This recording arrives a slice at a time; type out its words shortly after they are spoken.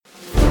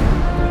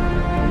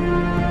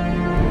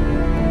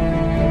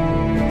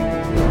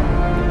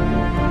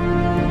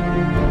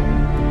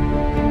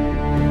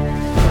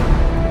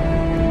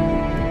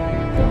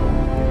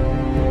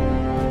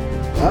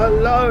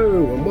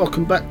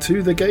welcome back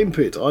to the Game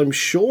Pit. I'm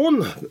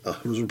Sean, I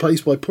was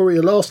replaced by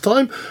Puria last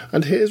time,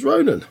 and here's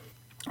Ronan.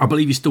 I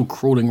believe he's still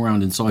crawling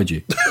around inside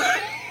you.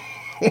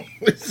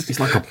 He's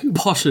like a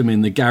possum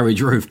in the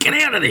garage roof. Get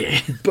out of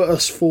there!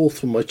 Burst forth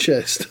from my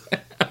chest.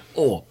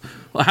 Oh,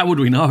 well, how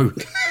would we know?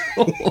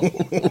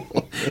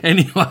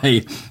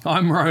 Anyway,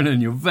 I'm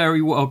Ronan. You're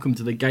very welcome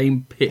to the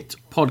Game Pit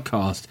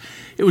podcast.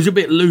 It was a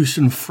bit loose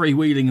and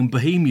freewheeling and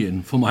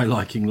bohemian for my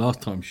liking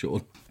last time,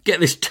 Sean. Get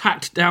this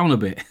tacked down a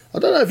bit. I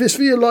don't know if it's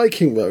for your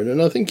liking,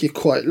 Ronan. I think you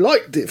quite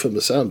liked it from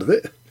the sound of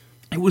it.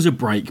 It was a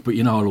break, but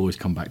you know I'll always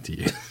come back to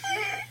you.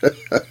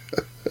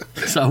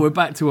 So we're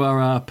back to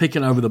our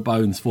picking over the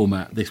bones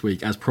format this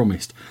week, as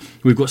promised.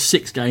 We've got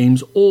 6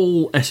 games,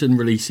 all Essen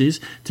releases,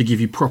 to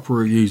give you proper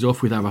reviews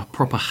off. We'd have a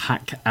proper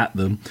hack at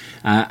them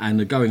and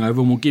they're going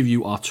over, and we'll give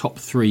you our top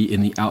 3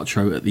 in the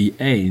outro at the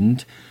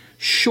end.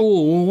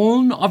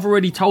 Sean, I've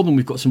already told them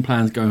we've got some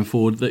plans going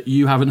forward that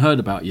you haven't heard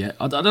about yet.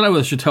 I don't know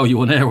whether I should tell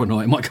you on air or not.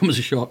 It might come as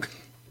a shock.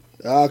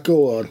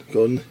 Go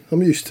on.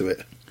 I'm used to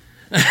it.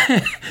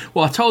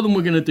 Well, I told them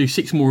we're going to do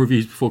 6 more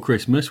reviews before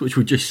Christmas, which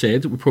we just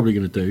said we're probably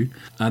going to do.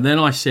 And then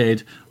I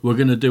said we're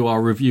going to do our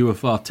review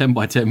of our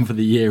 10x10 for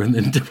the year and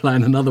then to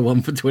plan another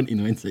one for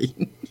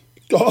 2019.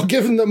 Oh,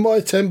 given that my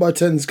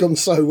 10x10's gone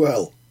so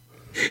well.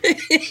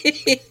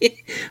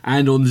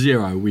 And on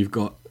 0, we've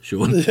got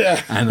Sean.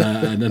 Yeah.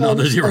 And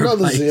another 0.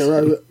 Another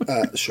 0,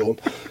 Sean.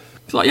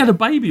 It's like you had a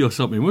baby or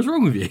something. What's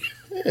wrong with you?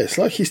 Yeah, it's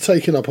like he's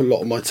taken up a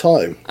lot of my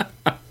time.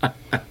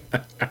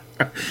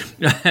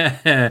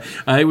 I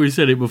think we've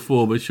said it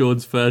before, but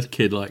Sean's first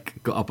kid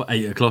got up at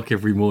 8 o'clock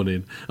every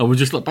morning and was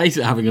just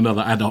basically having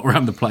another adult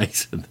around the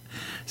place. And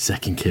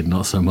second kid,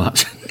 not so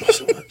much. Not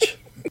so much.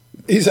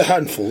 He's a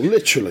handful,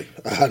 literally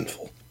a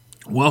handful.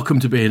 Welcome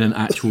to being an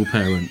actual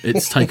parent.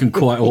 It's taken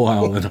quite a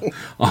while and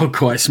I'm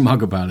quite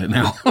smug about it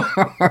now.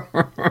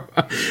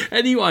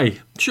 Anyway,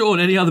 Sean,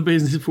 any other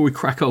business before we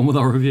crack on with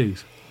our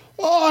reviews?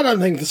 Oh, I don't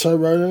think so,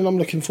 Ronan. I'm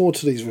looking forward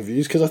to these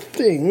reviews because I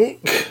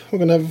think we're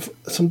going to have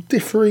some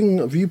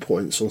differing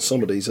viewpoints on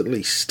some of these at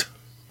least.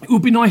 It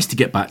would be nice to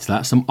get back to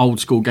that, some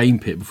old school Game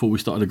Pit before we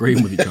started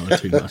agreeing with each other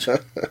too much.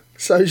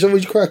 So shall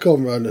we crack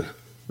on, Ronan?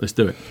 Let's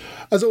do it.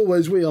 As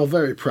always, we are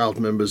very proud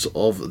members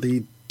of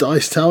the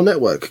Dice Tower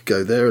Network.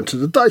 Go there and to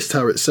the Dice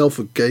Tower itself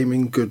for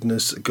gaming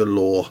goodness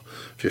galore.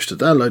 If you wish to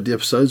download the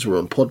episodes, we're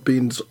on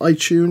Podbean,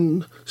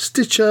 iTunes,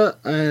 Stitcher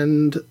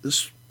and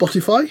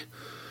Spotify.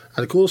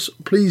 And of course,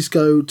 please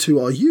go to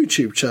our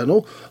YouTube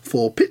channel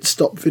for pit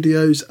stop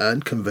videos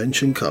and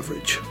convention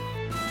coverage.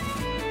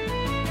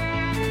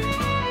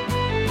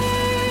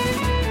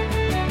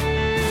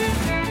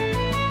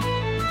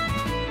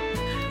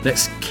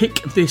 Let's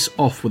kick this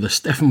off with a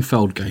Stefan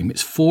Feld game.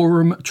 It's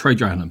Forum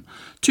Trajanum.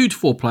 2 to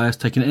 4 players,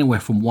 taking anywhere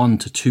from 1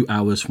 to 2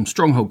 hours from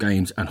Stronghold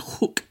Games and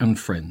Hook and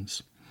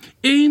Friends.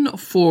 In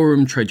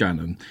Forum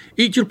Trajanum,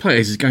 each of the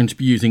players is going to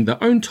be using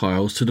their own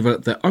tiles to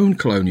develop their own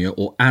colonia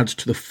or add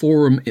to the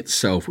forum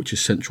itself, which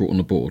is central on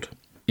the board.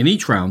 In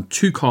each round,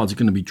 2 cards are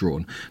going to be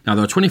drawn. Now,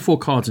 there are 24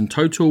 cards in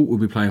total. We'll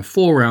be playing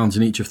 4 rounds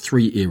in each of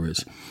 3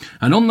 eras.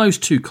 And on those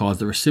 2 cards,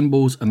 there are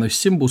symbols, and those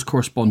symbols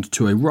correspond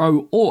to a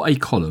row or a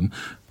column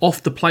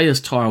off the player's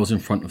tiles in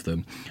front of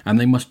them. And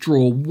they must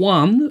draw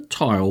 1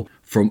 tile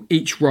from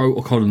each row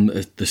or column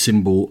that the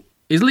symbol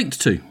is linked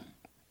to.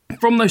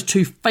 From those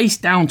 2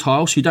 face-down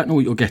tiles, so you don't know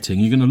what you're getting,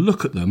 you're going to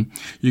look at them,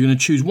 you're going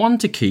to choose 1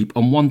 to keep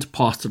and 1 to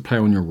pass to the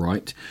player on your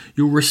right.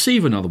 You'll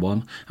receive another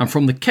one, and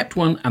from the kept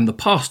one and the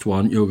passed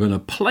one, you're going to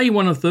play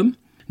one of them.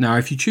 Now,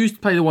 if you choose to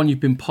play the one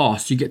you've been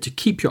passed, you get to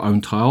keep your own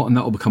tile, and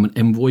that will become an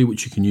envoy,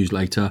 which you can use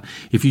later.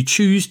 If you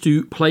choose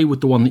to play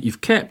with the one that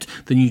you've kept,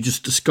 then you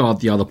just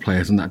discard the other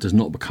players, and that does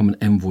not become an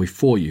envoy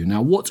for you.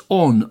 Now, what's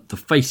on the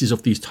faces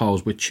of these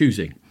tiles we're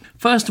choosing?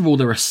 First of all,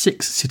 there are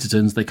 6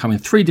 citizens. They come in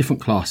 3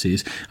 different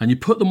classes, and you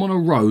put them on a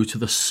row to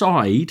the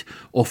side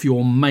of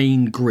your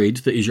main grid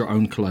that is your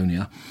own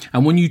colonia.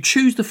 And when you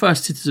choose the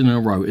first citizen in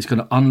a row, it's going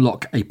to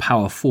unlock a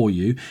power for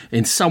you.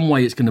 In some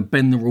way, it's going to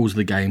bend the rules of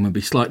the game and be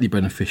slightly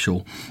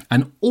beneficial.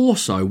 And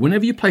also,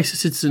 whenever you place a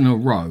citizen in a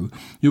row,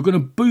 you're going to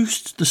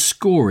boost the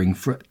scoring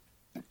for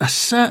a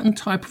certain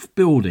type of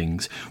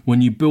buildings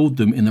when you build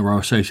them in the row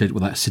associated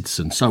with that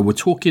citizen. So we're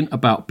talking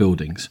about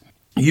buildings.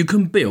 You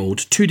can build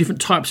 2 different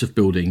types of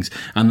buildings,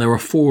 and there are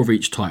 4 of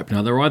each type.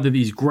 Now, there are either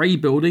these grey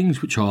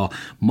buildings, which are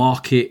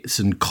markets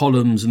and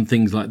columns and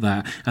things like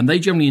that, and they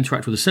generally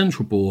interact with the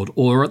central board,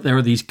 or there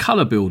are these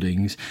colour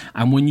buildings,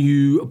 and when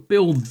you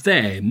build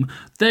them,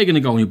 they're going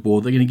to go on your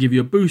board, they're going to give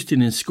you a boost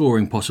in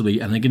scoring possibly,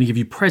 and they're going to give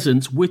you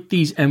presence with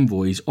these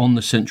envoys on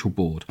the central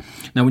board.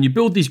 Now, when you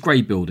build these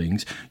grey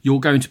buildings, you're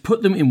going to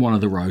put them in one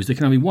of the rows. There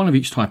can only be 1 of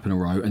each type in a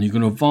row, and you're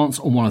going to advance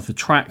on one of the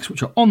tracks,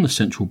 which are on the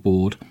central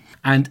board.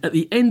 And at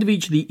the end of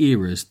each of the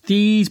eras,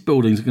 these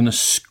buildings are going to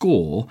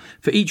score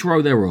for each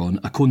row they're on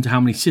according to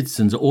how many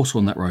citizens are also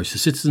on that row. So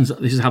citizens,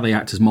 this is how they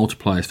act as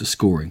multipliers for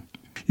scoring.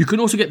 You can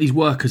also get these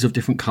workers of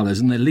different colours,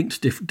 and they're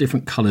linked to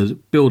different coloured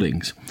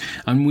buildings.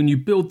 And when you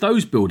build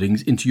those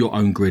buildings into your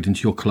own grid,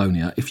 into your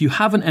colonia, if you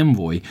have an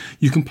envoy,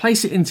 you can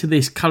place it into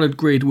this coloured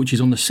grid, which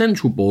is on the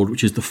central board,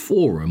 which is the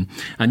forum,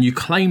 and you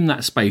claim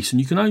that space. And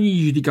you can only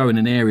usually go in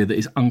an area that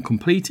is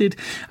uncompleted,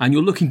 and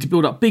you're looking to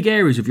build up big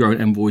areas of your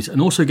own envoys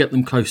and also get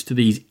them close to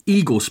these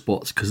eagle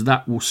spots, because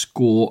that will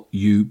score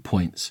you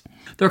points.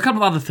 There are a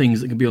couple of other things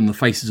that can be on the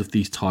faces of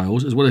these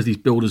tiles, as well as these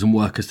builders and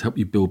workers to help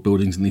you build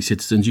buildings and these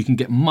citizens. You can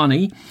get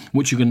money,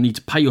 which you're going to need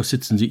to pay your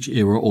citizens each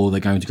era, or they're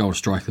going to go on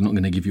strike. They're not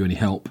going to give you any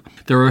help.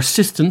 There are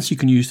assistants you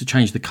can use to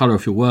change the colour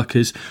of your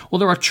workers, or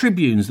there are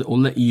tribunes that will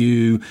let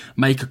you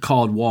make a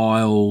card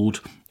wild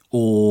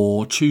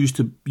or choose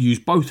to use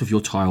both of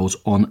your tiles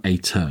on a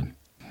turn.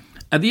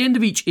 At the end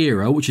of each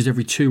era, which is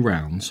every 2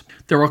 rounds,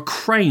 there are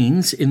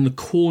cranes in the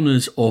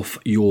corners of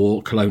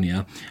your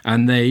colonia,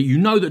 and you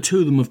know that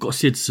 2 of them have got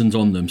citizens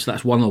on them, so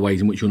that's one of the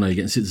ways in which you'll know you're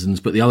getting citizens,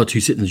 but the other 2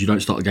 citizens you don't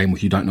start the game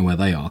with, you don't know where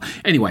they are.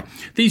 Anyway,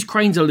 these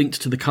cranes are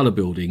linked to the colour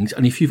buildings,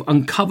 and if you've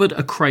uncovered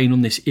a crane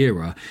on this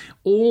era,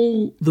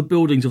 all the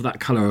buildings of that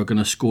colour are going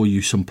to score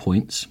you some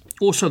points.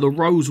 Also, the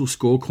rows will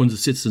score according to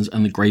citizens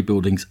and the grey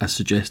buildings as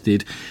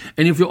suggested.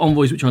 Any of your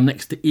envoys which are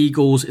next to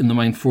eagles in the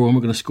main forum are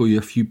going to score you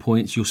a few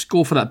points. You'll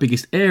score for that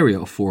biggest area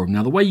of forum.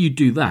 Now, the way you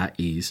do that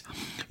is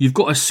you've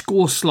got a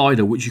score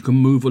slider which you can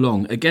move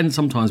along, again,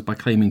 sometimes by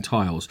claiming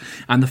tiles.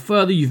 And the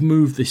further you've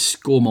moved this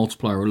score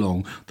multiplier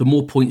along, the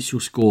more points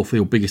you'll score for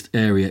your biggest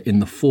area in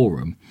the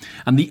forum.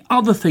 And the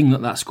other thing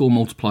that score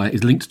multiplier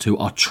is linked to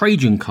are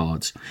Trajan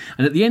cards.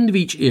 And at the end of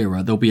each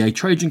era, there'll be a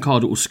Trajan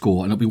card that will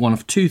score, and it'll be one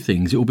of 2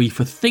 things. It will be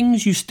for things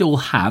you still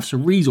have, so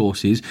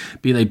resources,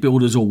 be they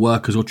builders or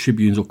workers or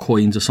tribunes or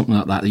coins or something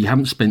like that you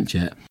haven't spent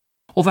yet,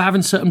 or for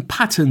having certain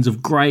patterns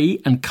of grey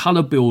and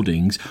colour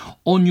buildings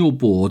on your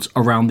boards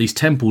around these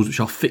temples, which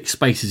are fixed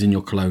spaces in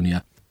your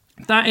colonia.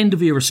 That end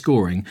of era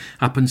scoring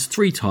happens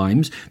 3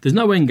 times. There's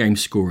no end game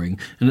scoring,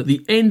 and at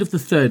the end of the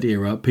 3rd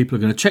era, people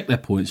are going to check their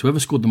points. Whoever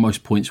scored the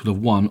most points would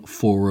have won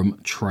Forum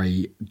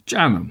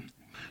Trajanum.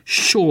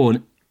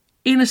 Sean,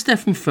 in a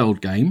Stefan Feld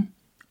game,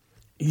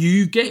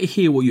 you get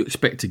here what you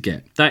expect to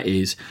get. That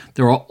is,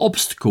 there are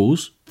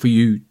obstacles for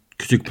you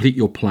to complete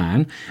your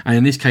plan, and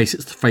in this case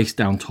it's the face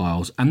down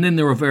tiles, and then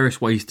there are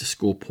various ways to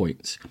score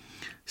points.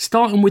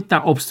 Starting with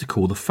that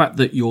obstacle, the fact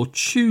that you're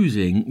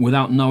choosing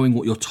without knowing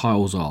what your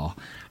tiles are,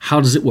 how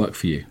does it work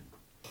for you?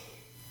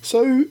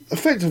 So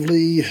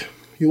effectively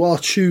you are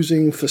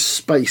choosing for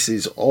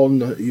spaces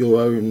on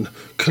your own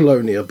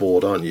colonia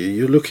board, aren't you?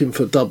 You're looking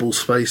for double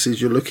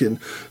spaces, you're looking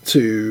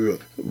to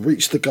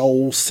reach the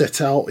goals set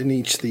out in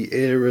each of the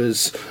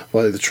eras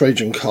by the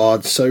Trajan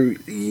card, so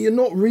you're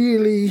not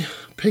really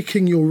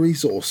picking your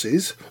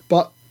resources,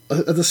 but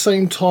at the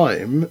same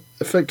time,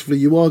 effectively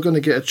you are going to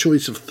get a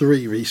choice of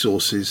 3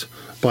 resources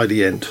by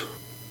the end.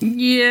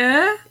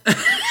 Yeah.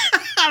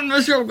 I'm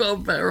not sure I've got a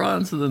better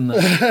answer than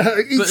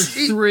that. But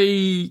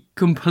 3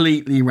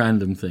 completely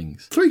random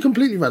things. 3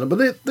 completely random,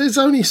 but there's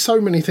only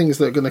so many things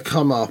that are going to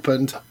come up,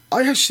 and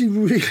I actually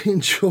really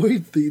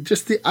enjoyed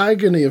the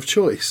agony of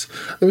choice.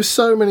 There were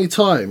so many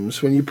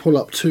times when you pull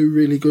up 2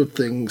 really good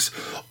things,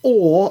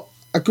 or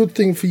a good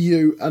thing for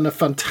you and a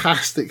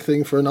fantastic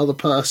thing for another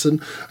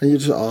person, and you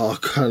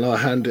just, can I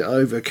hand it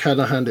over? Can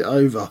I hand it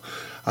over?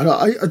 And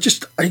I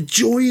just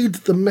enjoyed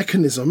the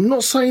mechanism. I'm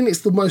not saying it's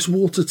the most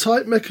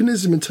watertight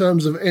mechanism in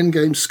terms of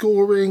endgame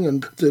scoring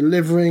and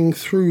delivering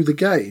through the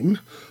game,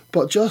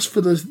 but just for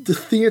the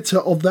theatre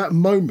of that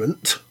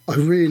moment, I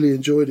really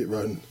enjoyed it,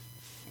 Ronan.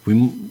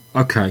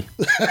 Okay.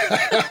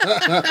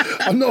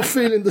 I'm not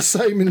feeling the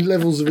same in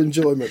levels of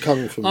enjoyment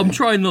coming from you. I'm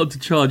trying not to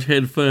charge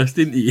head first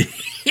into you.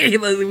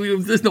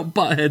 Let's not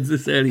butt heads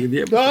this early in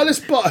the episode. No, let's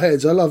butt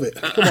heads. I love it.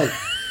 Come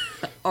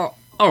on.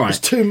 All right. There's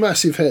 2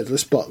 massive heads.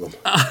 Let's butt them.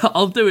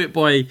 I'll do it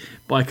by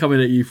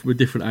coming at you from a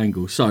different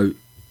angle. So,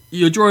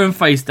 you're drawing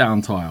face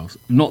down tiles.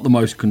 Not the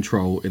most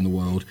control in the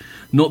world.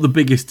 Not the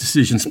biggest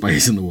decision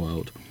space in the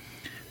world.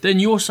 Then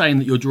you're saying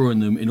that you're drawing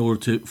them in order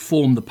to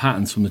form the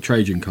patterns from the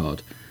Trajan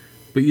card.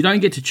 But you don't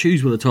get to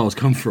choose where the tiles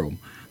come from.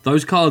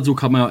 Those cards will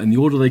come out in the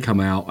order they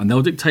come out, and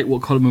they'll dictate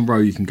what column and row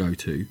you can go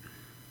to.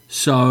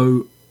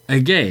 So,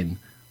 again,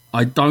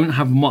 I don't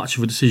have much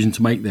of a decision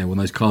to make there when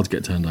those cards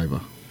get turned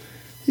over.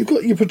 You've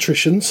got your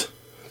patricians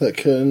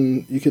that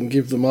you can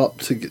give them up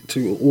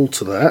to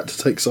alter that, to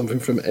take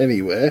something from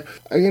anywhere.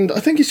 And I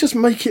think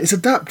it's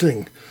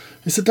adapting.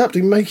 It's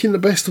adapting, making the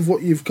best of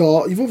what you've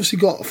got. You've obviously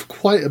got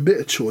quite a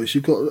bit of choice.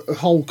 You've got a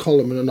whole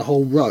column and a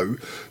whole row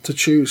to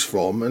choose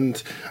from,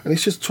 and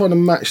it's just trying to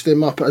match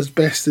them up as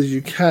best as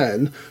you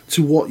can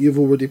to what you've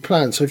already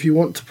planned. So if you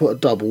want to put a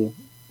double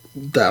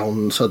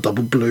down, so a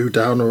double blue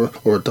down or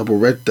a double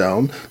red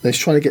down, then it's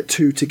trying to get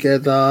 2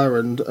 together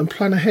and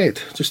plan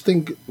ahead. Just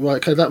think, right,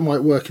 okay, that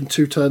might work in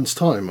 2 turns'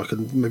 time. I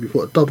can maybe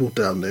put a double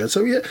down there.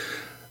 So yeah,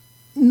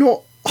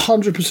 not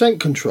 100%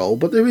 control,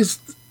 but there is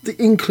the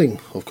inkling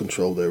of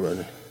control there,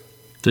 Ronan.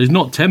 There's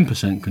not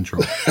 10%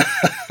 control.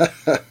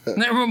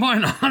 Never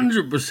mind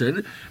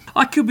 100%.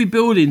 I could be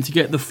building to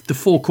get the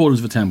 4 corners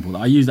of a temple.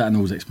 I use that in the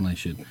rules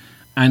explanation.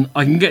 And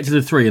I can get to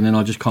the 3 and then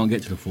I just can't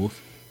get to the 4th.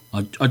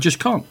 I just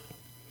can't.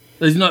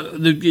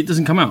 It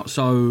doesn't come out.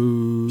 So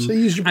you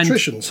use your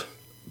patricians.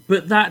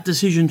 But that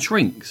decision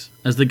shrinks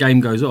as the game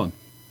goes on.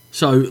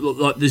 So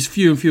like there's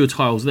fewer and fewer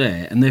tiles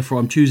there, and therefore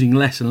I'm choosing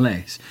less and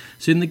less.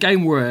 So in the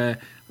game where,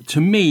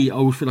 to me, I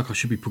always feel like I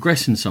should be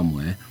progressing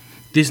somewhere,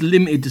 this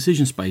limited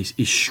decision space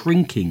is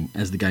shrinking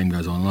as the game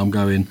goes on. And I'm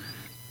going,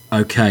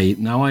 okay,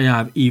 now I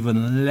have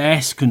even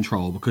less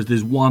control because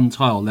there's one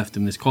tile left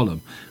in this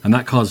column. And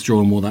that card's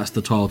drawn, well, that's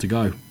the tile to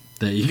go.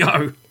 There you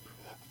go.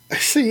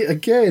 See,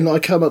 again, I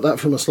come at that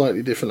from a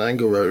slightly different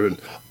angle, Ronan.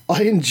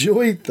 I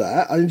enjoyed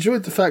that. I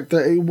enjoyed the fact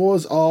that it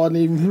was, I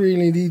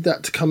really need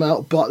that to come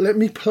out, but let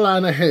me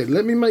plan ahead.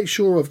 Let me make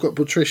sure I've got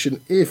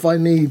patrician if I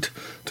need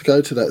to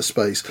go to that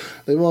space.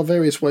 There are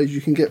various ways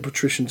you can get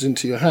patricians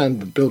into your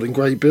hand, building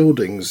great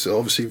buildings,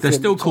 obviously. They're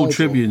still called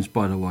tribunes,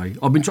 by the way.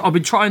 I've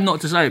been trying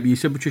not to say it, but you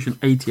said patrician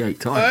 88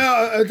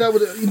 times.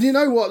 You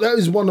know what? That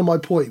is one of my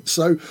points.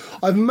 So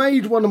I've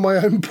made one of my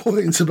own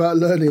points about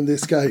learning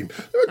this game.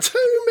 There are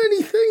too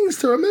many things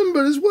to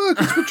remember. There's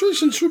workers,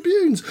 patricians,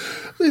 tribunes.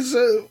 There's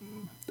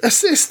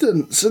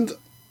assistants and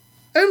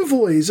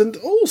envoys and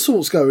all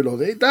sorts going on.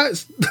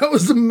 That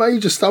was the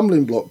major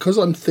stumbling block because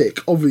I'm thick,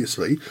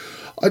 obviously.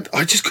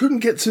 I just couldn't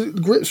get to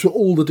grips with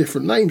all the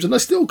different names, and I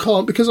still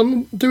can't because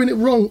I'm doing it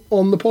wrong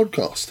on the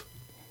podcast.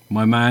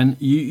 My man,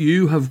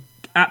 you have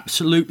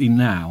absolutely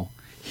now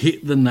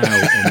hit the nail on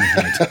the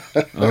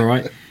head. All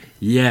right?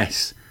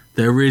 Yes,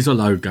 there is a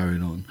load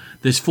going on.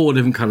 There's 4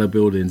 different colour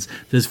buildings.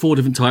 There's 4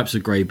 different types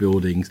of grey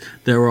buildings.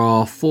 There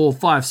are 4,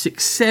 5,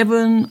 6,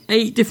 7,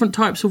 8 different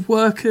types of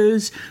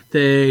workers.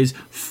 There's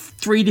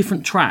 3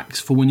 different tracks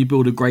for when you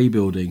build a grey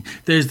building.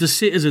 There's the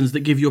citizens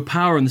that give you a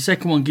power, and the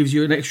second one gives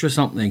you an extra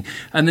something.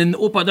 And then,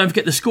 but don't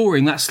forget the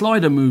scoring. That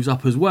slider moves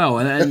up as well,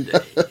 and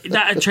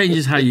that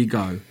changes how you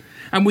go.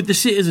 And with the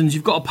citizens,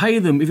 you've got to pay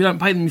them. If you don't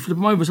pay them, you flip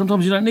them over.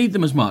 Sometimes you don't need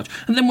them as much.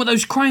 And then with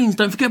those cranes,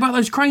 don't forget about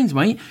those cranes,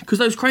 mate, because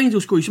those cranes will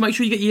score you. So make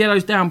sure you get your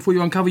yellows down before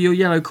you uncover your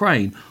yellow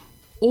crane.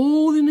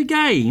 All in a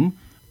game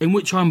in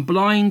which I'm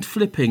blind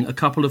flipping a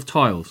couple of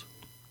tiles.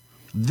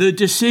 The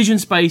decision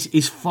space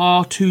is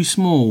far too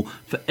small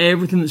for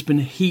everything that's been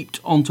heaped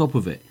on top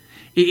of it.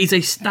 It is a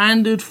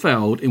standard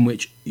feld in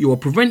which you are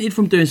prevented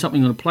from doing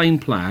something on a plain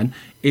plan.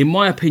 In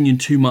my opinion,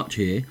 too much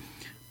here.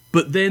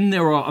 But then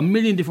there are a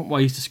million different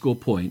ways to score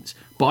points,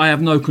 but I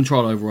have no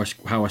control over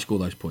how I score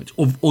those points,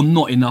 or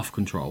not enough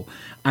control.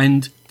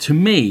 And to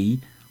me,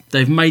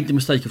 they've made the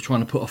mistake of trying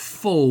to put a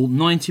full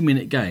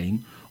 90-minute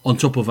game on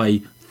top of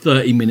a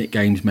 30-minute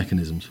game's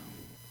mechanisms.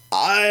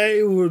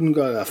 I wouldn't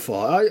go that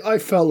far. I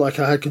felt like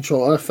I had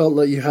control. I felt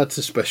like you had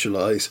to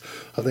specialise.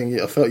 I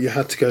felt you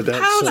had to go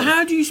down.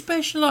 How do you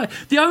specialise?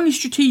 The only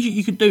strategic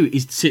you could do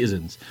is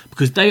citizens,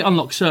 because they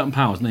unlock certain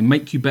powers and they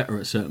make you better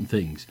at certain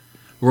things.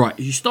 Right,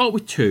 you start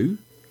with 2,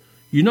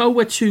 you know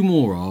where 2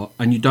 more are,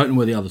 and you don't know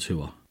where the other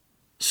 2 are.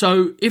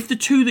 So if the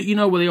 2 that you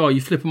know where they are,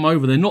 you flip them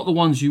over, they're not the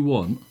ones you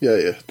want.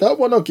 Yeah. That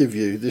one I'll give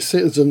you. The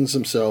citizens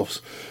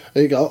themselves.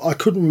 There you go. I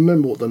couldn't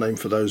remember what the name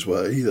for those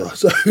were either,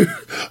 so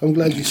I'm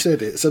glad you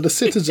said it. So the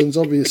citizens,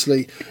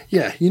 obviously,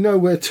 yeah, you know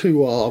where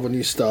 2 are when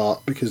you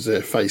start because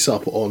they're face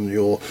up on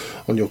your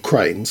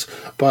cranes.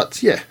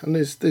 But yeah, and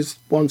there's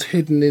ones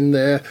hidden in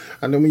there,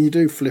 and then when you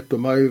do flip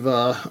them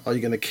over, are you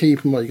going to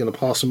keep them? Are you going to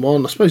pass them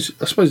on? I suppose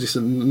it's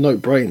a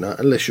no-brainer.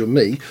 Unless you're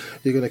me,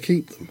 you're going to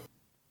keep them.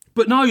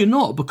 But no, you're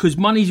not, because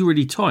money's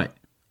already tight.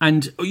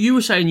 And you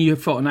were saying you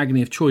felt an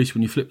agony of choice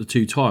when you flipped the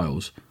 2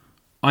 tiles.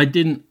 I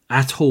didn't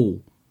at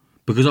all.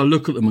 Because I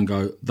look at them and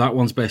go, that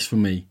one's best for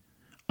me.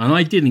 And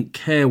I didn't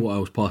care what I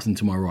was passing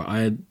to my right. I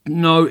had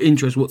no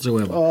interest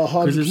whatsoever.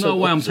 Because there's no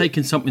way I'm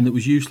taking something that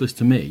was useless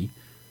to me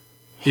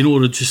in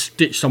order to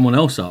stitch someone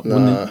else up.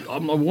 Nah.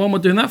 What am I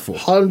doing that for?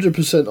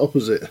 100%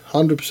 opposite.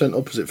 100%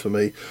 opposite for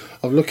me.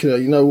 I'm looking at,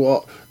 you know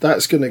what,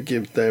 that's going to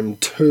give them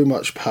too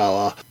much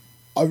power.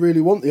 I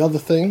really want the other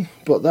thing,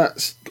 but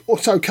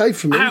it's okay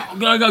for me.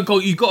 Go.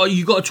 You got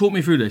to talk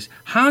me through this.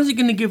 How is it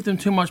going to give them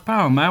too much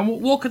power, man?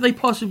 What could they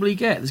possibly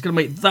get that's going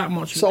to make that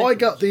much? So I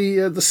got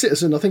the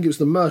citizen. I think it was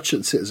the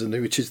merchant citizen,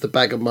 which is the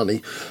bag of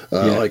money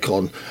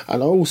icon,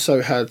 and I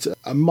also had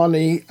a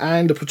money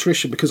and a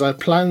patrician because I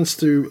had plans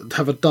to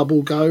have a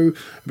double go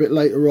a bit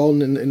later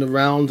on in the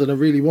round, and I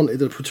really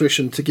wanted a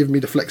patrician to give me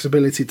the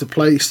flexibility to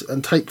place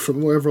and take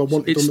from wherever I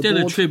wanted. It's on the still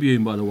board. a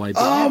tribune, by the way.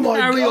 Oh my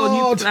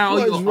God! You plough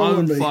your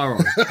own furrow.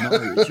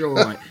 No, it's all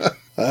right.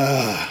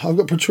 I've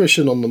got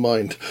patrician on the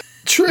mind.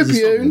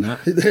 Tribune.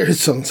 There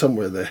is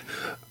somewhere there.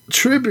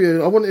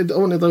 Tribune. I wanted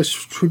those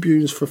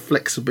tribunes for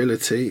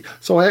flexibility,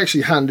 so I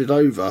actually handed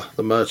over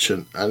the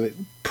merchant, and it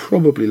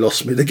probably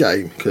lost me the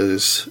game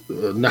because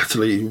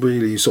Natalie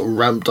really sort of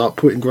ramped up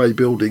putting grey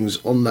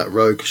buildings on that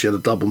road because she had a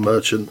double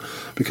merchant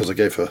because I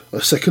gave her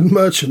a second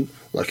merchant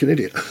like an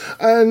idiot,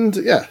 and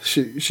yeah,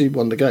 she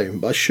won the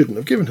game, but I shouldn't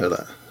have given her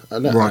that.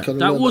 And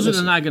that wasn't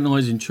an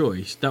agonising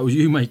choice. That was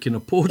you making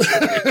a poor choice.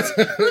 Was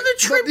the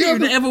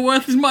tribune ever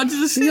worth as much as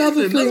a citizen? The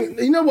other thing,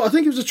 you know what? I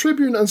think it was a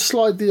tribune and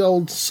slide the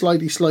old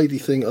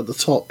slidey thing at the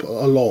top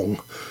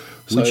along.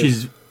 which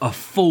is a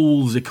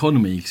fool's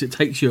economy because it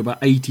takes you about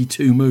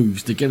 82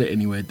 moves to get it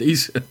anywhere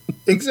decent.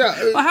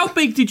 Exactly. How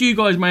big did you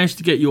guys manage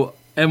to get your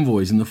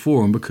envoys in the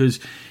forum? Because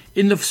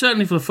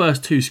certainly for the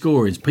first 2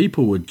 scorings,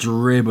 people were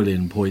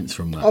dribbling points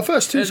from that. Our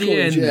first 2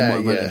 scorings, yeah.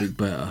 A bit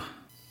better.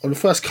 On the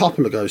first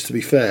couple of goes, to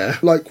be fair,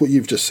 like what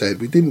you've just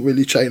said, we didn't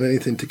really chain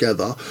anything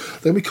together.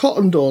 Then we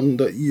cottoned on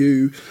that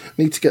you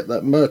need to get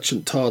that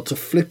merchant tile to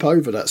flip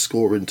over that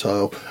scoring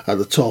tile at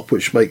the top,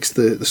 which makes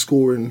the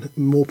scoring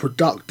more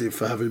productive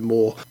for having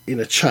more in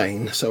a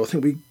chain. So I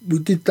think we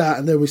did that,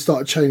 and then we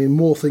started chaining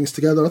more things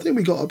together. I think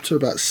we got up to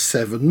about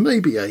 7,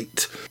 maybe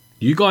 8.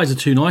 You guys are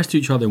too nice to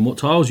each other in what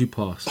tiles you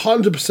pass.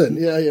 100%,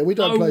 yeah, we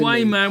don't play. No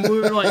way, man. We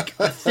were like,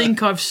 I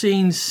think I've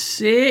seen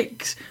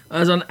 6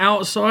 as an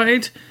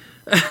outside.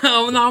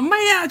 Oh, no,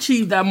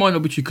 actually, that might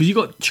not be true because you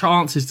got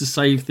chances to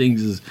save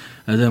things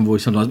as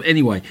envoys sometimes. But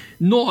anyway,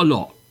 not a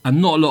lot,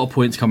 and not a lot of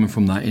points coming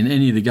from that in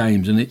any of the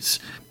games. And it's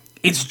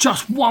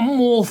just one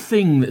more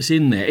thing that's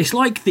in there. It's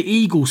like the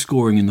eagle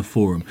scoring in the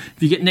forum.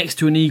 If you get next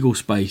to an eagle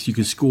space, you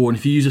can score. And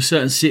if you use a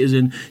certain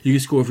citizen, you can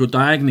score if you're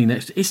diagonally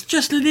next to it. It's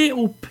just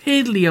little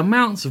piddly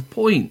amounts of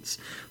points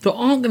that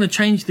aren't going to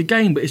change the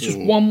game, but it's just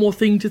one more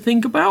thing to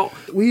think about.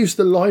 We use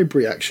the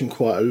library action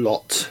quite a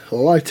lot,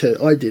 or I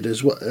did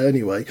as well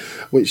anyway,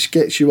 which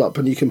gets you up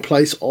and you can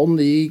place on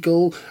the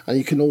eagle, and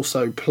you can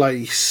also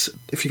place,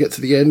 if you get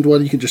to the end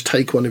one, you can just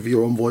take one of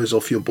your envoys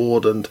off your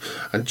board and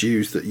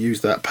use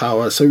that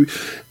power. So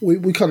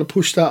we kind of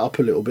pushed that up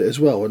a little bit as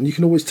well, and you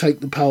can always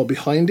take the power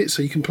behind it,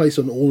 so you can place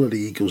on all of the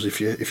eagles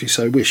if you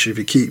so wish, if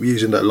you keep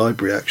using that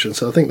library action.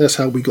 So I think that's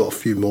how we got a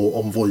few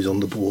more envoys on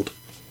the board.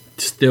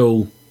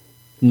 Still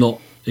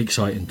not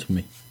exciting to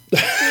me.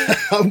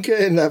 I'm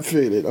getting that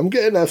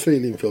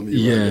feeling from you.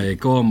 Yeah, Ronan.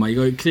 go on,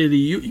 mate. Clearly,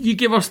 you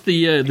give us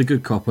the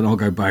good cop, and I'll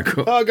go bad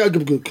cop. I'll go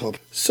good cop.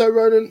 So,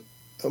 Ronan,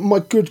 my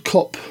good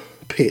cop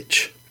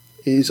pitch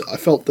is I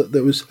felt that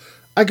there was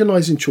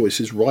agonising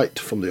choices right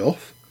from the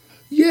off.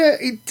 Yeah,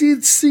 it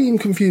did seem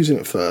confusing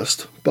at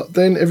first, but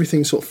then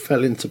everything sort of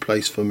fell into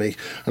place for me,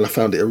 and I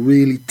found it a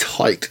really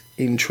tight,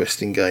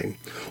 interesting game.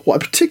 What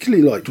I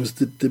particularly liked was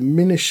the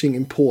diminishing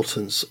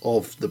importance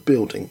of the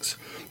buildings,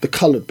 the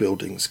coloured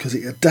buildings, because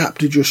it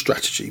adapted your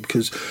strategy,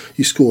 because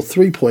you score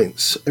 3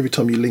 points every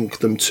time you link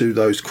them to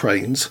those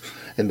cranes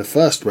in the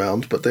first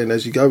round, but then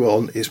as you go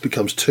on it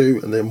becomes 2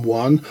 and then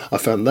 1. I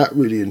found that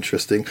really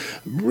interesting,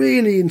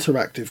 really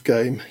interactive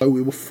game.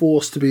 We were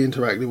forced to be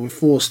interactive, we were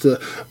forced to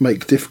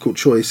make difficult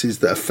choices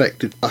that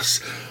affected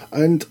us,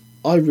 and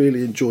I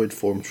really enjoyed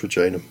Forum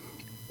Trajanum.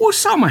 Well,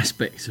 some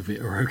aspects of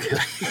it are okay.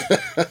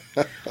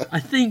 I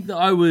think that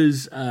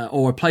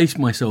I placed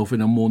myself in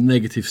a more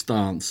negative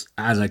stance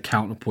as a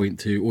counterpoint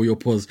to all your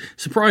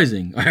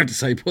surprising, I have to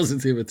say,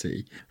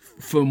 positivity.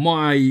 For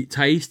my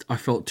taste, I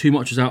felt too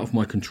much was out of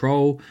my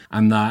control,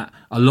 and that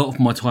a lot of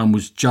my time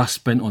was just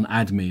spent on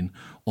admin,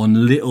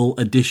 on little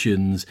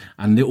additions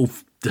and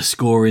the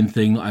scoring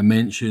thing that I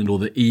mentioned, or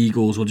the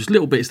eagles, or just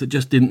little bits that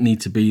just didn't need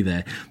to be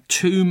there.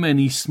 Too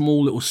many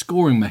small little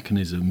scoring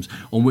mechanisms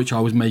on which I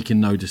was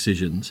making no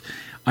decisions.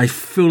 I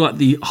feel like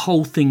the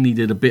whole thing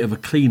needed a bit of a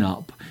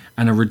clean-up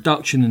and a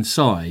reduction in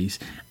size,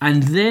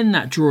 and then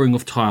that drawing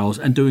of tiles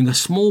and doing a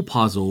small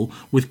puzzle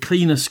with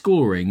cleaner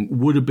scoring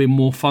would have been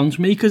more fun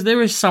to me, because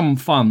there is some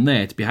fun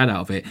there to be had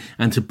out of it,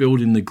 and to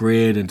building the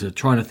grid and to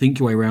trying to think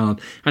your way around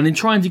and then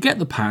trying to get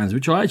the patterns,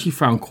 which I actually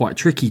found quite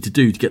tricky to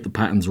do, to get the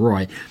patterns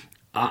right.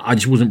 I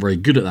just wasn't very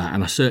good at that,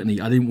 and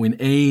I didn't win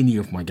any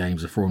of my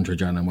games of Forum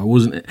Trajanum.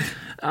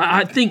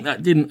 I think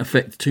that didn't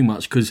affect too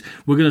much, because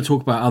we're going to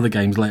talk about other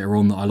games later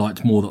on that I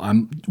liked more that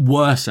I'm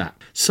worse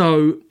at.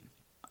 So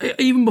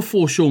even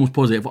before Sean was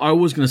positive, I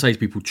was going to say to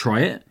people, try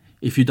it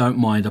if you don't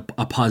mind a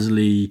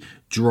puzzly,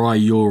 dry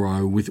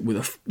Euro with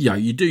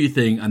you do your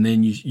thing and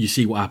then you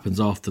see what happens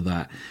after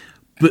that.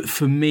 But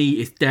for me,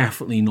 it's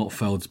definitely not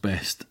Feld's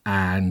best,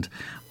 and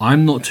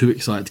I'm not too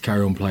excited to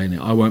carry on playing it.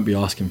 I won't be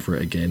asking for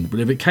it again. But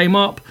if it came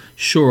up,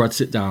 sure, I'd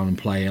sit down and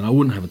play, and I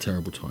wouldn't have a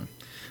terrible time.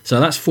 So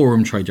that's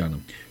Forum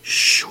Trajanum.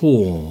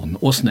 Sean,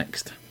 what's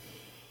next?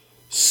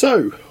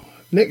 So,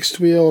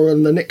 next we are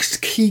on the next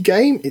key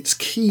game. It's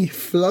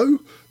Keyflow,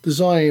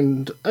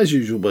 designed, as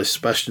usual, by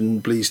Sebastian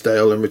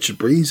Bleasdale and Richard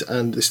Breeze,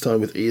 and this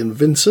time with Ian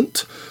Vincent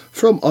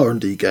from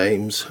R&D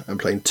Games, and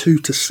playing 2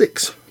 to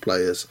 6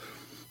 players.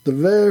 The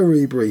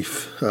very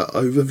brief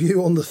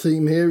overview on the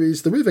theme here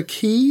is the river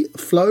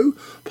Keyflow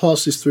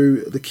passes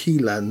through the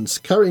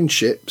Keylands, carrying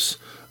ships,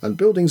 and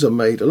buildings are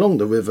made along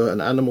the river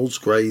and animals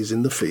graze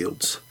in the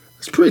fields.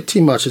 It's pretty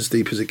much as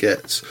deep as it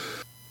gets.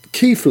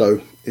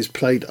 Keyflow is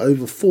played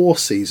over 4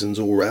 seasons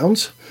all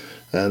round,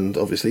 and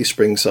obviously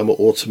spring, summer,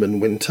 autumn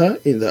and winter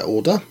in that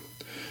order.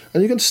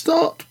 And you can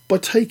start by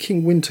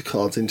taking winter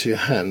cards into your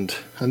hand,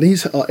 and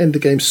these are end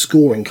of game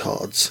scoring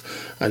cards,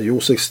 and you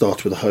also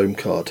start with a home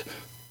card.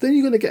 Then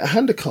you're going to get a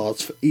hand of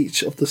cards for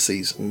each of the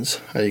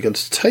seasons, and you're going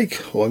to take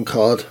one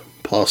card,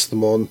 pass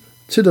them on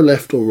to the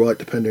left or right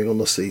depending on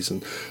the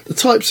season. The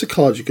types of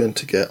cards you're going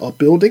to get are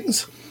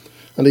buildings,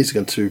 and these are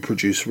going to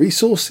produce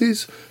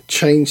resources,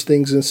 change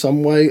things in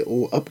some way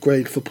or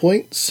upgrade for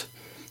points.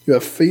 You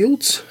have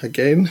fields.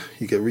 Again,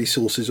 you get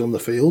resources on the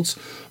fields,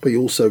 but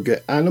you also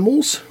get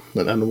animals,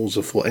 and animals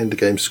are for end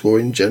game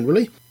scoring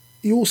generally.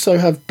 You also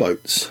have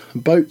boats.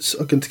 Boats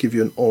are going to give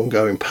you an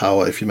ongoing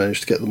power if you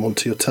manage to get them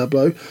onto your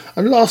tableau.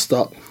 And last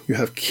up, you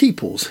have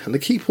keeples, and the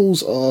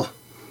keeples are,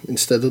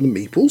 instead of the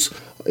meeples,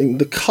 in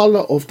the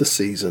colour of the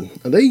season,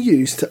 and they're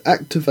used to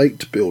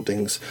activate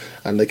buildings,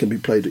 and they can be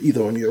played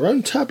either on your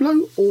own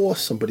tableau or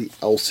somebody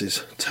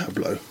else's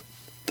tableau.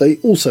 They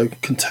also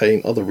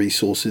contain other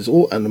resources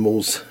or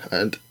animals,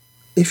 and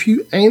if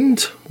you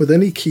end with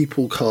any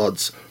keeple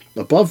cards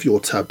above your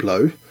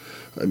tableau,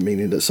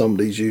 meaning that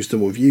somebody's used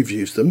them or you've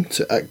used them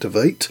to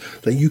activate,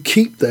 then you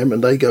keep them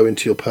and they go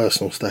into your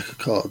personal stack of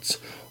cards.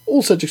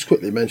 Also, just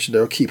quickly mention,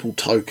 there are keeple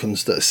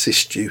tokens that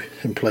assist you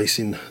in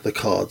placing the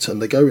cards, and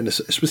they go in a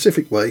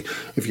specific way.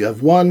 If you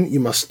have one,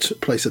 you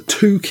must place a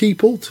 2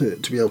 keeple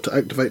to be able to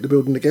activate the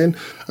building again,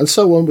 and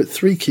so on with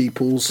 3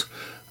 keeples,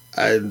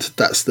 and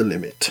that's the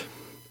limit.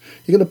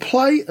 You're going to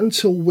play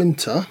until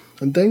winter,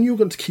 and then you're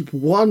going to keep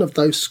one of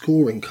those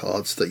scoring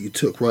cards that you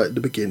took right at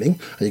the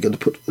beginning, and you're going to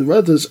put the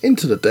others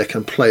into the deck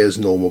and play as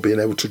normal, being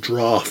able to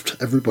draft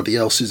everybody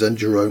else's and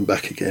your own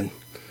back again.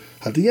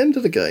 At the end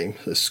of the game,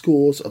 the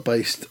scores are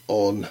based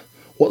on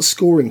what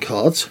scoring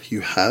cards you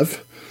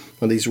have,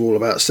 and these are all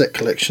about set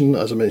collection,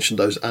 as I mentioned,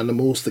 those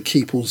animals, the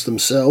keeples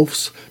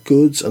themselves,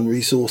 goods and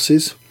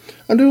resources,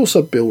 and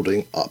also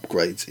building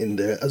upgrades in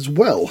there as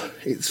well.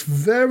 It's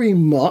very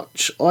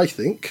much, I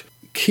think,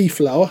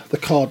 Keyflow, the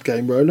card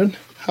game. Ronan,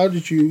 how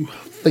did you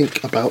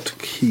think about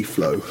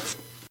Keyflow?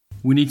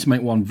 We need to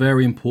make one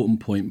very important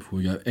point before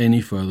we go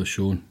any further,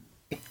 Sean.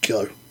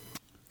 Go.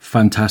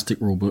 Fantastic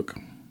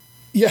rulebook.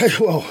 Yeah,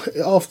 well,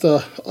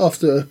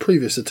 after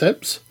previous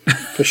attempts,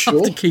 for sure.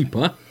 After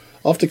Keeper.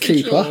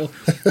 Sure.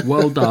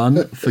 Well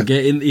done for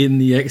getting in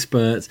the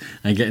experts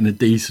and getting a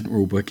decent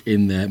rulebook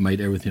in there. Made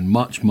everything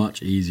much,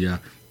 much easier.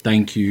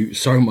 Thank you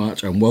so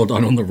much, and well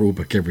done on the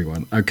rulebook,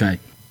 everyone. Okay,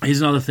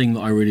 here's another thing that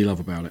I really love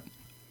about it.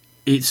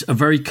 It's a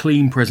very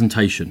clean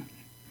presentation.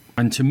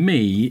 And to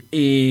me,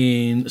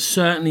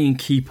 certainly in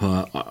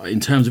Keeper, in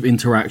terms of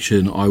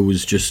interaction,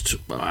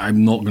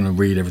 I'm not going to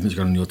read everything that's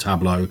going on your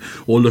tableau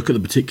or look at the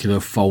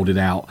particular folded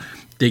out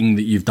thing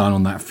that you've done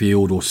on that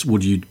field or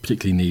what do you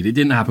particularly need. It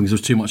didn't happen because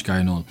there was too much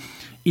going on.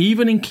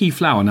 Even in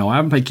Keyflow, now I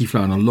haven't played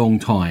Keyflow in a long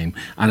time,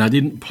 and I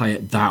didn't play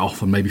it that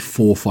often, maybe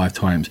 4 or 5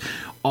 times.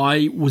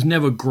 I was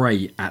never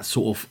great at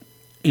sort of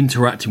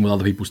interacting with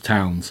other people's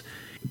towns.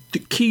 The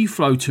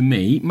Keyflow to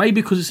me, maybe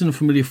because it's in a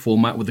familiar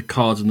format with the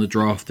cards and the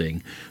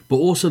drafting, but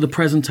also the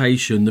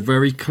presentation, the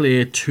very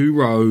clear 2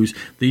 rows,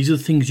 these are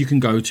the things you can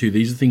go to,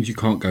 these are the things you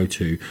can't go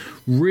to,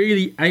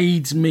 really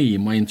aids me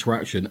in my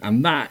interaction,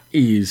 and that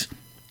is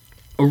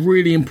a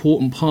really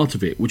important part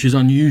of it, which is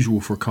unusual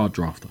for a card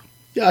drafter.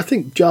 Yeah, I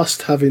think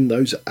just having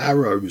those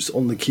arrows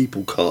on the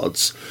keeple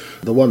cards,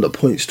 the one that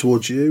points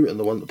towards you and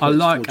the one that points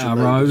towards your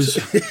arrows.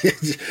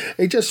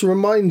 It just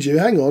reminds you,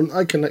 hang on,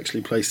 I can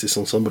actually place this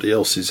on somebody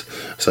else's.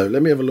 So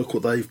let me have a look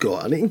what they've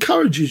got. And it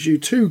encourages you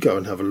to go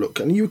and have a look.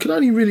 And you can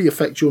only really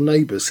affect your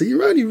neighbours. So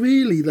you're only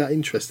really that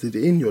interested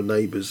in your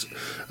neighbours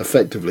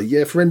effectively.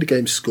 Yeah, for end of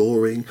game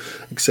scoring,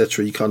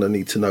 etc., you kind of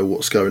need to know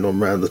what's going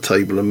on around the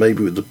table. And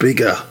maybe with the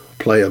bigger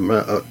player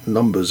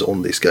numbers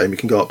on this game, you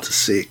can go up to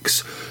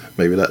 6.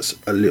 Maybe that's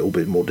a little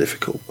bit more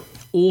difficult.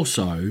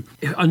 Also,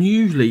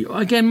 unusually,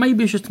 again,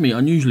 maybe it's just me,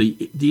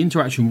 unusually, the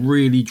interaction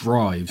really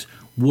drives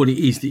what it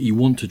is that you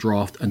want to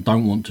draft and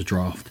don't want to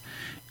draft.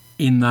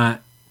 In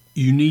that,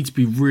 you need to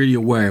be really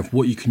aware of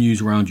what you can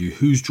use around you,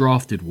 who's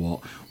drafted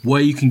what,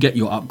 where you can get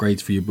your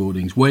upgrades for your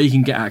buildings, where you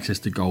can get access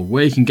to gold,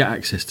 where you can get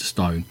access to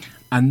stone.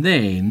 And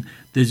then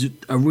there's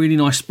a really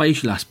nice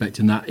spatial aspect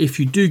in that if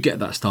you do get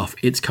that stuff,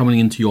 it's coming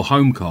into your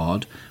home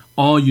card.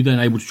 Are you then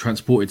able to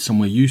transport it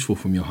somewhere useful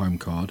from your home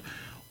card?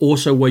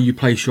 Also, where you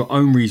place your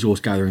own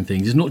resource gathering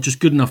things. It's not just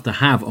good enough to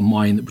have a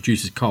mine that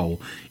produces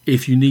coal.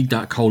 If you need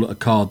that coal at a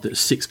card that's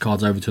 6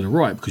 cards over to the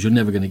right, because you're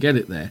never going to get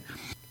it there.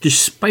 The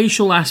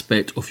spatial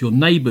aspect of your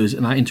neighbours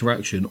and that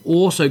interaction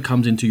also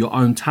comes into your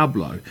own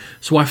tableau.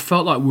 So I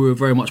felt like we were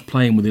very much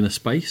playing within a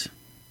space.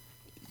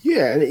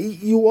 Yeah,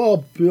 and you are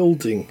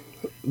building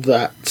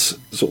that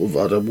sort of,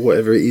 I don't know,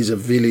 whatever it is, a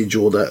village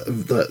or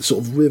that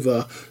sort of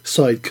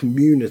riverside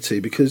community,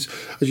 because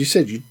as you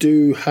said, you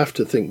do have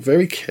to think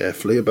very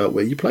carefully about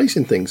where you're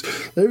placing things.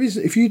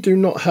 If you do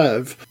not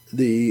have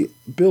the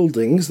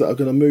buildings that are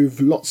going to move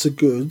lots of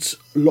goods,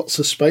 lots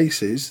of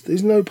spaces,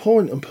 there's no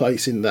point in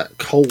placing that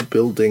coal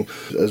building,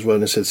 as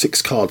Ronan said,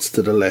 6 cards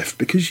to the left,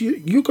 because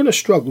you're going to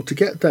struggle to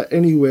get that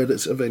anywhere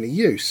that's of any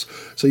use.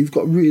 So you've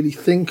got to really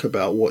think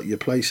about what you're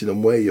placing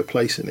and where you're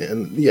placing it.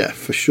 And yeah,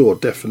 for sure,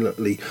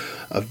 definitely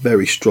a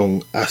very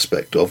strong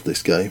aspect of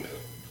this game.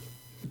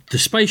 The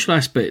spatial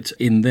aspect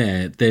in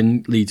there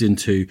then leads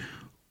into,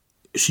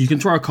 so you can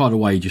throw a card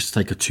away just to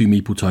take a 2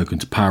 meeple token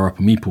to power up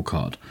a meeple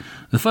card.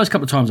 The first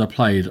couple of times I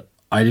played,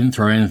 I didn't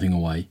throw anything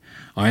away.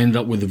 I ended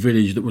up with a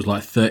village that was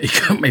like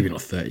 30, maybe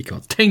not 30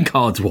 cards, 10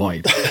 cards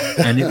wide.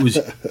 and it was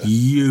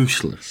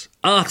useless,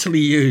 utterly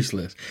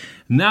useless.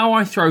 Now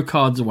I throw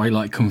cards away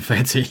like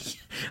confetti.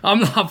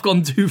 I've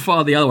gone too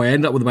far the other way. I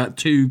end up with about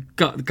 2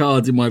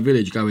 cards in my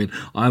village going,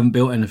 I haven't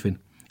built anything.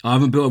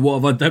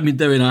 What have I been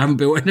doing? I haven't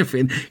built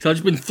anything. So I've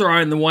just been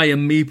throwing them away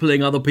and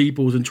meepling other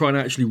people's and trying to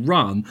actually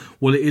run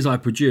what it is I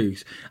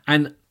produce.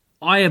 And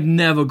I have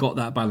never got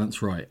that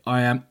balance right.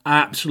 I am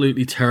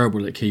absolutely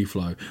terrible at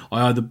Keyflow.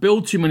 I either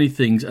build too many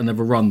things and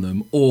never run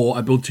them, or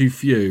I build too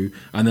few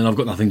and then I've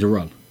got nothing to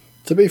run.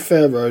 To be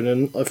fair,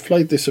 Ronan, I've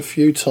played this a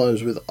few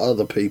times with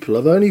other people.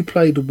 I've only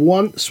played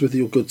once with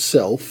your good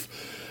self,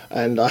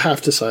 and I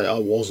have to say I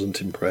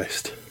wasn't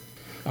impressed.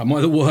 Am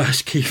I the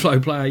worst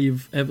Keyflow player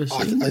you've ever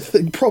seen? I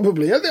think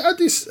probably. At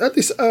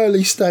this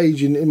early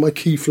stage in my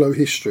Keyflow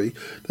history,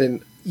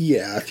 then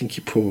yeah, I think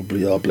you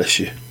probably are, bless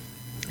you.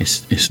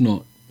 It's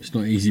not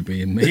easy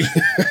being me.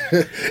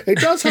 It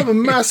does have a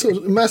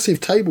massive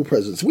table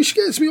presence, which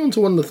gets me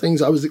onto one of the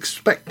things I was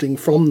expecting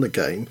from the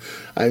game,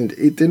 and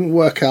it didn't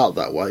work out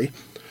that way.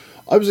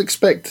 I was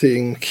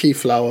expecting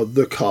Keyflower,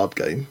 the card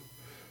game,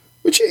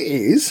 which it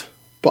is,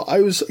 but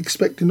I was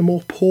expecting a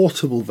more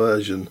portable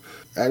version.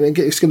 And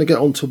it's going to get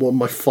on to what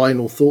my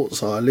final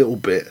thoughts are a little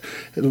bit,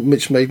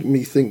 which made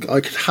me think I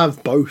could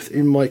have both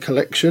in my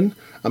collection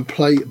and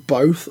play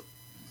both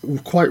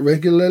quite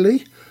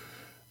regularly.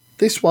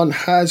 This one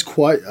has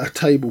quite a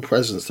table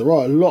presence. There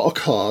are a lot of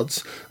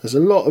cards. There's a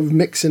lot of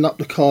mixing up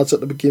the cards at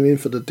the beginning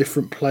for the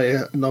different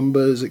player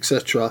numbers,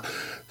 etc.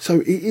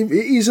 So it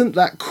isn't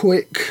that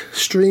quick,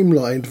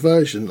 streamlined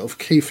version of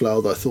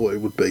Keyflower that I thought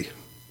it would be.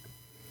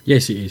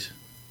 Yes, it is.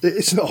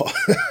 It's not.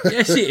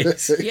 Yes, it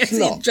is. Yes,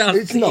 it just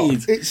it's not.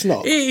 is. It's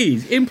not. It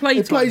is. In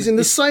playtime. It plays in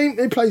the same.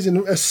 It plays in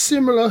a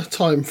similar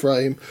time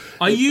frame.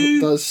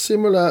 It does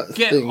similar things.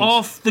 Get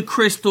off the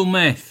crystal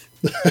meth.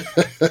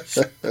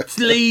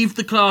 Leave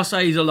the Class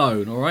A's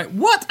alone, all right?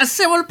 What? A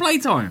similar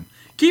playtime?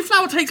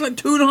 Keyflower takes like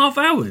 2.5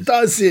 hours.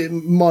 Does it,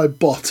 my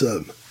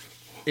bottom?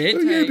 Who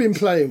have you been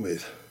playing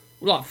with?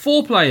 Like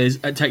 4 players,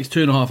 it takes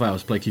 2.5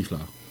 hours to play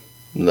Keyflower.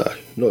 No,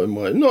 not in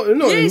mine.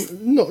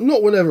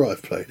 Not whenever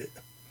I've played it.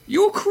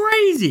 You're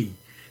crazy.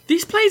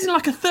 This plays in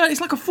like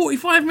it's like a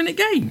 45-minute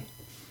game.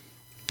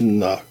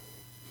 No.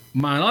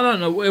 Man, I don't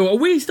know. Are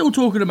we still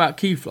talking about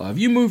Keyflow? Have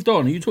you moved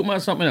on? Are you talking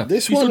about something else?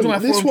 This one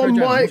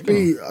might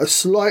be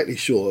slightly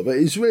shorter, but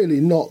it's really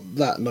not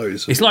that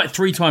noticeable. It's like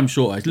 3 times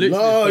shorter.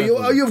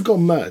 You've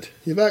gone mad.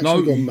 You've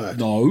actually gone mad.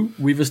 No,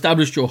 we've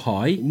established your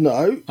high.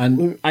 No.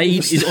 And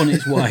aid is on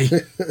its way.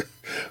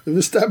 We've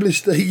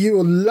established that you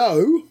are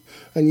low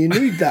and you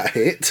need that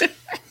hit.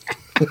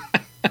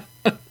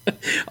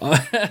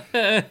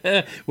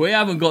 We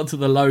haven't got to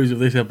the lows of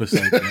this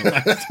episode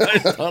yet.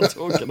 Don't start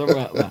talking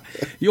about that.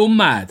 You're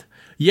mad.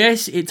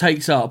 Yes, it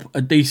takes up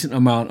a decent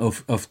amount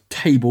of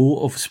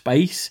table of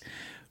space,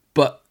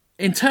 but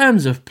in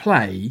terms of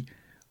play,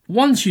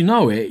 once you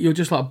know it, you're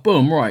just like,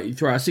 boom, right, you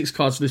throw out 6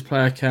 cards for this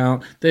player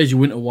account, there's your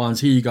winter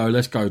ones, here you go,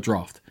 let's go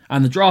draft.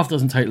 And the draft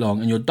doesn't take long,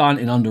 and you're done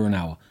in under an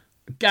hour.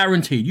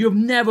 Guaranteed. You have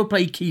never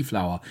played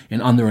Keyflower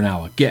in under an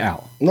hour. Get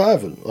out. No, I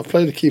haven't. I've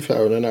played a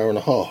Keyflower in an hour and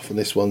a half, and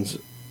this one's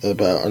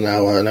about an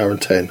hour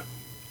and 10.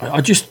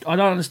 I don't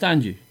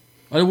understand you.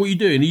 I don't know what you're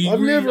doing. I've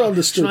never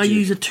understood. Should I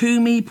use a 2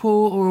 meeple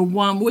or a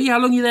 1? How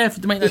long are you there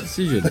to make that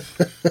decision?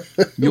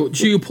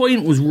 Your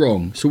point was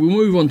wrong. So we'll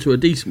move on to a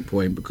decent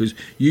point because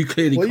you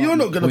clearly. Well, you're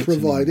not going to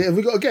provide it. Have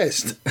we got a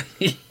guest?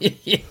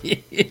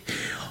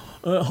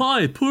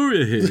 Hi,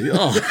 Puria here.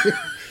 Oh.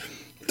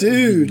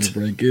 Dude.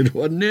 Very good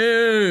one.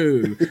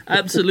 No,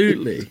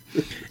 absolutely.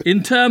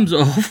 In terms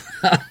of.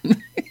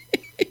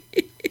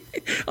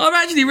 I've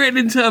actually written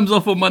in terms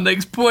of on my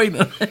next point.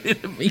 And I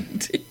didn't mean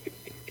to.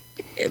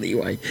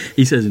 Anyway,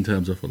 he says in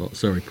terms of a lot.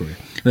 Sorry, Corey.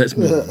 Let's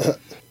move on.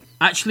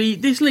 Actually,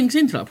 this links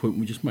into that point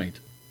we just made.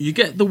 You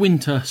get the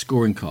winter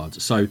scoring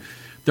cards. So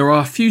there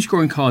are a few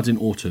scoring cards in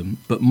autumn,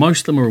 but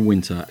most of them are in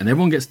winter, and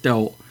everyone gets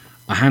dealt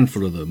a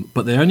handful of them,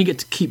 but they only get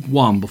to keep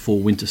one before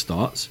winter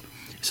starts.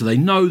 So they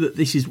know that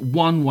this is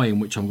one way in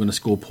which I'm going to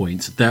score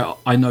points.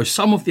 I know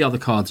some of the other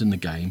cards in the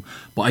game,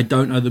 but I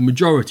don't know the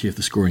majority of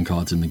the scoring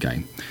cards in the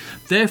game.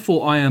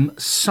 Therefore, I am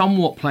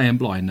somewhat playing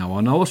blind now.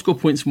 I know I score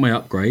points for my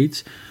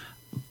upgrades,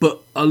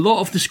 but a lot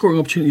of the scoring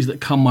opportunities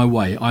that come my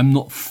way, I'm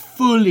not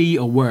fully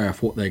aware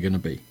of what they're going to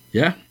be.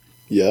 Yeah?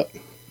 Yeah.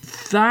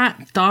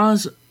 That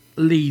does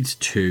lead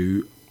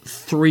to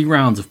 3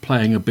 rounds of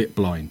playing a bit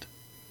blind.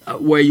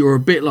 Where you're a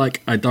bit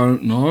like, I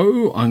don't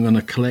know, I'm going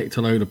to collect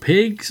a load of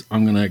pigs,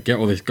 I'm going to get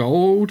all this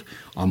gold,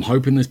 I'm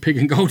hoping there's pig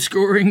and gold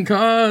scoring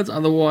cards,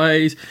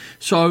 otherwise.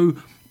 So,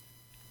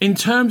 in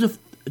terms of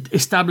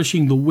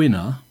establishing the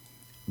winner,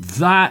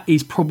 that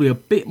is probably a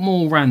bit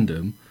more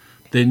random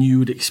than you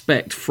would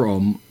expect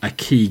from a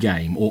key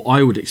game, or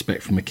I would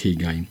expect from a key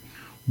game.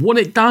 What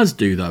it does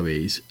do, though,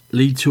 is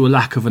lead to a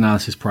lack of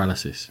analysis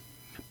paralysis.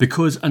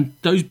 Because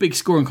those big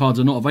scoring cards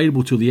are not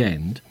available till the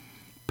end,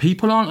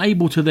 people aren't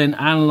able to then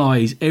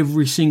analyse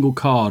every single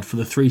card for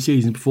the 3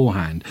 seasons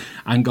beforehand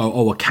and go,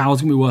 oh, a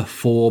cow's going to be worth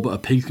 4, but a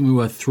pig's going to be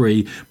worth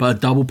 3, but a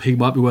double pig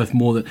might be worth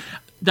more than...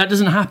 That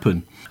doesn't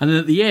happen. And then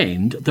at the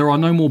end, there are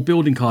no more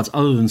building cards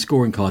other than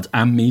scoring cards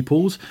and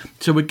meeples.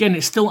 So again,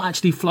 it still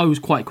actually flows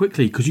quite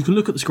quickly because you can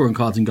look at the scoring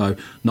cards and go,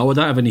 no, I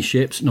don't have any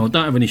ships. No, I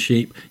don't have any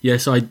sheep.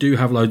 Yes, I do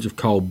have loads of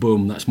coal.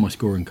 Boom, that's my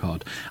scoring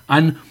card.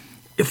 And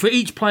for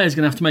each player is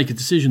going to have to make a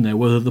decision there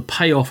whether the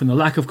payoff and the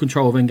lack of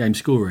control of endgame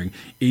scoring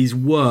is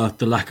worth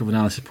the lack of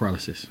analysis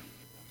paralysis.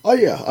 Oh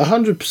yeah,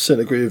 100%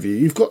 agree with you.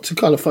 You've got to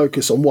kind of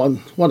focus on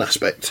one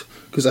aspect,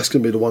 because that's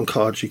going to be the one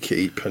card you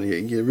keep, and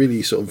you're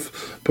really sort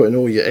of putting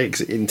all your eggs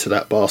into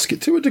that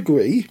basket to a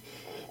degree.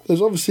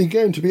 There's obviously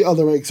going to be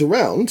other eggs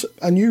around,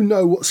 and you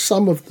know what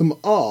some of them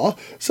are,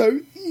 so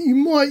you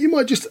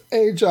might just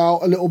edge out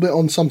a little bit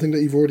on something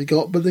that you've already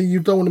got, but then you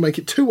don't want to make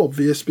it too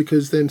obvious,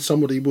 because then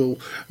somebody will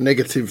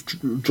negative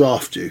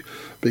draft you,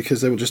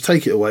 because they will just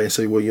take it away and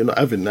say, well, you're not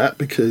having that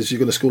because you're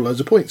going to score loads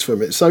of points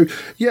from it. So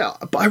yeah,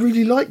 but I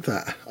really like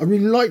that.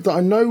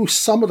 I know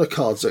some of the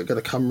cards that are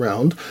going to come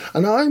round,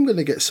 and I'm going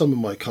to get some of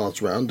my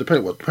cards round,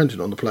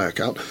 depending on the player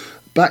count,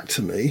 back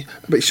to me,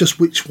 but it's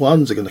just which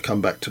ones are going to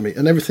come back to me,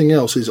 and everything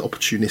else is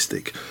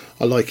opportunistic.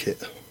 I like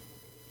it.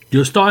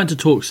 You're starting to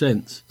talk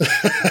sense.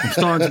 I'm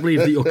starting to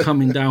believe that you're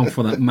coming down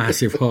for that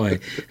massive high.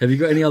 Have you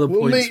got any other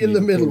points? We'll meet in the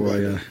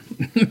middle.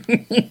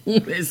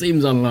 It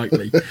seems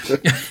unlikely.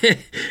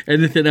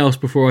 Anything else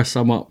before I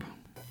sum up?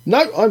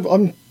 No,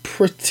 I'm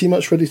pretty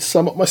much ready to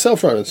sum up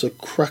myself, Ronan, so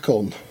crack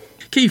on.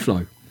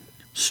 Keyflow.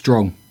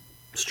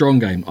 Strong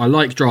game. I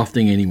like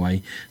drafting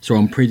anyway, so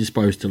I'm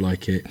predisposed to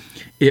like it.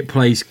 It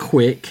plays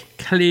quick,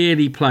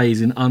 clearly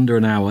plays in under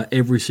an hour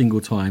every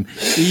single time,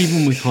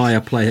 even with higher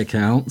player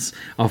counts.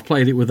 I've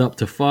played it with up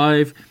to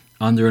 5,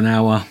 under an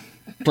hour,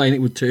 playing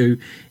it with 2.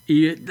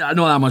 Not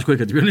that much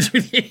quicker, to be honest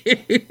with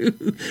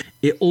you.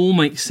 It all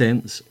makes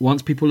sense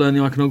once people learn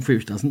the iconography,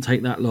 which doesn't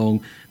take that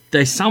long.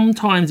 There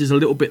sometimes is a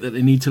little bit that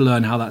they need to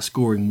learn how that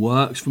scoring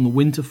works from the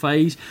winter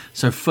phase.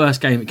 So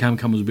first game it can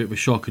come as a bit of a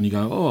shock, and you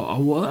go,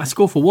 oh, I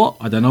score for what?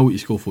 I don't know what you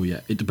score for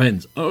yet. It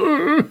depends.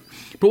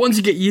 But once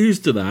you get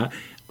used to that,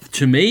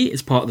 to me,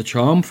 it's part of the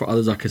charm. For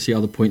others, I can see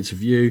other points of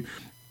view.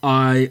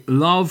 I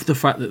love the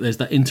fact that there's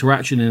that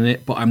interaction in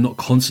it, but I'm not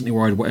constantly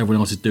worried what everyone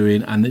else is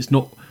doing, and it's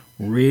not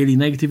really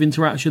negative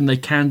interaction. They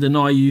can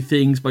deny you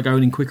things by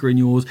going in quicker in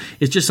yours.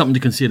 It's just something to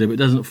consider, but it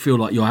doesn't feel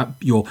like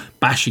you're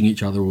bashing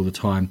each other all the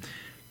time.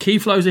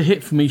 Keyflow's a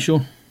hit for me,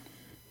 Sean.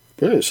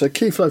 Brilliant. So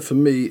Keyflow for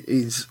me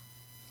is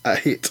a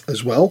hit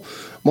as well.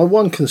 My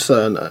one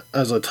concern,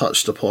 as I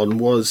touched upon,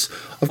 was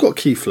I've got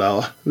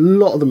Keyflow. A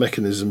lot of the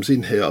mechanisms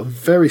in here are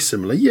very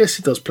similar. Yes,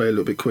 it does play a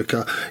little bit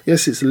quicker.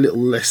 Yes, it's a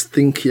little less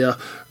thinkier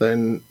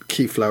than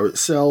Keyflow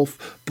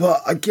itself,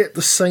 but I get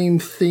the same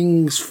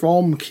things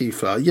from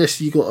Keyflow.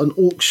 Yes, you got an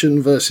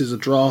auction versus a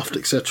draft,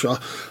 etc.,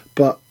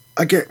 but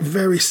I get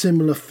very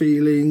similar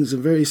feelings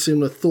and very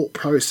similar thought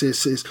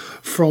processes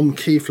from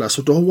Keyflow.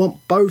 So do I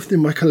want both in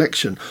my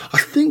collection? I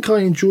think I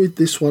enjoyed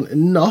this one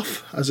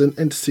enough as an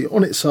entity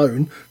on its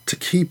own to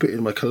keep it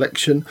in my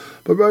collection.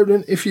 But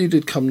Ronan, if you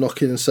did come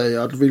knocking and say,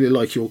 I'd really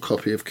like your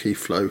copy of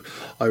Keyflow,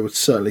 I would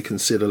certainly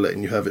consider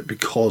letting you have it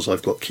because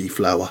I've got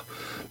Keyflower.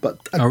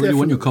 But I really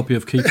want your copy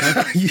of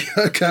Keyflow.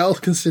 Yeah, okay, I'll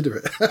consider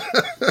it.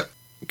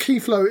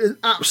 Keyflow is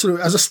absolute,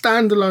 as a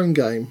standalone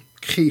game,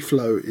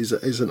 Keyflow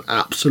is an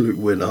absolute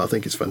winner. I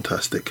think it's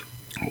fantastic.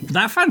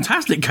 That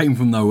fantastic came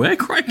from nowhere,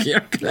 crikey. I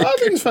think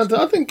it's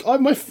fantastic.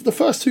 I think the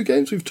first 2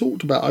 games we've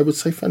talked about, I would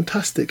say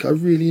fantastic. I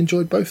really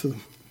enjoyed both of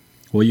them.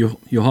 Well,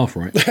 you're half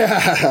right.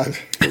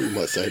 You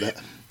might say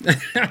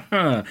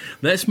that.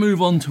 Let's move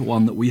on to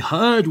one that we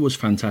heard was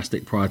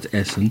fantastic prior to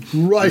Essen.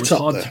 Right, it was up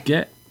hard there. to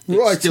get.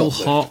 Right, it's still up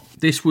there. hot.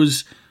 This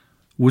was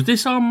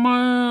this our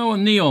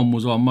NEOM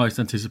was our most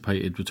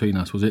anticipated between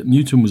us? Was it?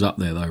 Newton was up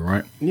there though,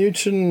 right?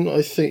 Newton,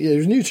 I think, yeah, it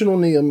was Newton or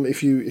NEOM.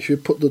 If you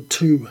put the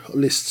 2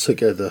 lists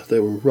together, they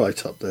were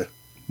right up there.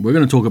 We're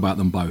going to talk about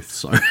them both,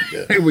 so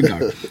here we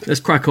go. Let's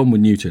crack on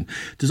with Newton.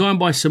 Designed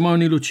by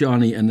Simone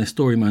Luciani and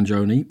Nestori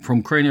Mangione,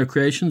 from Cranio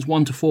Creations,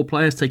 1 to 4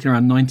 players, taking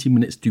around 90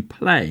 minutes to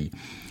play.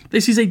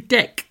 This is a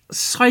deck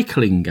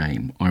cycling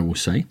game, I will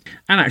say,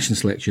 and action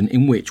selection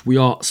in which we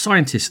are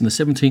scientists in the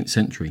 17th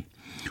century.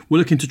 We're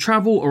looking to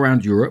travel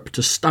around Europe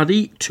to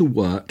study, to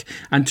work,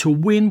 and to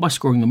win by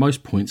scoring the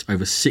most points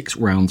over 6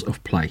 rounds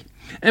of play.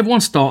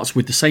 Everyone starts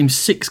with the same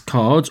 6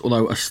 cards,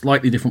 although a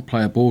slightly different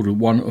player board with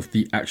one of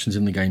the actions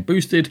in the game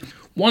boosted.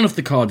 One of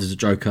the cards is a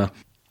joker.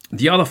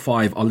 The other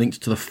 5 are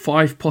linked to the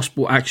 5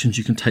 possible actions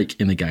you can take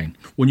in a game.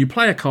 When you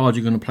play a card,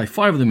 you're going to play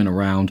 5 of them in a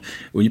round.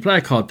 When you play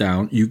a card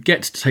down, you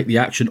get to take the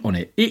action on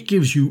it. It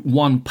gives you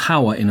 1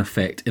 power in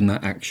effect in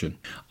that action.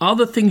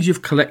 Other things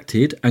you've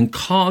collected and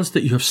cards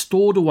that you have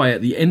stored away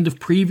at the end of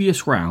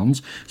previous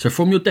rounds. So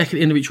from your deck at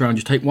the end of each round,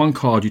 you take 1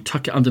 card, you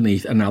tuck it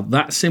underneath, and now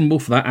that symbol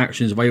for that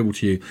action is available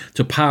to you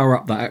to power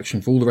up that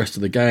action for all the rest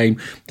of the game.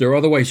 There are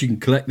other ways you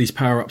can collect these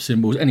power-up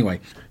symbols. Anyway,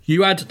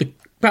 you add the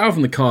power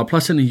from the card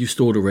plus any you've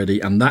stored already,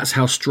 and that's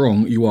how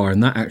strong you are in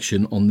that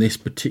action on this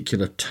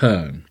particular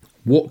turn.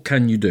 What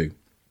can you do?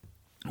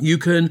 You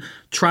can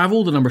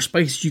travel. The number of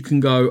spaces you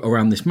can go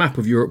around this map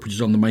of Europe, which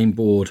is on the main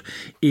board,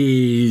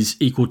 is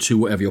equal to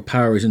whatever your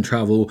power is in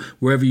travel.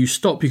 Wherever you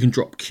stop, you can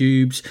drop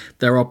cubes.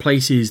 There are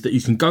places that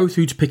you can go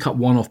through to pick up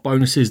one-off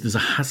bonuses. There's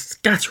a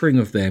scattering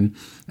of them.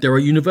 There are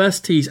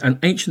universities and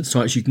ancient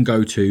sites you can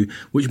go to,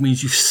 which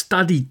means you've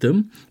studied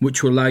them,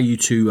 which will allow you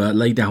to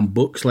lay down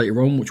books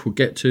later on, which we'll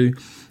get to.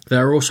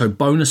 There are also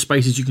bonus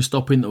spaces you can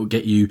stop in that will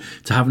get you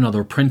to have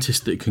another apprentice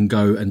that can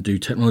go and do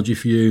technology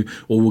for you,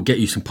 or will get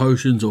you some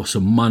potions or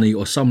some money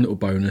or some little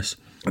bonus.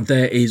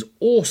 There is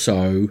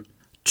also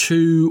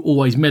 2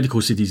 always medical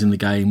cities in the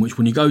game, which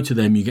when you go to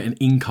them, you get an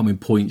income in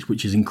points,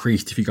 which is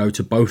increased if you go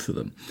to both of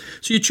them.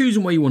 So you're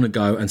choosing where you want to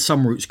go, and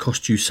some routes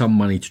cost you some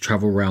money to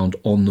travel around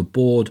on the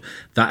board.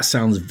 That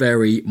sounds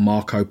very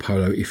Marco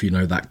Polo if you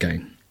know that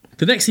game.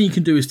 The next thing you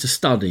can do is to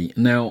study.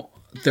 Now,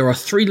 there are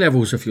 3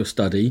 levels of your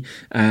study,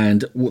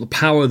 and what the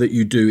power that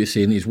you do this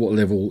in is what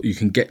level you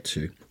can get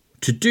to.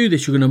 To do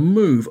this, you're going to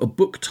move a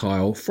book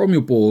tile from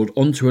your board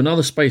onto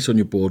another space on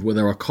your board where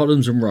there are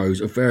columns and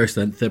rows of various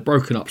lengths. They're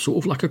broken up sort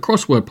of like a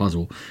crossword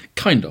puzzle,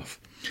 kind of.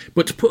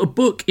 But to put a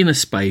book in a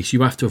space,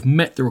 you have to have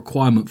met the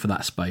requirement for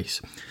that space.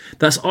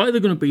 That's either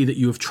going to be that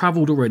you have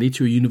travelled already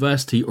to a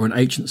university or an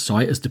ancient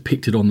site as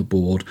depicted on the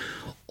board,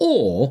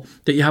 or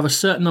that you have a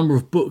certain number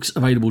of books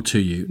available to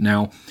you.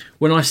 Now,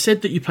 when I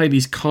said that you play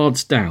these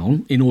cards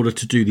down in order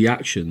to do the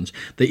actions,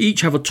 they each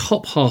have a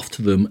top half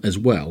to them as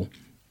well.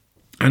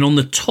 And on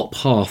the top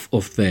half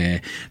of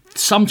there,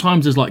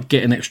 sometimes there's like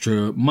get an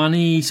extra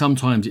money,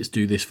 sometimes it's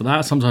do this for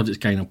that, sometimes it's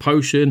gain a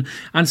potion,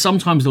 and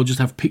sometimes they'll just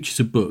have pictures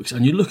of books.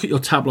 And you look at your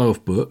tableau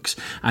of books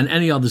and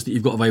any others that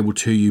you've got available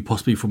to you,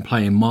 possibly from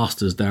playing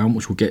Masters down,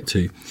 which we'll get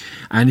to.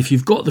 And if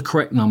you've got the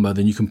correct number,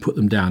 then you can put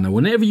them down. Now,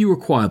 whenever you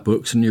require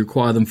books, and you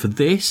require them for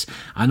this,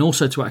 and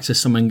also to access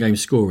some in-game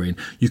scoring,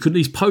 you can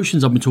these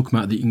potions I've been talking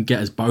about that you can get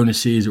as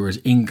bonuses or as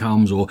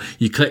incomes, or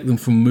you collect them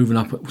from moving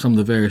up some of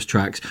the various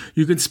tracks,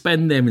 you can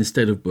spend them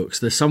instead of books.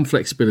 There's some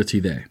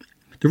flexibility there.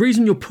 The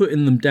reason you're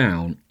putting them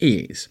down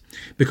is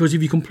because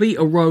if you complete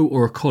a row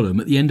or a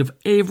column, at the end of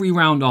every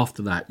round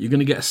after that, you're going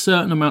to get a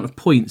certain amount of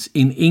points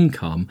in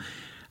income,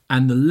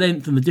 and the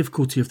length and the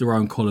difficulty of the row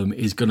and column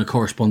is going to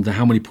correspond to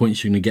how many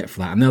points you're going to get for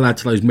that, and they'll add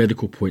to those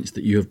medical points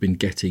that you have been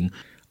getting.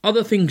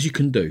 Other things you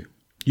can do.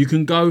 You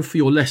can go for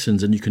your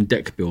lessons and you can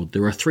deck build.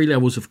 There are 3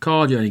 levels of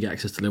card. You only get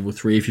access to level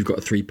 3 if you've got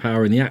a 3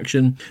 power in the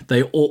action.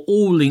 They are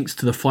all links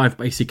to the 5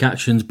 basic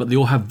actions, but they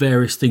all have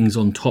various things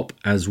on top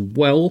as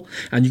well.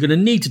 And you're going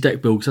to need to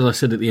deck build because, as I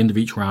said, at the end of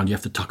each round, you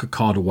have to tuck a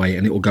card away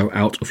and it will go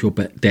out of your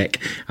deck.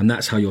 And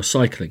that's how you're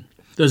cycling.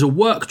 There's a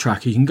work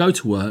track. You can go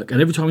to work,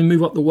 and every time you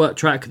move up the work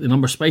track, the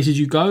number of spaces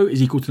you go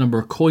is equal to the number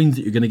of coins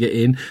that you're going to get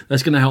in.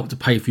 That's going to help to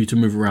pay for you to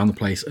move around the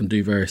place and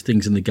do various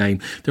things in the game.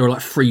 There are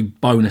like 3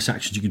 bonus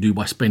actions you can do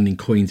by spending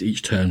coins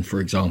each turn, for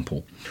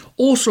example.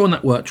 Also on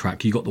that work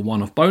track, you've got the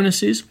one-off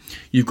bonuses.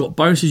 You've got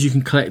bonuses you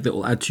can collect that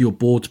will add to your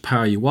board to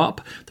power you up.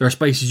 There are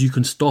spaces you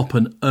can stop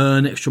and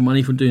earn extra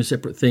money from doing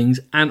separate things.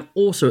 And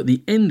also at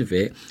the end of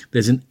it,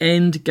 there's an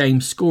end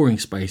game scoring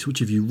space,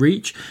 which if you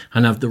reach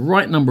and have the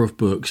right number of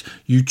books,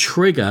 you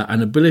trigger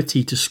an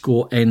ability to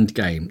score end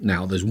game.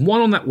 Now, there's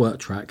 1 on that work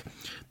track.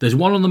 There's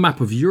 1 on the map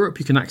of Europe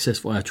you can access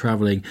via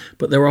travelling,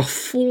 but there are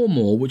 4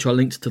 more which are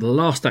linked to the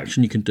last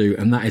action you can do,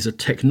 and that is a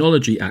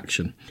technology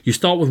action. You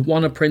start with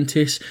 1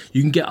 apprentice.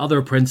 You can get other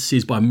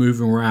apprentices by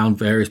moving around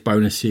various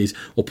bonuses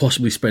or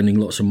possibly spending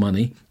lots of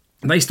money.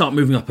 They start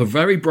moving up a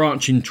very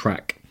branching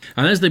track.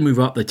 And as they move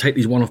up, they take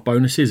these one-off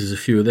bonuses. There's a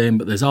few of them,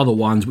 but there's other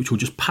ones which will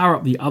just power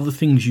up the other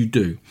things you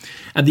do.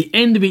 At the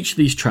end of each of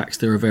these tracks,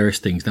 there are various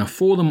things. Now,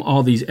 4 of them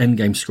are these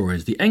endgame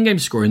scorers. The endgame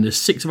scoring, there's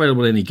 6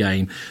 available in any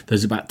game.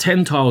 There's about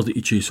 10 tiles that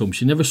you choose from,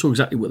 so you never saw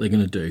exactly what they're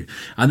going to do.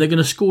 And they're going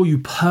to score you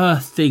per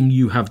thing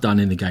you have done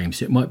in the game.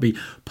 So it might be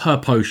per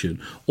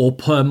potion, or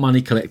per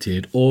money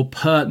collected, or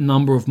per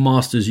number of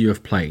masters you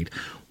have played.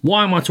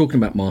 Why am I talking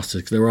about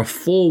masters? Because there are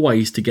 4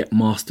 ways to get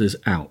masters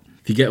out.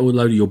 If you get a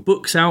load of your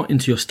books out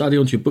into your study,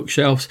 onto your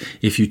bookshelves,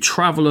 if you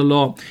travel a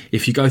lot,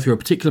 if you go through a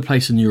particular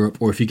place in Europe,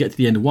 or if you get to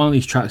the end of one of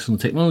these tracks on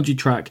the technology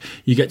track,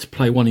 you get to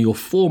play one of your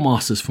 4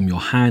 masters from your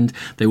hand.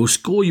 They will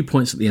score you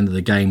points at the end of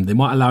the game. They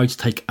might allow you to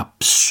take a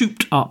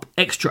souped up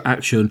extra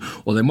action,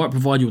 or they might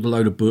provide you with a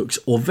load of books,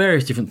 or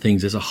various different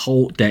things. There's a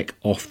whole deck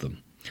of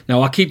them.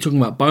 Now, I keep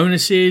talking about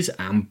bonuses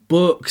and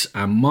books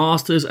and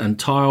masters and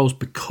tiles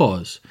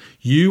because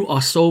you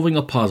are solving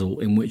a puzzle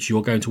in which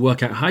you're going to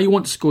work out how you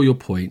want to score your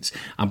points,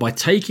 and by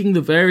taking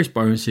the various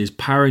bonuses,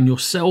 powering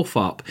yourself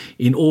up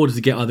in order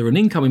to get either an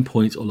incoming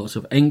point or lots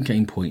of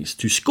endgame points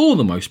to score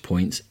the most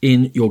points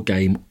in your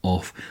game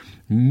of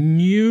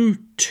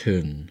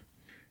Newton.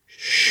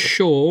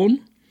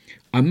 Sean,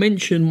 I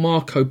mentioned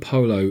Marco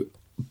Polo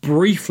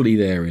briefly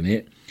there in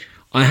it.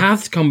 I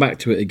have to come back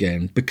to it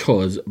again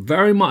because,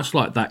 very much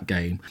like that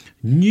game,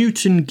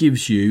 Newton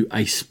gives you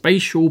a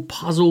spatial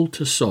puzzle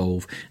to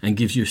solve and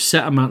gives you a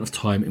set amount of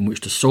time in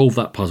which to solve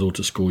that puzzle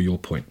to score your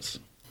points.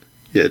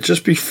 Yeah,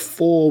 just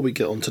before we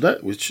get on to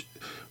that, which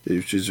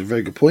which is a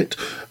very good point.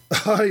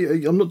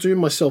 I'm not doing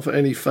myself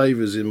any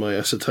favours in my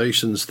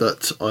assertions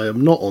that I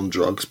am not on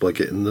drugs by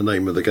getting the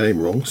name of the game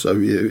wrong. So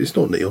yeah, it's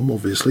not NEOM,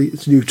 obviously.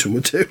 It's Newton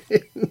we're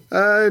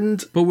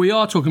doing. But we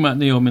are talking about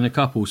NEOM in a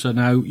couple, so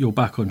now you're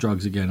back on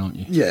drugs again, aren't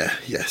you? Yeah.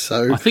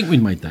 So I think we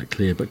made that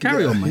clear, but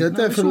carry on, mate. Yeah,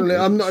 definitely.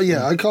 I'm not.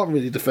 Yeah, I can't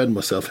really defend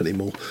myself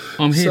anymore.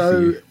 I'm here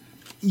for you.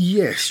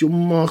 Yes, your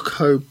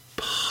Marco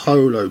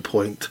Polo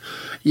point.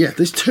 Yeah,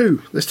 there's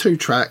two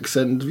tracks,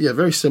 and yeah,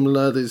 very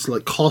similar. There's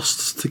like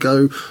costs to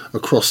go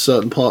across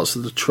certain parts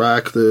of the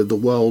track, the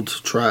world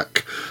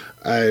track,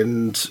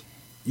 and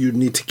you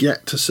need to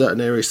get to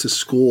certain areas to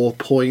score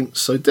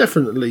points. So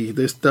definitely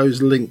there's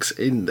those links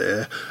in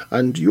there,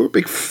 and you're a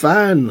big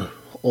fan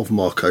of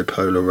Marco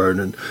Polo,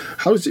 Ronan.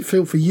 How does it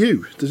feel for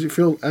you? Does it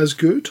feel as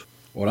good?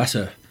 Well, that's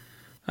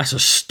a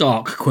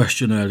stark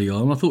question early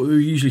on. I thought we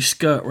would usually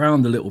skirt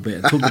around a little bit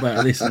and talk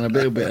about this and a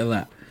little bit of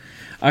that.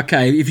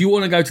 Okay, if you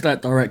want to go to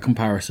that direct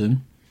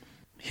comparison,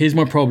 here's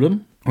my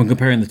problem on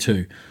comparing the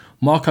two.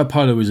 Marco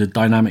Polo is a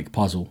dynamic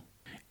puzzle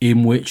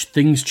in which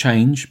things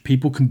change,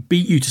 people can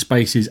beat you to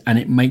spaces, and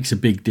it makes a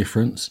big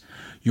difference.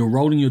 You're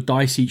rolling your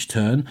dice each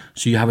turn,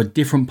 so you have a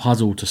different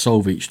puzzle to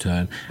solve each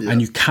turn,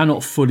 and you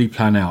cannot fully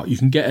plan out. You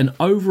can get an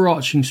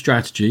overarching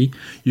strategy.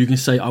 You can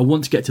say, I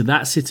want to get to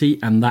that city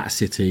and that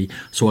city,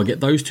 so I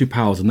get those two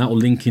powers, and that will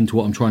link into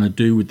what I'm trying to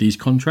do with these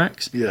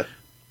contracts. Yeah.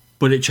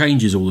 But it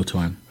changes all the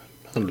time.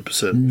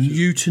 100%.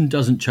 Newton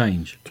doesn't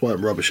change. That's why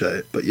I'm rubbish at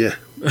it, but yeah.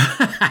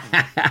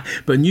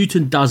 But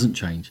Newton doesn't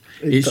change.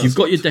 You've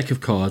got your deck of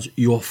cards.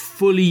 You're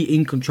fully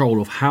in control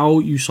of how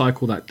you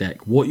cycle that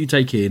deck, what you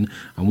take in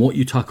and what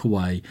you tuck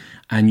away.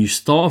 And you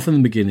start from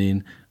the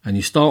beginning and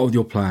you start with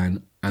your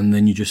plan, and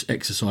then you just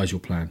exercise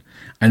your plan.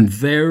 And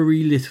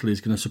very little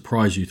is going to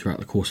surprise you throughout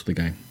the course of the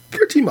game.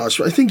 Pretty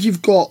much. I think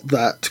you've got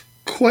that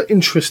quite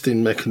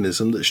interesting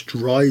mechanism that's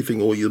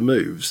driving all your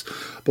moves.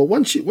 But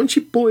once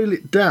you boil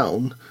it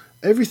down,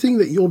 everything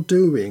that you're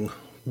doing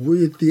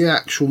with the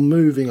actual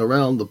moving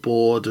around the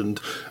board and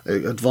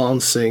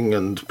advancing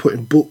and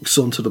putting books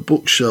onto the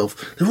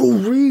bookshelf, they're all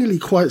really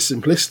quite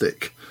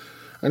simplistic.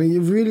 And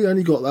you've really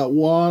only got that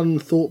one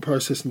thought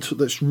process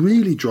that's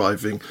really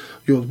driving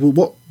your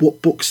what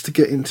books to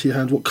get into your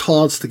hand, what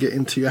cards to get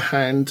into your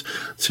hand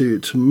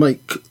to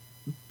make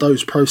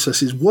those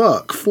processes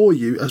work for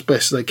you as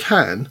best they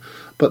can.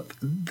 But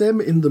them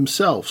in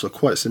themselves are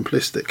quite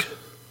simplistic.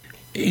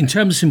 In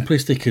terms of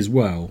simplistic as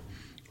well,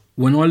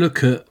 when I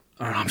look at,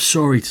 and I'm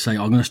sorry to say,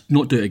 I'm going to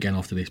not do it again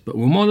after this, but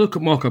when I look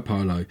at Marco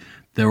Polo,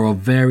 there are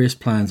various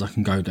plans I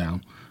can go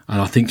down.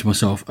 And I think to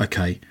myself,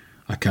 okay,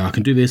 I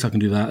can do this, I can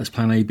do that. It's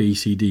plan A, B,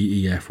 C,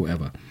 D, E, F,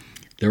 whatever.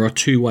 There are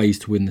two ways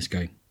to win this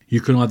game.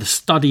 You can either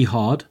study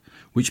hard,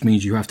 which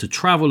means you have to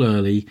travel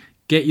early,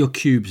 get your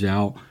cubes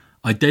out,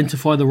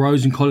 identify the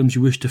rows and columns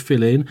you wish to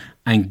fill in,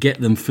 and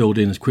get them filled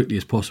in as quickly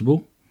as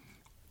possible.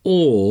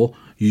 Or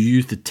you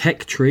use the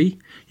tech tree,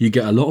 you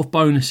get a lot of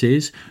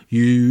bonuses,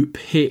 you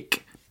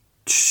pick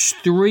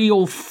 3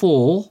 or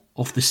 4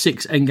 off the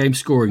 6 endgame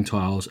scoring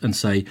tiles and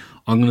say,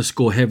 I'm going to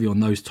score heavy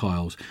on those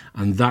tiles,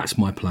 and that's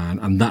my plan,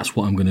 and that's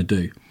what I'm going to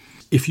do.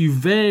 If you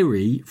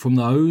vary from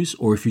those,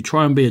 or if you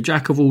try and be a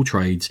jack of all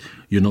trades,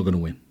 you're not going to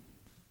win.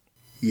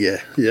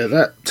 Yeah,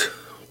 that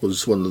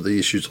was one of the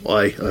issues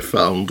I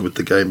found with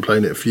the game,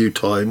 playing it a few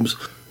times.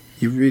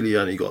 You really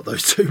only got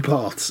those 2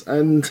 parts,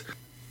 and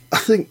I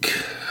think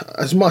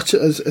as much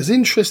as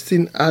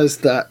interesting as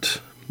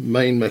that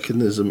main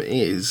mechanism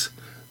is,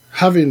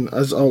 having,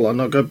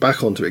 and I'll go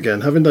back onto it again,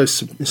 having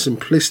those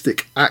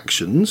simplistic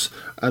actions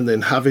and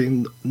then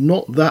having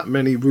not that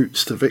many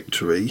routes to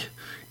victory,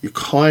 you're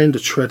kind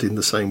of treading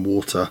the same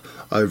water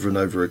over and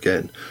over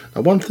again.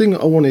 Now, one thing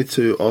I wanted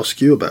to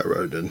ask you about,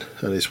 Ronan,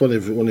 and it's one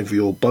of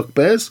your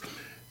bugbears,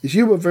 is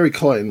you were very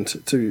kind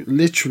to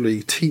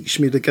literally teach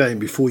me the game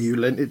before you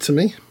lent it to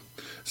me.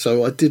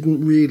 So I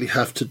didn't really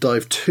have to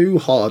dive too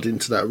hard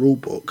into that rule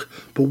book.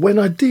 But when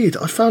I did,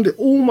 I found it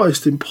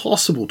almost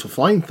impossible to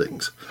find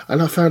things.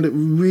 And I found it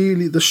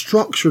really, the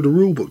structure of the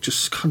rule book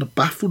just kind of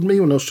baffled me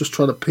when I was just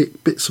trying to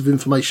pick bits of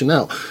information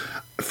out.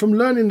 From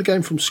learning the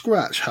game from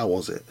scratch, how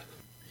was it?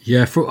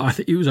 Yeah, I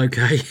think it was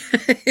okay.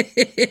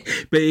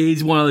 But it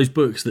is one of those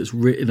books that's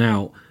written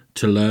out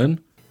to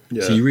learn.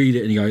 Yeah. So you read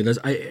it and you go,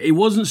 it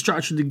wasn't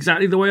structured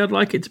exactly the way I'd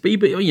like it to be,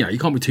 but you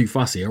can't be too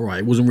fussy, all right?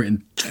 It wasn't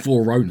written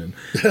for Ronan.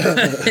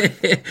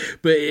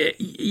 But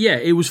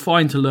it was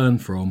fine to learn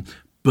from,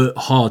 but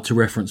hard to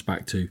reference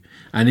back to.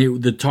 And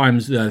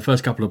the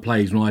first couple of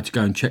plays when I had to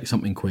go and check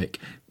something quick,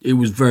 it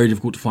was very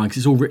difficult to find because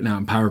it's all written out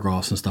in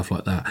paragraphs and stuff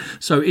like that.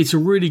 So it's a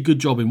really good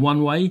job in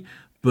one way,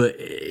 but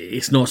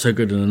it's not so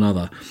good in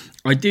another.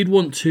 I did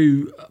want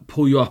to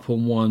pull you up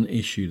on one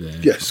issue there.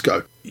 Yes,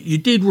 go. You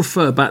did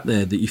refer back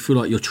there that you feel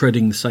like you're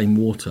treading the same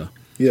water.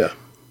 Yeah.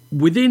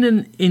 Within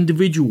an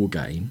individual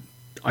game,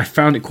 I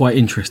found it quite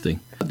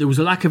interesting. There was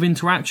a lack of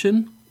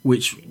interaction,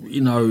 which,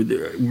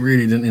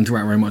 really didn't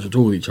interact very much at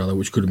all with each other,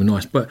 which could have been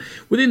nice. But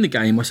within the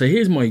game, I say,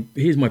 here's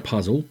my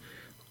puzzle.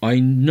 I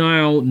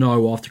now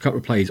know after a couple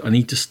of plays I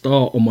need to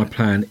start on my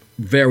plan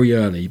very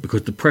early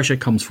because the pressure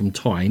comes from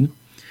time.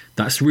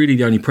 That's really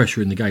the only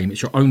pressure in the game.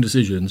 It's your own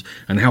decisions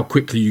and how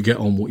quickly you get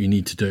on what you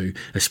need to do,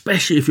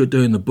 especially if you're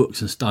doing the books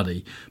and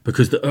study,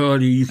 because the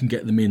earlier you can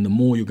get them in, the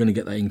more you're going to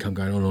get that income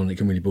going on and it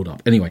can really build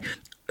up. Anyway,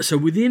 so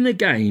within the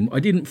game, I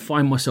didn't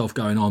find myself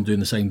going, I'm doing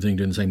the same thing,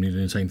 doing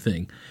the same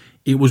thing.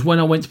 It was when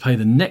I went to play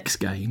the next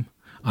game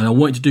and I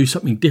wanted to do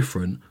something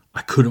different,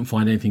 I couldn't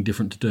find anything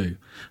different to do.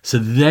 So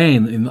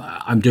then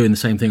I'm doing the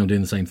same thing,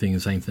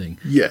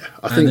 Yeah,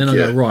 and then I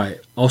go, right,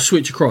 I'll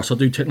switch across, I'll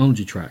do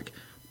technology track.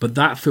 But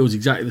that feels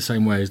exactly the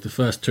same way as the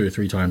first 2 or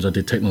 3 times I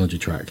did technology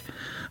track.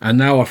 And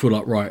now I feel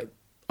like, right,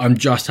 I'm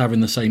just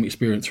having the same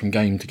experience from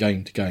game to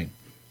game to game.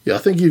 Yeah, I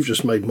think you've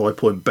just made my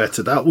point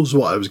better. That was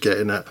what I was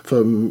getting at.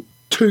 From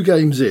 2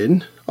 games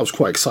in, I was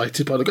quite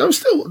excited by the game.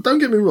 Still, don't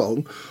get me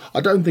wrong,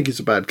 I don't think it's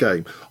a bad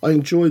game. I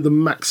enjoy the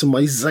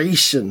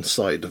maximisation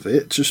side of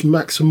it, just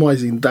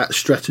maximising that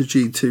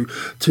strategy to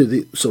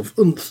the sort of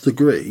nth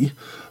degree.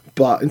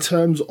 But in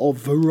terms of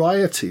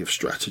variety of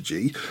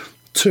strategy,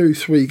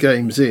 2-3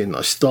 games in,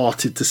 I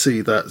started to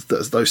see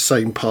that those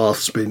same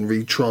paths being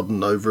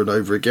retrodden over and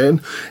over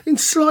again in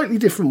slightly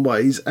different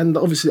ways, and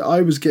obviously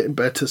I was getting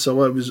better,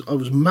 so I was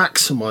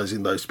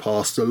maximising those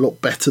paths a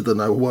lot better than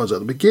I was at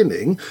the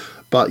beginning.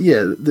 But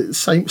yeah, the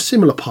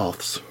similar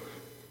paths.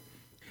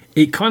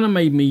 It kind of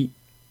made me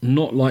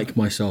not like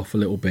myself a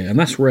little bit, and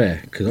that's rare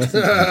because I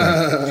think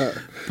I'm great.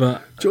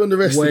 But join the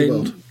rest of the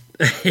world.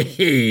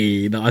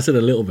 No, I said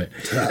a little bit.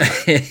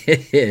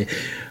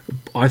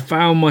 I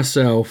found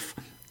myself,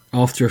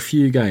 after a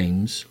few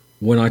games,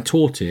 when I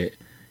taught it,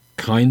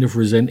 kind of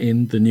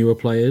resenting the newer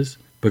players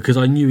because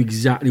I knew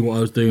exactly what I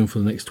was doing for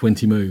the next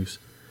 20 moves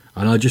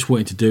and I just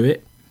wanted to do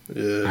it.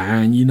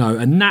 Yeah. And,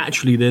 and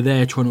naturally they're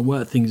there trying to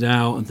work things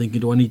out and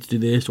thinking, do I need to do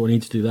this? Do I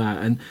need to do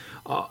that? And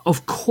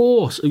of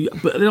course,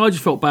 but then I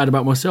just felt bad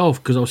about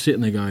myself because I was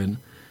sitting there going,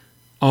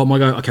 oh my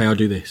God, okay, I'll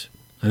do this.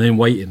 And then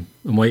waiting.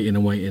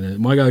 And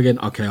my go again,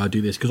 okay, I'll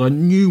do this. Because I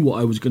knew what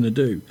I was going to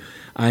do.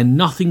 And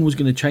nothing was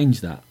going to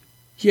change that.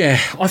 Yeah,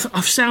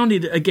 I've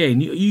sounded,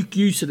 again,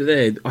 you said it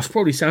there, I've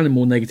probably sounded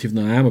more negative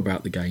than I am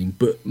about the game.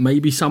 But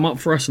maybe sum up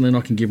for us and then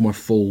I can give my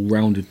full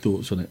rounded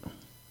thoughts on it.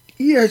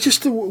 Yeah,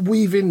 just to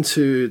weave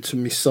into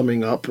me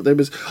summing up,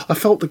 I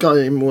felt the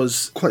game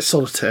was quite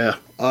solitaire.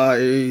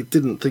 I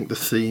didn't think the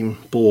theme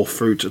bore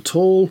fruit at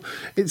all.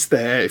 It's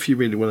there if you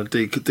really want to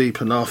dig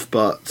deep enough,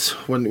 but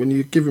when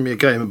you're giving me a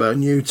game about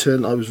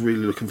Newton, I was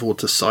really looking forward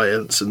to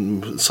science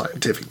and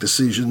scientific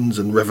decisions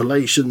and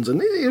revelations,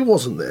 and it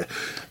wasn't there.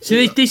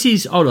 So this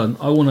is, hold on,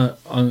 I want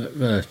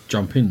to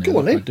jump in there. Go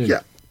on in,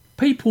 yeah.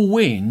 People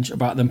whinge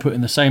about them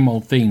putting the same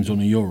old themes on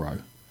a Euro,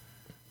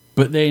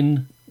 but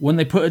then when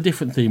they put a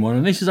different theme on,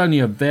 and this is only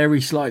a very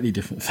slightly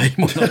different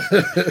theme on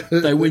it,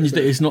 they whinge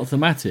that it's not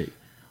thematic.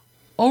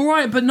 All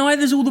right, but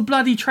neither's all the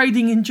bloody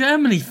trading in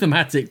Germany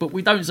thematic, but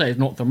we don't say it's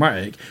not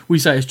thematic. We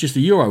say it's just a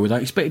Euro. We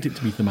don't expect it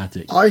to be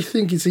thematic. I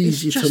think it's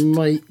easier to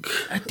make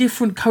a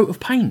different coat of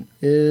paint.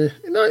 Yeah,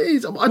 no, it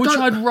is.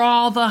 I'd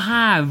rather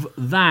have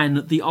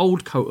than the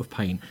old coat of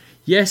paint.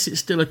 Yes,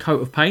 it's still a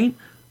coat of paint,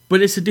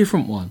 but it's a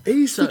different one.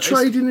 Is the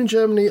trading in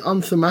Germany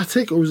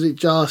unthematic, or has it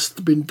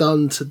just been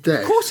done to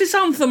death? Of course it's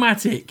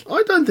unthematic.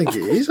 I don't think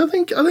it is. I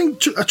think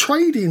a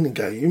trading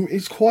game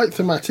is quite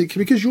thematic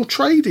because you're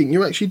trading.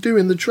 You're actually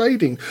doing the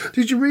trading.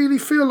 Did you really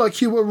feel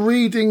like you were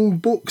reading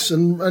books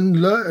and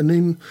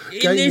learning,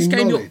 gaining in this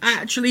game, knowledge? You're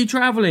actually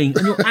travelling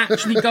and you're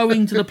actually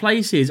going to the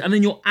places, and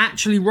then you're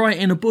actually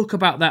writing a book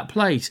about that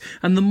place.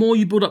 And the more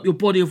you build up your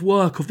body of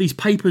work of these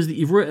papers that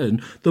you've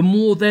written, the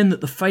more then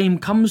that the fame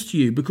comes to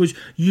you because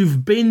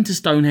you've been to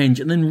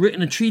Stonehenge and then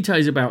written a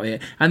treatise about it,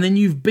 and then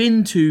you've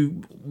been to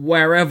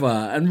wherever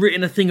and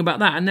written a thing about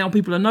that, and now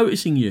people are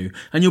noticing you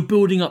and you're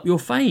building up your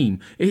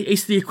fame.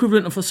 It's the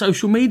equivalent of a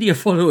social media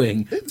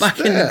following in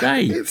the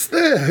day. It's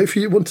there if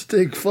you want to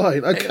dig.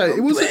 Fine, okay.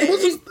 It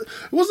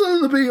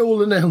wasn't the be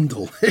all and end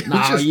all.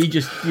 No, he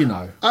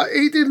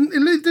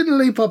didn't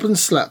leap up and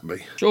slap me.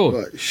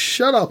 Sure. Right,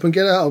 shut up and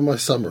get out of my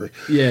summary.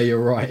 Yeah, you're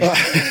right.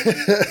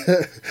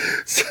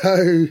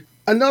 So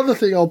another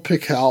thing I'll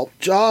pick out,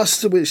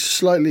 just which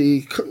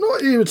slightly,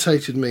 not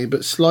irritated me,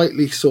 but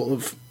slightly sort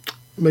of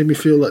made me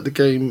feel like the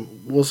game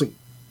wasn't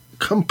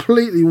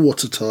completely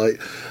watertight,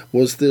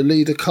 was the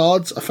leader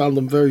cards. I found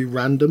them very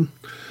random.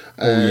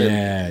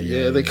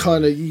 They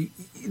kind of,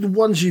 the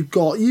ones you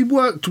got, you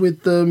worked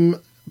with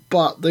them,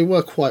 but they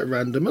were quite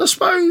random. And I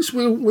suppose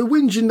we're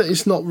whinging that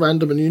it's not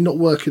random and you're not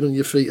working on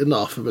your feet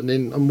enough. But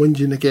then I'm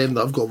whinging again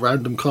that I've got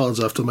random cards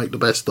I have to make the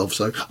best of.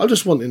 So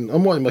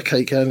I'm wanting my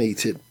cake and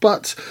eat it.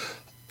 But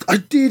I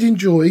did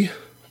enjoy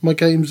my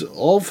games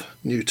of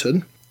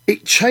Newton.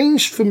 It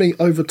changed for me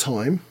over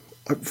time.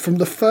 From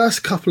the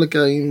first couple of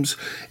games,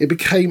 it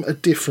became a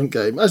different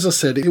game. As I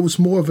said, it was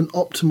more of an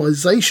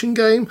optimization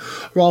game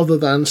rather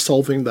than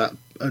solving that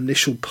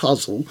initial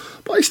puzzle,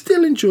 but I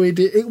still enjoyed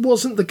it. It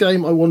wasn't the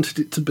game I wanted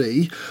it to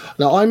be.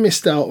 Now, I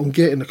missed out on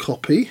getting a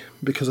copy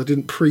because I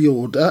didn't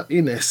pre-order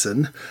in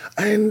Essen,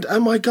 and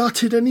am I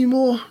gutted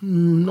anymore?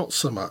 Not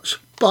so much,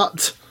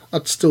 but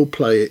I'd still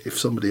play it if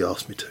somebody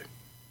asked me to.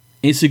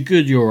 It's a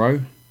good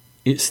Euro.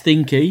 It's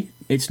thinky.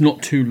 It's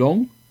not too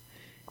long.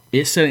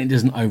 It certainly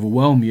doesn't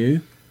overwhelm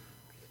you.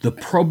 The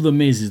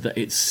problem is that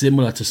it's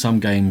similar to some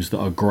games that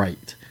are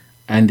great.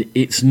 And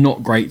it's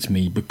not great to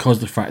me because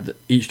of the fact that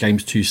each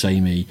game's too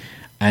samey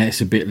and it's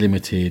a bit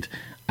limited.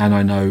 And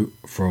I know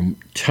from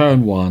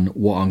turn one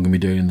what I'm going to be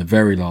doing in the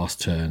very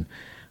last turn.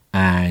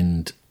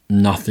 And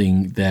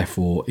nothing,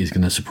 therefore, is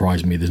going to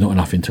surprise me. There's not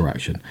enough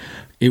interaction.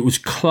 It was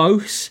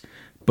close,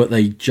 but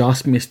they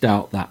just missed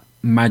out that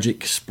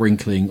magic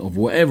sprinkling of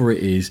whatever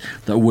it is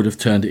that would have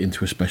turned it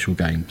into a special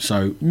game.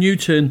 So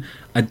Newton,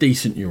 a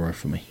decent Euro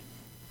for me.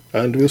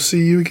 And we'll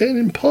see you again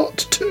in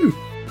part 2.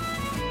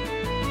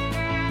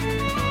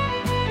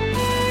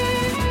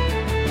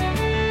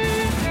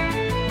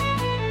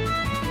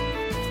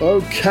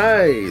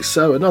 Okay,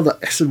 so another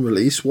Essen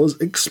release was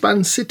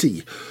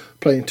Expancity,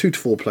 playing 2 to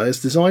 4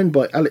 players, designed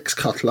by Alex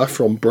Cutler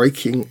from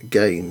Breaking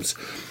Games.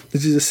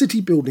 This is a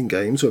city building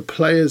game where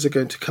players are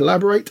going to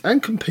collaborate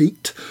and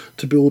compete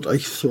to build a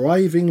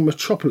thriving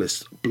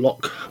metropolis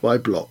block by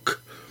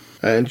block.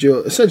 And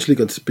you're essentially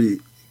going to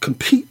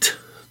compete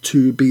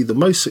to be the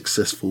most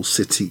successful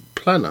city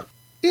planner.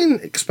 In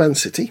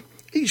Expancity,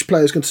 each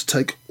player is going to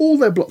take all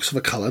their blocks of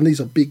a colour, and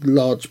these are big,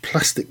 large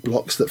plastic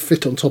blocks that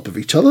fit on top of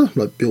each other,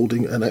 like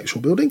building an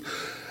actual building,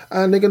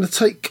 and they're going to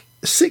take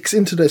 6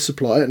 into their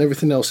supply, and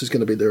everything else is going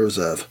to be their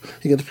reserve.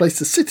 You're going to place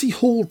the City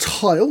Hall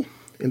tile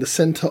in the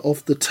centre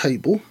of the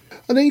table,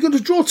 and then you're going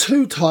to draw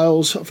 2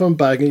 tiles from a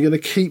bag, and you're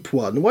going to keep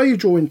 1. The way you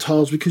draw in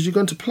tiles, because you're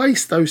going to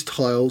place those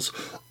tiles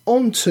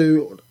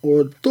onto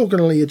or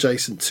diagonally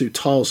adjacent to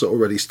tiles that are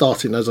already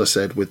starting, as I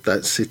said, with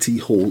that City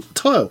Hall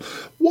tile.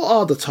 What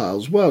are the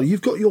tiles? Well,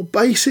 you've got your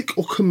basic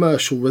or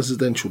commercial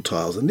residential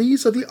tiles, and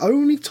these are the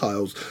only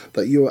tiles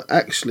that you are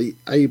actually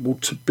able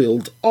to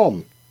build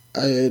on.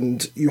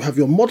 And you have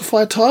your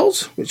modifier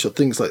tiles, which are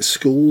things like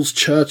schools,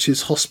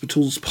 churches,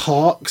 hospitals,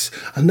 parks,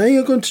 and they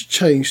are going to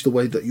change the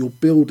way that your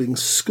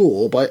buildings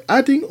score by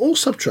adding or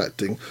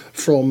subtracting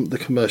from the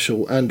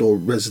commercial and or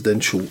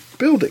residential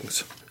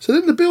buildings. So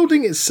then the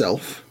building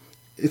itself,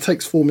 it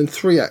takes form in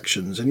 3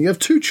 actions, and you have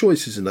 2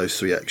 choices in those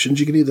 3 actions.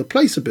 You can either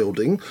place a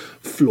building,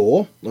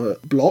 floor,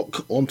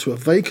 block onto a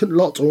vacant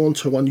lot or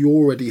onto one you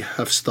already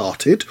have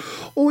started,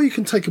 or you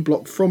can take a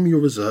block from your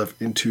reserve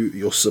into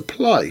your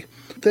supply.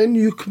 Then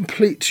you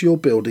complete your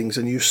buildings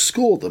and you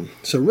score them.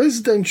 So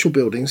residential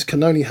buildings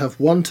can only have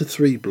 1 to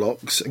 3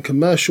 blocks, and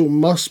commercial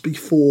must be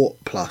 4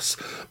 plus.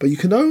 But you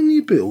can only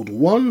build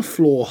 1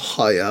 floor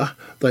higher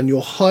than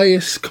your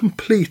highest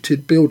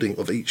completed building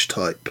of each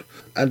type.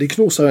 And you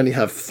can also only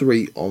have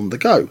 3 on the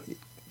go.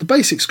 The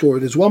basic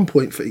scoring is 1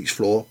 point for each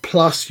floor,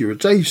 plus your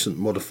adjacent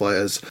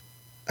modifiers.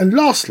 And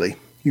lastly,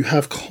 you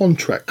have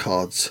contract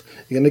cards.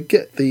 You're going to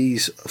get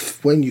these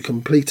when you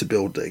complete a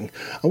building,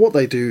 and what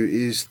they do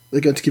is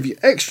they're going to give you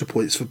extra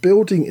points for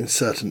building in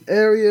certain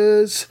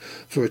areas,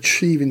 for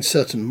achieving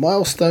certain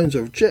milestones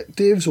or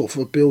objectives, or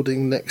for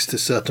building next to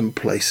certain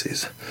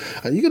places.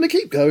 And you're going to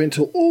keep going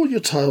until all your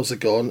tiles are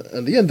gone,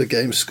 and the end of the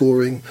game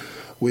scoring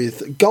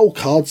with goal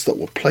cards that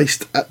were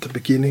placed at the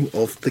beginning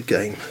of the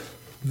game.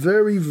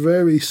 Very,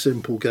 very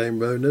simple game,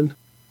 Ronan.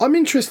 I'm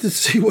interested to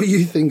see what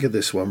you think of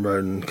this one,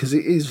 Ronan, because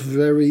it is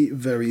very,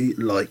 very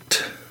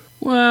liked.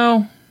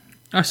 Well,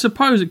 I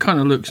suppose it kind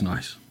of looks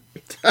nice.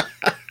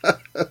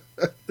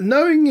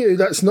 Knowing you,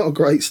 that's not a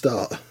great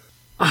start.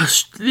 I'm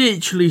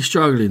literally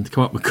struggling to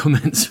come up with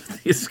comments for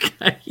this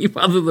game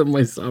other than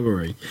my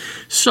summary.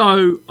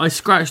 So I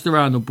scratched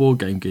around on Board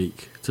Game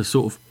Geek to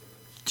sort of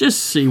just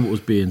see what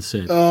was being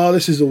said. Oh,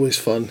 this is always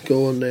fun.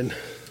 Go on then.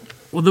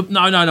 Well, no,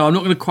 I'm not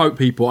going to quote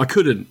people. I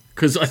couldn't,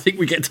 because I think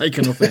we get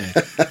taken off air.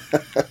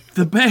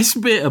 The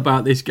best bit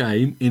about this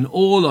game, in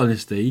all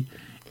honesty,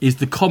 is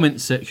the comment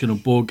section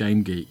of Board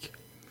Game Geek,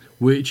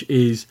 which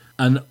is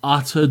an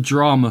utter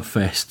drama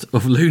fest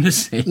of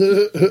lunacy.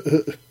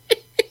 Do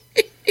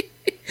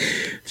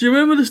you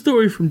remember the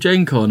story from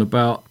Gen Con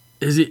about,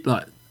 is it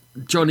like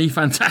Johnny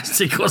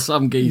Fantastic or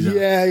some geezer?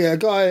 Yeah, a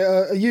guy,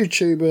 a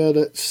YouTuber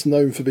that's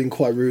known for being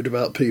quite rude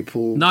about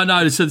people.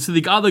 No, so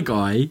the other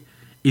guy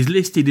is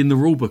listed in the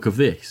rulebook of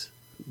this.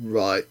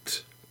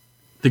 Right.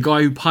 The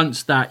guy who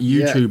punched that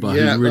YouTuber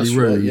who's really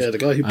rude. Right. Yeah, the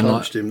guy who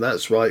punched him,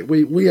 that's right.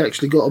 We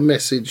actually got a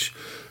message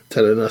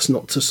telling us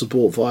not to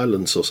support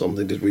violence or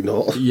something, did we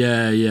not?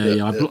 Yeah.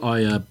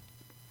 I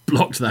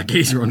blocked that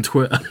geezer on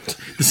Twitter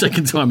the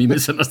second time he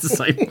sent us the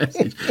same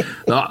message.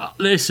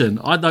 Listen,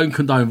 I don't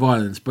condone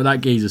violence, but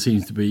that geezer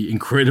seems to be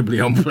incredibly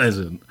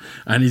unpleasant,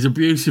 and he's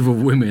abusive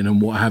of women and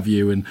what have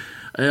you, and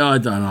I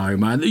don't know,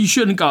 man. You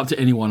shouldn't go up to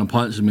anyone and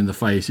punch them in the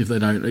face if they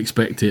don't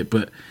expect it,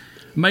 but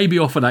maybe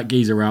offer that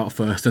geezer out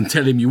first and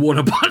tell him you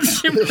want to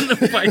punch him in the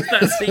face.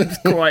 That seems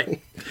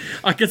quite...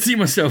 I could see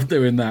myself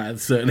doing that at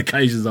certain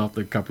occasions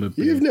after a couple of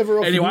beers. You've never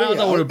offered Anyway, me I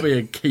don't want to be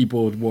a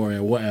keyboard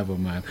warrior, whatever,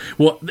 man.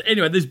 Well,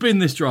 anyway, there's been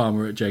this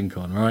drama at Gen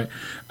Con, right?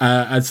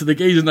 And so the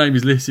geezer's name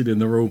is listed in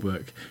the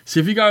rulebook. So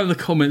if you go in the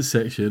comments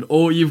section,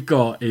 all you've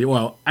got is,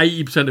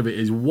 80% of it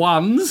is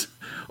ones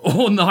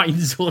or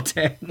 9s or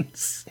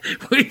 10s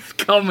with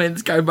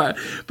comments going back,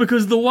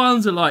 because the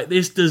ones are like,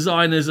 this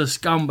designer's a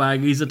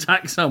scumbag, he's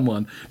attacked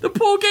someone. The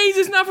poor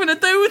geezer's nothing to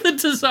do with the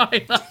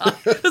designer.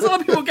 There's a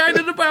lot of people going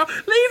in about,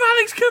 leave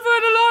Alex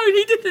Coburn alone,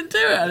 he didn't do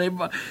it.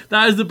 And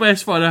that was the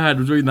best fun I had,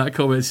 was reading that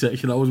comment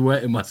section. I was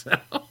wetting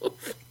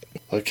myself.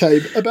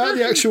 Okay, about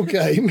the actual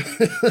game.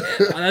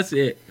 That's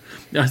it.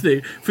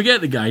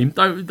 Forget the game.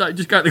 Don't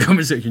just go to the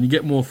comment section. You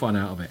get more fun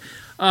out of it.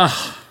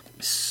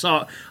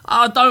 So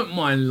I don't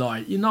mind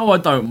light. You know I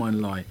don't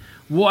mind light.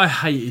 What I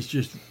hate is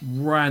just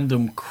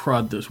random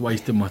crud that's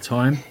wasting my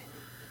time.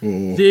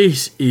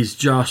 This is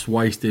just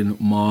wasting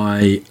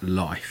my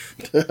life.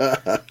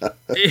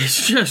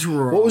 It's just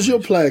wrong. What was your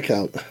player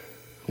count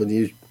when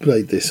you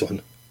played this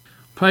one?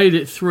 Played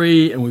it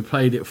 3 and we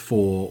played it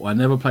 4. I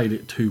never played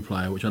it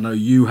 2-player, which I know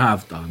you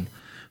have done.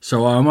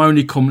 So I'm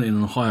only commenting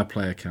on higher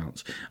player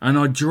counts. And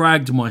I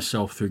dragged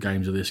myself through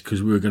games of this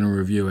because we were going to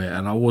review it,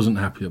 and I wasn't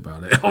happy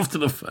about it after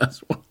the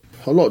first one.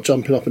 I'm not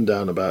jumping up and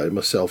down about it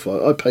myself.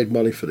 I paid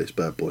money for this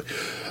bad boy.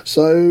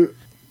 So,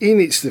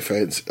 in its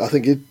defence, I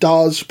think it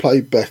does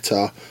play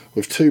better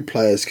with 2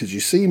 players because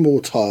you see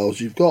more tiles.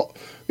 You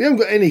haven't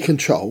got any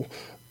control,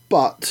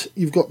 but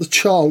you've got the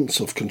chance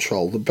of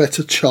control, the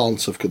better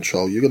chance of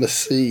control. You're going to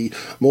see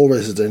more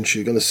residential,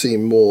 you're going to see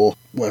more,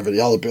 whatever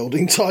the other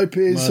building type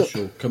is.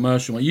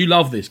 Commercial. You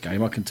love this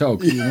game, I can tell,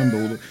 because you remember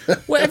all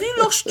the... Well, have you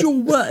lost your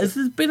word? Has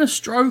there been a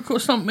stroke or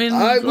something?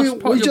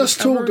 We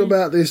just talked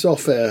about this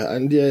off air,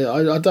 and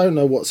I don't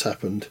know what's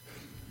happened.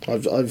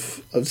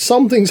 I've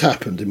something's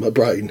happened in my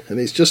brain, and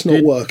it's just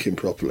not working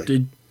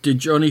properly. Did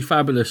Johnny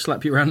Fabulous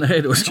slap you around the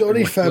head? Or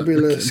Johnny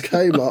Fabulous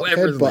came up,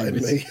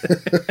 headbutting me.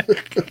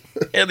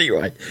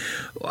 Anyway,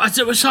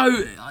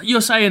 so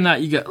you're saying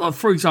that you get, like,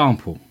 for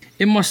example,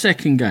 in my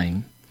second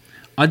game,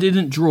 I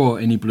didn't draw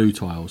any blue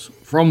tiles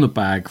from the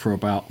bag for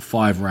about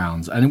 5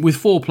 rounds, and with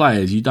 4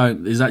 players,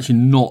 there's actually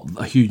not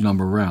a huge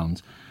number of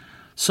rounds.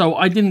 So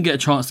I didn't get a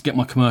chance to get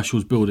my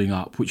commercials building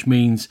up, which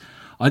means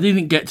I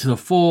didn't get to the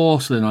 4,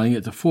 so then I didn't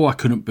get to 4, I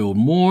couldn't build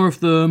more of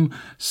them.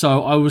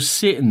 So I was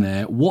sitting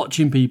there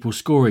watching people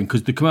scoring,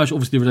 because the commercial,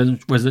 obviously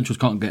residentials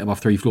can't get above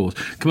 3 floors.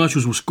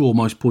 Commercials will score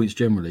most points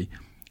generally.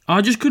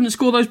 I just couldn't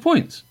score those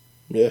points.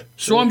 Yeah.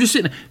 So I'm just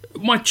sitting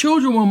there. My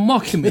children were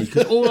mocking me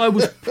because all I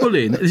was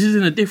pulling, this is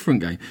in a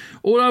different game,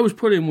 all I was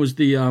pulling was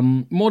the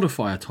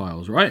modifier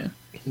tiles, right?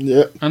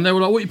 Yeah. And they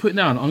were like, what are you putting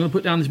down? I'm going to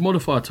put down this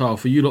modifier tile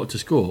for you lot to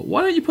score.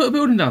 Why don't you put a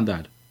building down,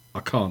 Dad? I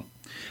can't.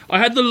 I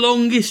had the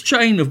longest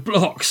chain of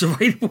blocks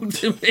available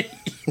to me.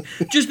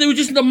 They were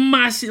just a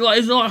massive, it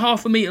was like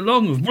half a metre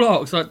long of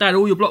blocks. Like, Dad,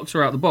 all your blocks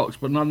are out the box,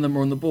 but none of them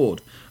are on the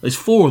board. There's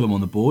 4 of them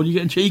on the board. You're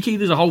getting cheeky.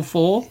 There's a whole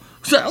 4.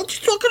 So I'm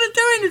just not going to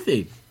do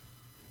anything.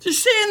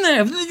 Just sitting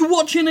there,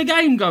 watching a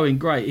game going,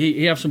 great,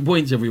 he have some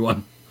points,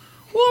 everyone.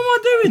 What am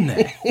I doing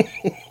there?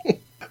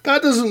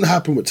 That doesn't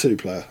happen with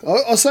 2-player.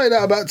 I'll say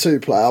that about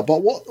 2-player,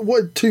 but what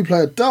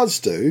 2-player does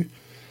do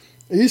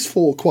is,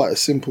 for quite a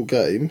simple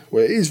game,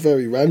 where it is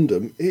very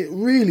random, it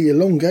really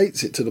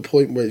elongates it to the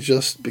point where it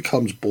just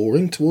becomes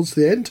boring towards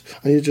the end.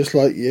 And you're just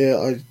like,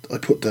 yeah, I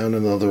put down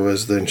another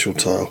residential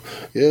tile.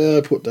 Yeah,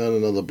 I put down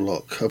another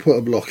block. I put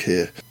a block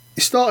here.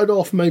 It started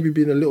off maybe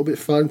being a little bit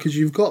fun because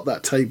you've got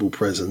that table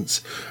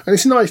presence, and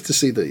it's nice to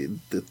see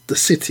the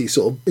city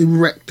sort of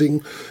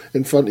erecting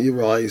in front of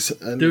your eyes.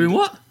 And doing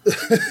what?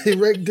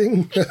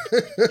 Erecting.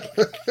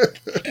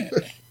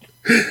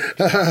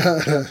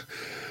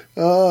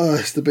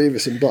 It's the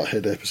Beavis and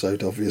Butthead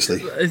episode, obviously.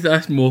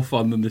 That's more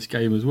fun than this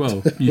game as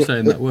well, you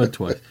saying that word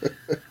twice.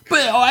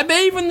 But I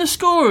mean, even the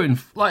scoring,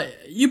 like,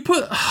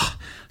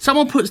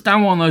 someone puts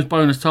down one of those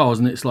bonus tiles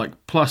and it's like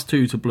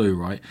 +2 to blue,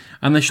 right?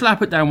 And they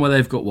slap it down where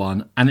they've got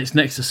one and it's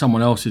next to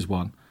someone else's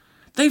one.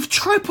 They've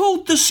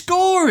tripled the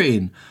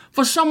scoring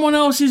for someone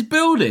else's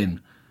building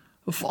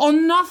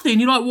on nothing.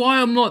 You're like,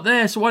 why I'm not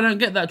there, so I don't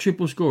get that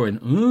triple scoring?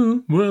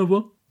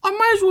 Whatever. I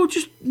may as well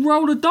just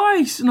roll a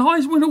dice and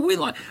highest winner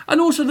win.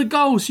 And also the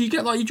goals. So you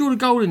get, you draw the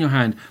goal in your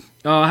hand.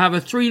 I have a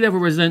 3-level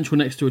residential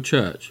next to a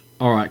church.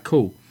 All right,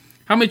 cool.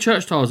 How many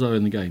church tiles are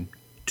in the game?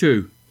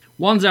 2.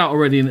 One's out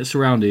already and it's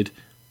surrounded,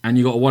 and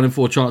you got a 1 in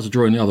 4 chance of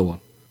drawing the other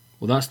one.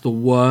 Well, that's the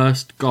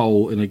worst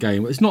goal in a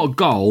game. It's not a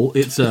goal.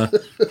 It's a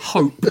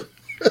hope.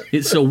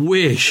 It's a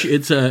wish.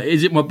 Is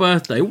it my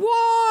birthday?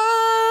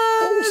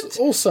 What?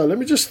 Also, let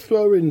me just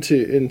throw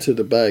into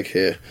the bag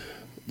here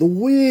the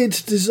weird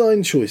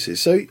design choices.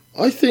 So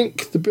I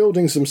think the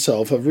buildings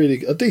themselves have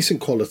really a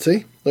decent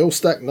quality. They all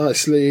stack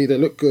nicely. They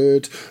look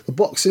good. The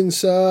box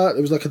insert,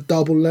 it was like a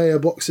double layer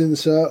box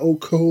insert. All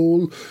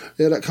cool.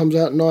 Yeah, that comes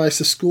out nice.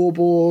 The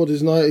scoreboard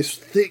is nice. It's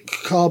thick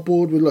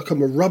cardboard with like a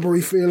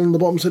rubbery feel on the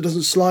bottom so it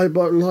doesn't slide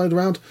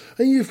around.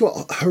 And you've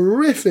got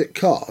horrific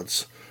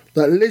cards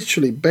that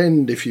literally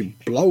bend if you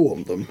blow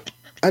on them.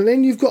 And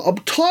then you've got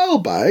a tile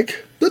bag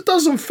that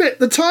doesn't fit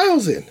the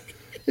tiles in.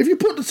 If you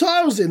put the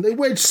tiles in, they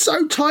wedge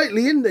so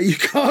tightly in there you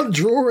can't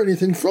draw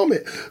anything from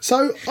it.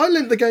 So I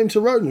lent the game to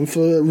Ronan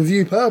for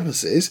review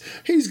purposes.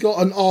 He's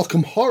got an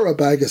Arkham Horror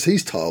bag as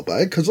his tile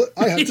bag because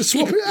I had to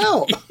swap it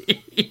out.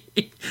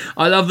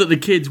 I love that the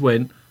kids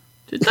went,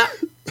 did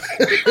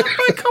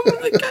Come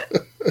on,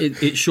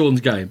 it's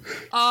Sean's game.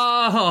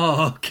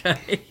 Oh,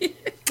 okay.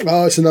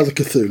 Oh, it's another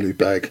Cthulhu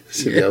bag.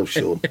 Silly old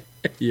Sean.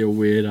 You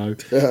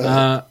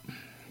weirdo.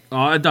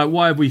 I don't.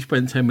 Why have we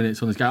spent 10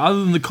 minutes on this game? Other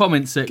than the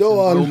comments section, Go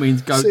on. by all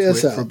means, go to it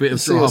for a bit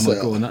of drama.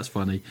 Go on, that's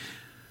funny.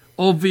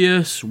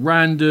 Obvious,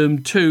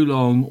 random, too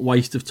long,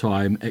 waste of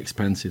time,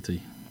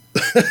 Expancity.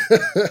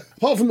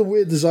 Apart from the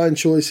weird design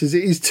choices,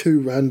 it is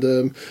too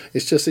random.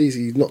 It's just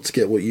easy not to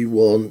get what you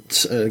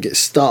want and get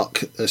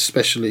stuck,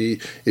 especially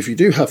if you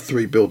do have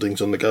 3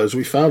 buildings on the go, as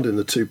we found in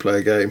the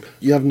 2-player game.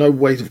 You have no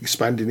way of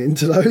expanding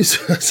into those,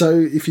 so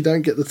if you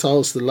don't get the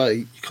tiles to lay,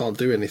 you can't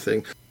do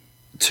anything.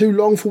 Too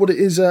long for what it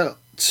is at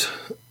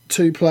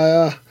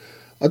 2-player.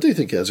 I do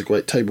think it has a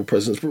great table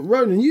presence, but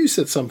Ronan, you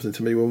said something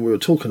to me when we were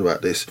talking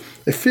about this.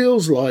 It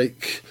feels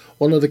like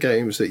one of the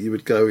games that you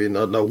would go in,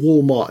 I don't know,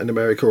 Walmart in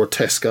America or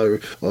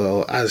Tesco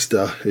or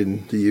Asda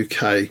in the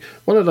UK.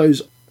 One of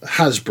those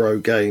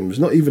Hasbro games,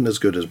 not even as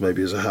good as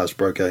maybe as a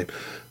Hasbro game.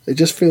 It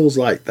just feels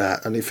like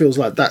that, and it feels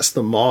like that's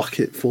the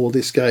market for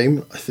this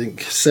game. I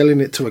think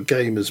selling it to a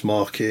gamer's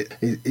market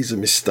is a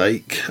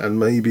mistake, and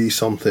maybe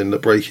something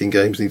that Breaking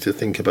Games need to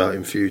think about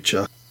in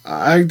future.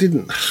 I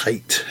didn't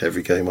hate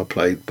every game I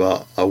played,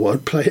 but I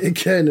won't play it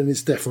again, and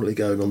it's definitely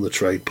going on the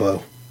trade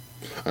pile.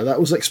 And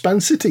that was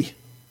Expancity.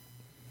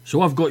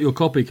 So I've got your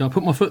copy. Can I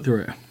put my foot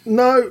through it?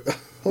 No,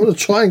 I want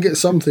to try and get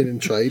something in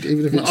trade,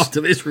 even if it's... After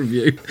this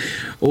review,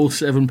 all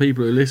 7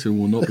 people who listen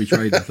will not be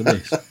trading for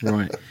this.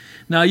 Right.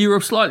 Now, you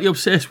were slightly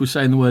obsessed with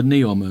saying the word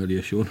NEOM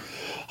earlier, Sean.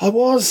 I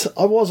was.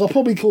 I'll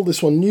probably call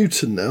this one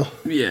Newton now.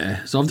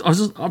 Yeah, so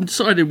I've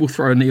decided we'll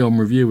throw a NEOM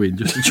review in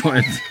just to try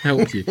and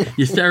help you.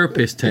 Your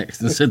therapist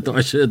texted and said that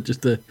I should,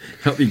 just to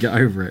help you get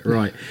over it.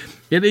 Right.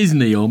 It is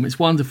NEOM. It's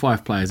 1 to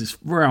 5 players. It's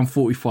around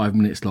 45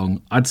 minutes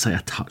long. I'd say a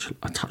touch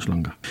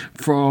longer.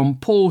 From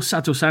Paul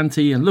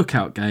Satosanti and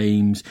Lookout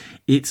Games,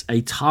 it's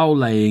a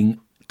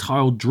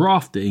tile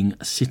drafting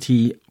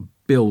city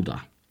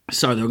builder.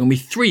 So there are going to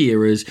be 3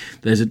 eras.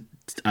 There's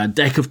a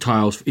deck of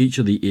tiles for each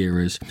of the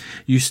eras.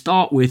 You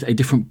start with a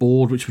different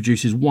board which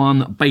produces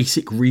 1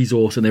 basic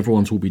resource, and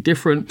everyone's will be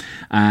different,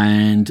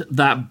 and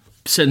that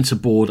centre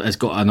board has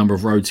got a number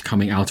of roads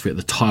coming out of it,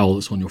 the tile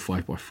that's on your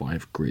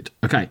 5x5 grid.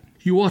 Okay,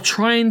 you are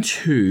trying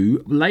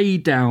to lay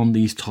down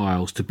these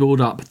tiles to build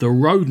up the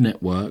road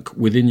network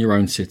within your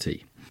own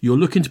city. You're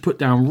looking to put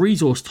down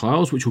resource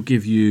tiles, which will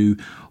give you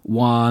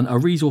a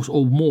resource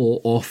or more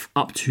off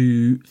up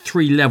to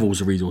 3 levels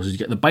of resources. You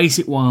get the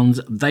basic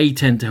ones, they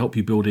tend to help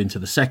you build into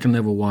the second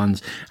level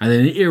ones, and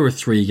then in era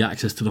 3 you get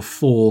access to the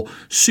 4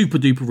 super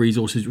duper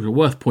resources which are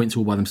worth points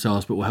all by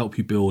themselves but will help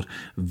you build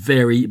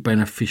very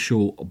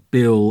beneficial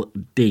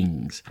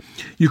buildings.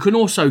 You can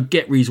also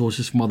get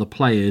resources from other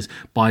players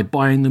by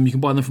buying them. You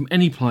can buy them from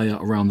any player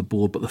around the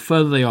board, but the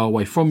further they are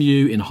away from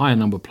you in higher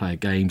number player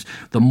games,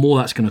 the more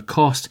that's going to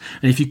cost.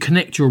 And if you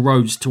connect your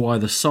roads to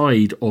either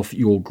side of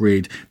your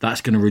grid,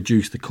 that's going to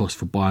reduce the cost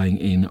for buying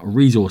in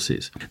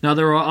resources. Now,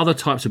 there are other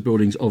types of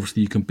buildings,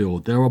 obviously, you can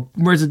build. There are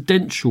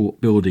residential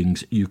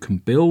buildings you can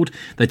build.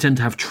 They tend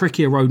to have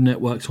trickier road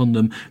networks on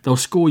them. They'll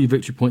score you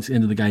victory points at the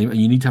end of the game,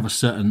 and you need to have a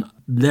certain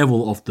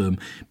level of them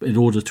in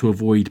order to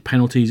avoid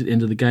penalties at the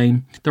end of the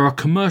game. There are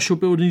commercial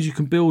buildings you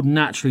can build.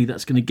 Naturally,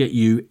 that's going to get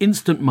you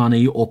instant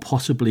money or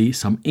possibly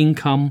some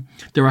income.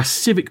 There are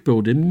civic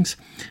buildings.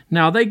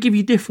 Now, they give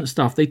you different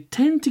stuff. They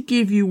tend to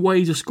give you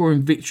ways of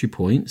scoring victory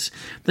points.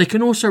 They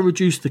can also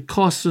reduce the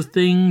costs of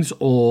things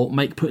or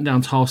make putting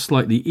down tiles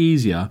slightly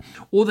easier,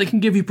 or they can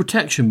give you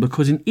protection,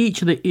 because in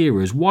each of the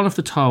eras, one of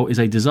the tile is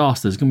a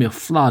disaster. There's going to be a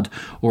flood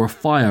or a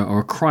fire or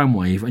a crime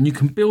wave, and you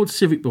can build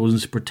civic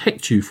buildings to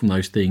protect you from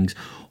those things,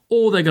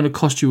 or they're going to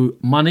cost you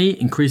money,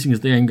 increasing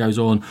as the game goes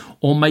on,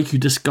 or make you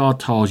discard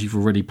tiles you've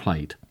already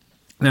played.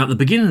 Now, at the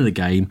beginning of the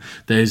game,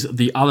 there's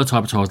the other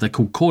type of tiles. They're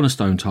called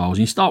cornerstone tiles.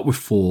 And you start with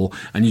 4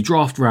 and you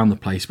draft around the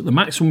place, but the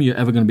maximum you're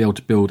ever going to be able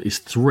to build is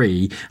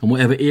 3, and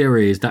whatever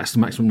area is, that's the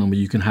maximum number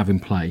you can have in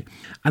play.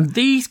 And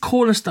these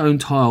cornerstone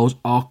tiles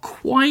are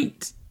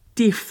quite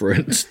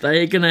different.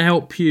 They're going to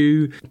help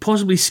you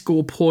possibly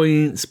score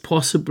points,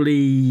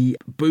 possibly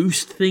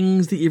boost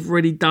things that you've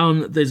already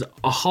done. There's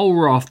a whole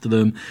raft of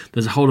them.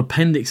 There's a whole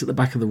appendix at the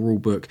back of the rule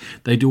book.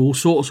 They do all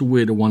sorts of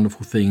weird and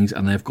wonderful things,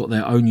 and they've got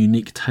their own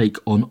unique take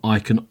on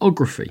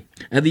iconography.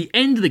 At the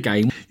end of the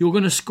game, you're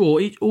going to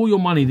score all your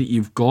money that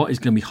you've got is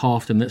going to be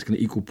halved, and that's going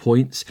to equal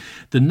points.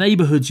 The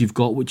neighbourhoods you've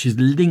got, which is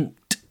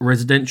linked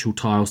residential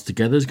tiles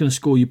together, is going to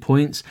score you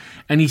points.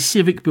 Any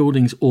civic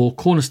buildings or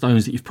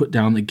cornerstones that you've put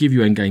down that give you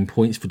endgame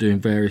points for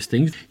doing various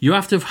things. You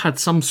have to have had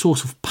some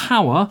sort of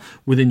power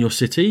within your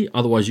city,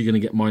 otherwise you're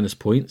going to get minus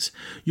points.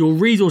 Your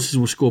resources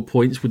will score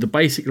points, with the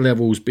basic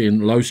levels being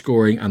low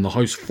scoring and the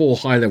host 4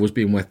 high levels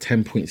being worth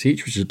 10 points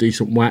each, which is a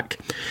decent whack.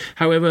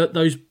 However,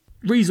 those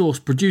resource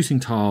producing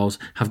tiles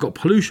have got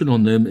pollution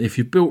on them. If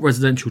you've built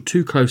residential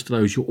too close to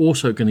those, you're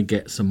also going to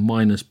get some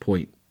minus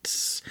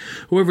points.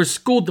 Whoever has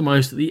scored the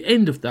most at the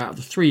end of that,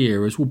 the 3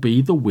 eras, will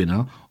be the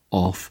winner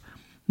of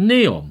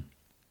NEOM.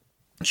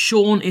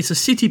 Sean is a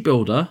city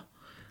builder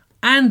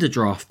and a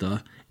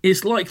drafter.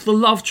 It's like the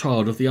love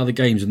child of the other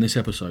games in this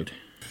episode.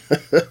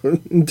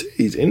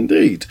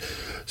 Indeed.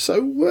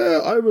 So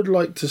where I would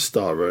like to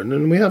start, Ronan,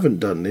 and we haven't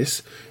done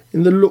this,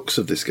 in the looks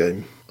of this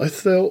game. I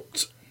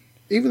felt,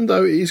 even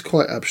though it is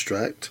quite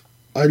abstract,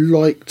 I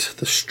liked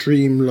the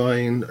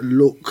streamline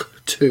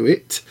look to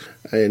it,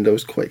 and I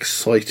was quite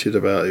excited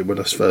about it when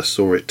I first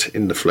saw it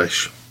in the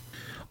flesh.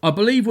 I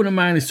believe when a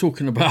man is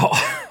talking about,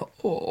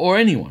 or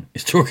anyone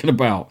is talking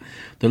about,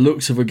 the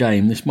looks of a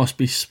game, this must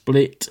be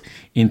split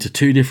into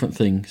two different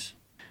things.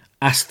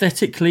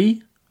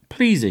 Aesthetically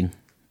pleasing.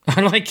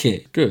 I like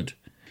it. Good.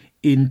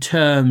 In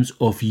terms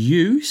of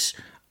use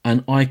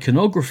and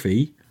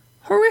iconography,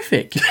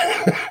 horrific.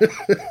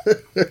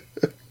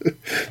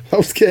 I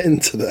was getting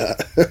to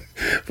that.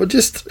 But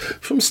just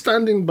from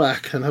standing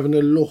back and having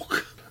a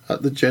look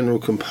at the general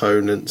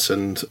components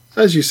and,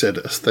 as you said,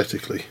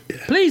 aesthetically.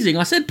 Yeah. Pleasing.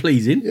 I said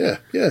pleasing.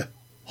 Yeah.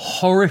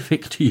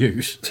 Horrific to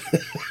use.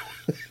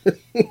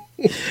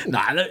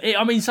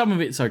 I mean, some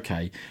of it's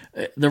okay.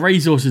 The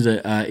resources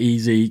are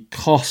easy.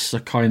 Costs are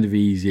kind of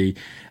easy.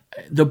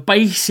 The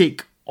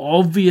basic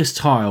obvious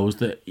tiles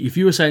that if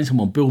you were saying to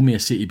someone, build me a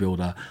city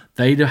builder,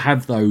 they'd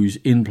have those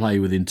in play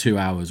within 2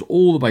 hours.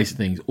 All the basic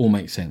things all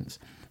make sense.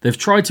 They've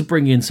tried to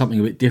bring in something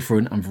a bit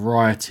different and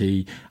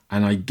variety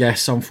and I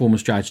guess some form of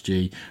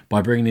strategy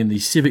by bringing in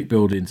these civic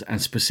buildings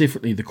and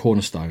specifically the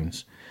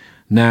cornerstones.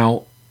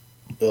 Now...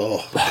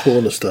 Oh, the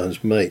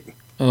cornerstones, mate.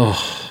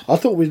 Oh. I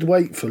thought we'd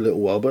wait for a little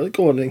while, but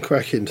go on and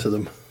crack into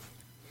them.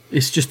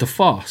 It's just a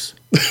farce.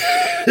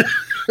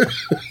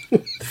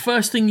 The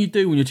first thing you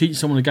do when you're teaching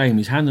someone a game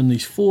is hand them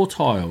these 4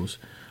 tiles.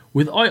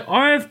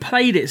 I've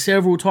played it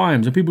several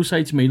times and people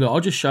say to me, look,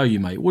 I'll just show you,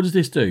 mate. What does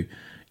this do?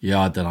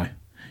 Yeah, I don't know.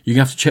 You're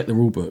going to have to check the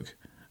rule book.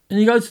 And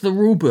you go to the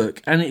rule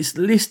book and it's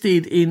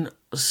listed in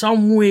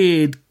some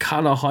weird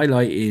colour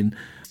highlighting.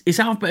 It's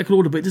alphabetical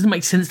order, but it doesn't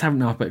make sense to have it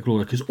in alphabetical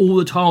order because all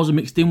the tiles are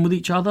mixed in with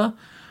each other.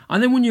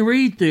 And then when you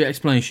read the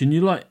explanation,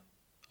 you're like,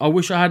 I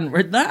wish I hadn't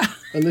read that.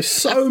 And there's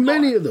so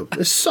many of them.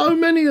 There's so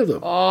many of them.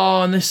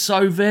 Oh, and they're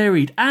so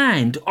varied.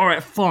 And, all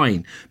right,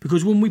 fine.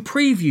 Because when we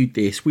previewed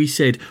this, we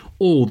said,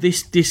 oh,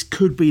 this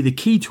could be the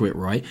key to it,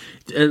 right?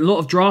 A lot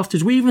of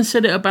drafters, we even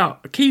said it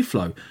about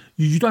Keyflow.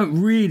 You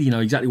don't really know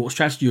exactly what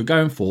strategy you're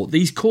going for.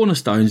 These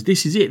cornerstones,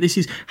 this is it. This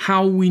is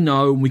how we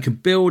know and we can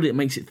build it,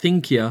 makes it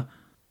thinkier.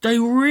 They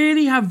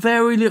really have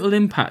very little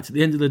impact at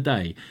the end of the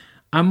day.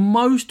 And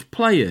most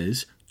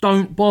players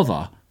don't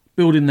bother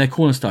building their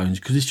cornerstones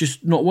because it's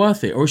just not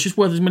worth it, or it's just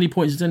worth as many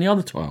points as any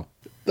other tile.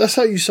 That's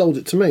how you sold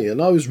it to me,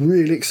 and I was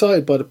really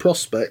excited by the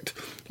prospect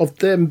of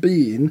them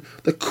being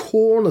the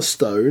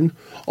cornerstone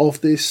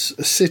of this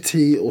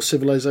city or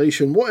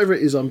civilization, whatever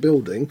it is I'm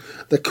building,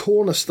 the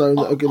cornerstone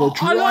that are going to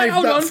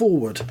drive that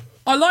forward.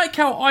 I like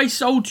how I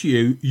sold to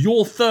you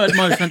your third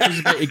most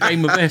anticipated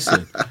game of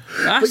Essen.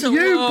 But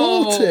you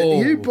bought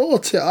it. You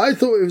bought it. I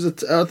thought it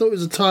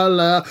was a tile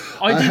layer.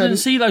 I didn't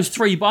see those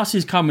 3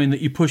 buses coming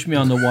that you pushed me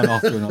under one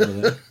after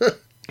another.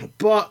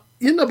 But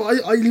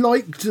I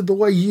liked the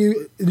way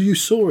you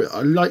saw it.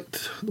 I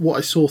liked what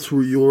I saw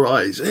through your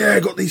eyes. Yeah,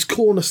 I got these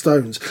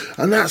cornerstones,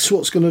 and that's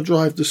what's going to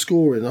drive the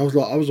scoring. I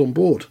was on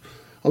board.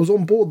 I was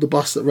on board the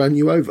bus that ran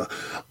you over.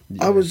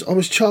 Yeah. I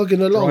was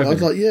chugging along. Driving. I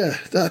was like, yeah,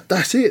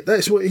 that's it.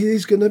 That's what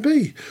he's going to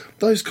be.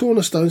 Those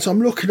cornerstones,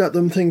 I'm looking at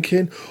them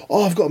thinking,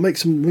 oh, I've got to make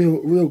some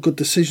real good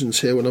decisions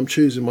here when I'm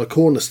choosing my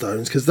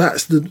cornerstones,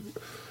 because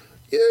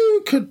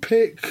you could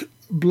pick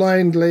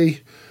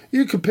blindly.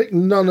 You could pick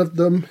none of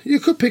them. You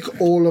could pick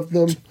all of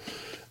them.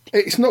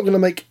 It's not going to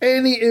make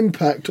any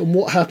impact on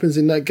what happens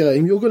in that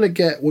game. You're going to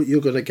get what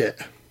you're going to get.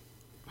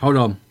 Hold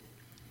on.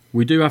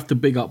 We do have to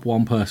big up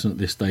one person at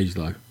this stage,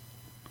 though.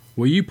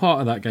 Were you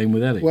part of that game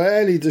with Ellie? Well,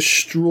 Ellie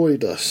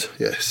destroyed us,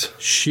 yes.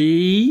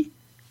 She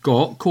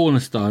got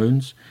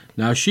cornerstones.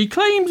 Now, she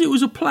claims it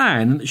was a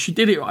plan and that she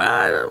did it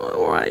right.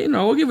 All right,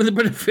 I'll give her the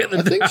benefit of the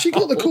doubt. I think she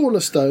got the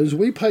cornerstones.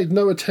 We paid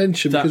no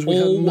attention because we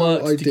had no idea. That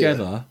all worked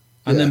together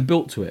and then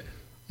built to it.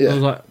 Yeah. I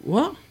was like,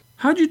 what?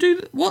 How'd you do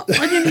that? What?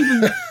 I didn't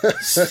even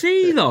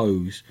see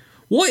those.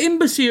 What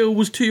imbecile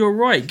was to your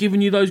right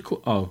giving you those...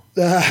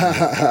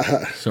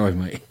 Sorry,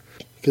 mate.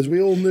 Because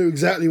we all knew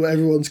exactly what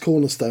everyone's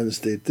cornerstones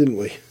did, didn't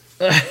we?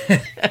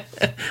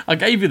 I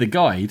gave you the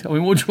guide. I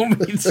mean, what do you want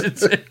me to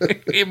do?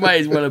 It may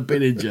as well have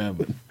been in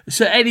German.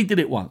 So Eddie did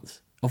it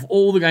once. Of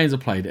all the games I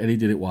played, Eddie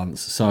did it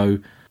once. So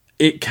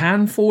it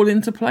can fall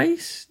into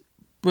place,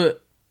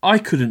 but I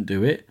couldn't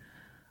do it.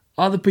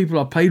 Other people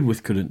I played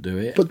with couldn't do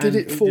it. But did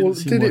it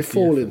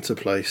fall into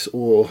place?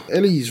 Or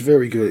Ellie's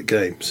very good at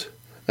games,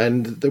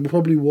 and there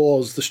probably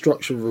was the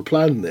structure of a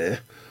plan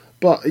there.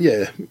 But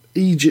yeah,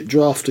 Egypt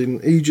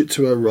drafting Egypt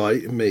to her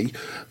right, and me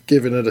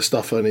giving her the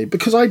stuff I need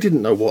because I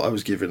didn't know what I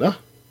was giving her.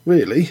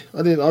 Really,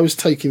 I didn't. I was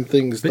taking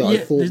things that I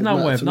thought. There's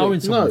no way of knowing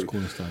someone's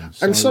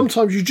cornerstones. And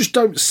sometimes you just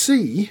don't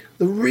see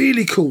the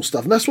really cool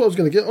stuff, and that's what I was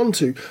going to get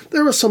onto.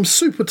 There are some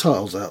super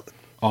tiles out there.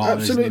 Oh,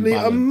 absolutely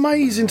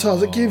amazing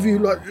tiles that give you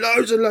like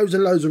loads and loads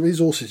and loads of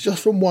resources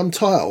just from one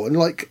tile, and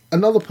like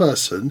another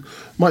person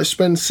might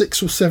spend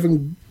 6 or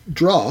 7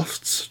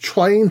 drafts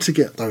trying to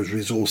get those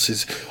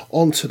resources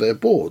onto their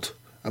board,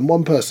 and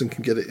one person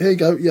can get it. Here you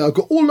go. Yeah, I've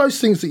got all those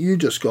things that you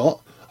just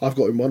got. I've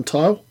got in one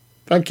tile.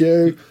 Thank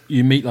you.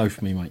 You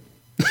meatloaf me, mate.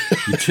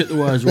 You took the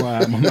words right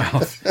out of my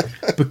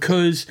mouth.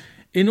 Because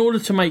in order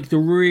to make the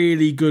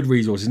really good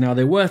resources, now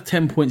they're worth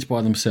 10 points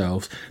by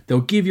themselves,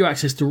 they'll give you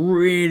access to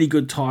really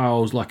good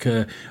tiles, like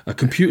a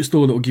computer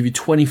store that will give you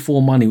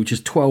 24 money, which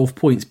is 12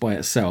 points by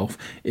itself.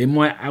 It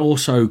might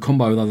also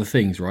combo with other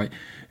things, right?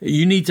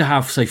 You need to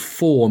have, say,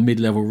 4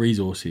 mid-level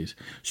resources.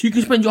 So you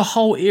can spend your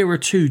whole era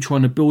 2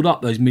 trying to build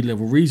up those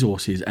mid-level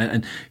resources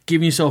and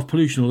giving yourself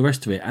pollution, all the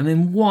rest of it. And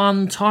then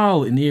one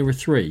tile in the era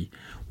 3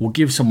 will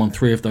give someone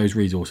 3 of those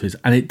resources,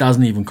 and it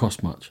doesn't even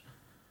cost much.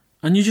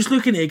 And you're just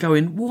looking at it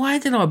going, why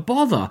did I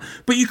bother?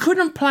 But you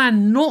couldn't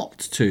plan not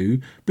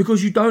to,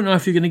 because you don't know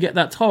if you're going to get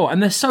that tile.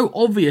 And they're so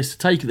obvious to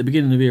take at the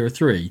beginning of era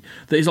 3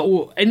 that it's like,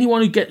 well,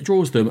 anyone who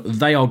draws them,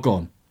 they are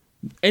gone.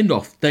 End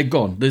off. They're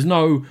gone. There's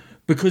no...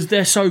 because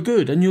they're so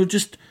good, and you're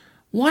just,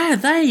 why are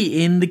they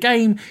in the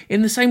game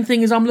in the same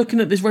thing as I'm looking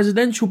at this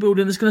residential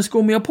building that's going to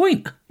score me a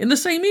point in the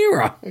same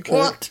era? Okay.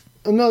 What?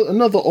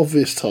 Another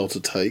obvious tile to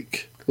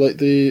take, like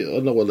I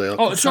know what they are.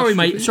 Oh, sorry,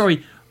 mate,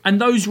 sorry.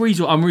 And those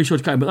I'm really sorry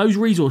to cut in, but those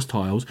resource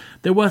tiles,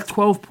 they're worth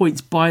 12 points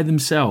by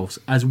themselves,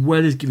 as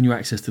well as giving you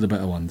access to the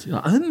better ones.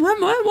 You're like,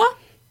 what?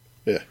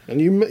 Yeah,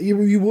 and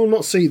you will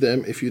not see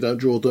them if you don't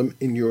draw them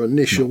in your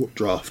initial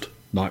draft.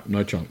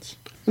 No chance.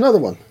 Another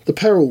one, the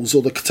perils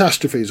or the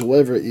catastrophes or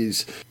whatever it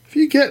is. If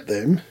you get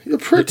them, you're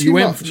pretty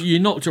much... You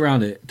knocked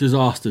around it,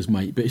 disasters,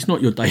 mate, but it's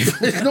not your day.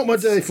 It's not my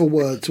day for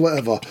words,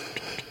 whatever.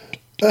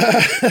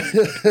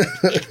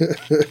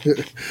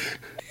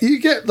 You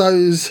get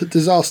those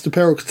disaster,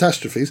 peril,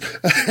 catastrophes,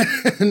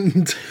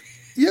 and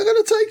you're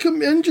going to take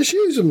them and just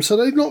use them so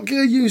they're not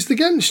get used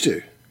against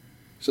you.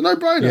 It's a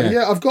no-brainer.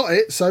 Yeah, I've got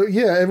it, so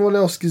yeah, everyone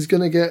else is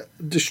going to get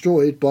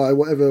destroyed by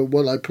whatever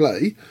one I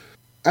play.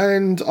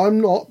 And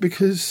I'm not,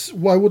 because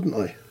why wouldn't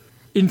I?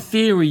 In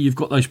theory, you've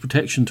got those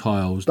protection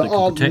tiles that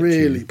aren't protect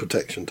really you.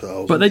 Protection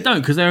tiles. But they don't,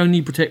 because they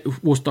only protect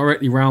what's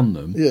directly around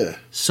them. Yeah.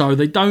 So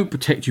they don't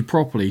protect you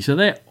properly. So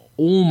they're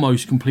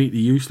almost completely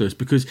useless,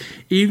 because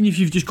even if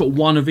you've just got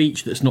one of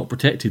each that's not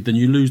protected, then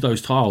you lose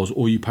those tiles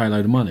or you pay a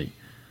load of money.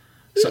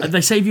 So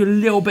they save you a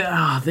little bit.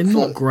 They're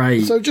not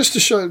great. So just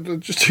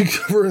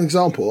for an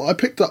example, I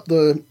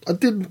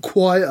didn't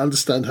quite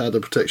understand how the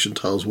protection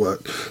tiles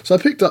worked. So I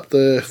picked up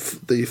the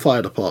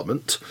fire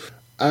department,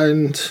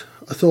 and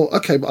I thought,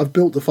 okay, but I've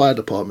built the fire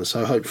department,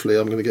 so hopefully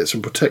I'm going to get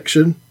some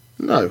protection.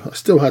 No, I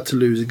still had to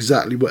lose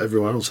exactly what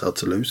everyone else had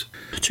to lose.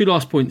 2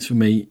 last points for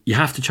me. You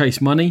have to chase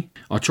money.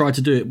 I tried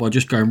to do it by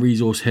just going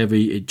resource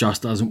heavy. It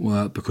just doesn't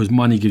work, because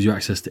money gives you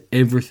access to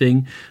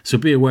everything. So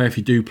be aware, if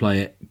you do play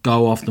it,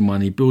 go after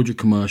money, build your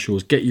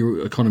commercials, get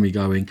your economy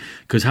going,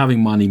 because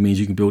having money means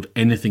you can build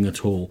anything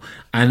at all.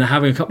 And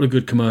having a couple of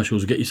good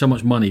commercials will get you so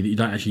much money that you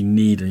don't actually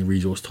need any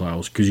resource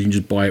tiles, because you can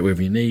just buy it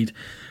wherever you need.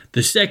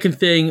 The second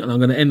thing, and I'm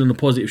going to end on a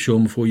positive,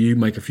 Sean, before you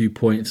make a few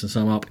points and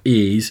sum up,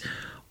 is...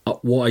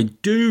 what I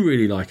do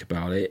really like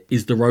about it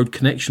is the road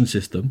connection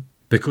system,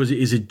 because it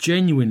is a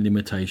genuine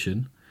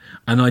limitation,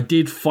 and I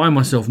did find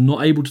myself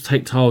not able to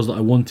take tiles that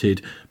I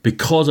wanted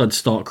because I'd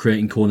start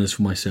creating corners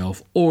for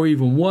myself, or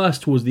even worse,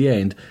 towards the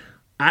end,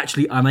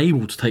 actually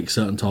unable to take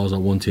certain tiles I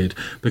wanted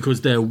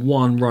because their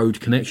one road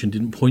connection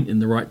didn't point in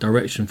the right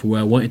direction for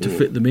where I wanted to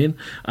fit them in.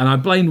 And I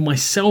blamed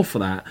myself for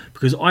that,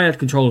 because I had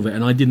control of it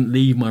and I didn't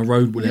leave my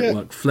road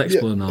network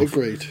flexible enough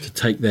to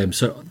take them.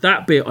 So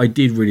that bit I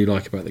did really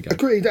like about the game.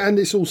 Agreed, and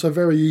it's also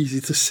very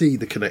easy to see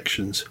the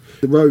connections.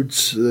 The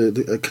roads,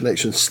 the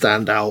connections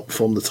stand out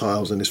from the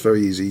tiles, and it's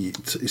very easy.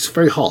 It's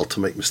very hard to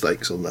make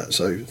mistakes on that,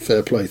 so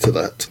fair play to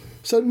that.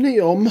 So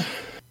NEOM,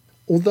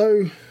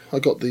 although... I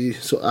got the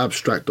sort of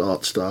abstract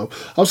art style,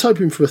 I was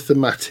hoping for a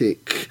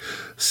thematic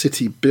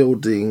city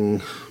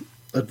building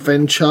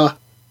adventure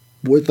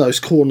with those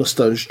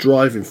cornerstones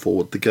driving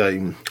forward the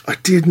game. I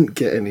didn't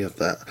get any of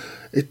that.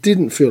 It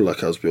didn't feel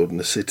like I was building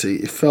a city.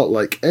 It felt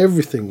like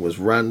everything was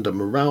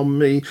random around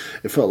me.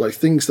 It felt like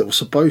things that were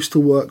supposed to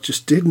work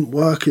just didn't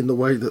work in the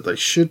way that they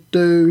should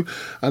do.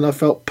 And I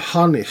felt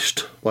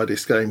punished by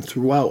this game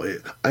throughout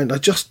it. And I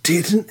just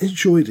didn't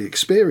enjoy the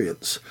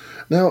experience.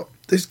 Now,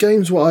 there's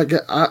games where I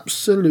get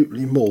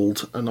absolutely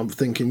mauled, and I'm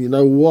thinking, you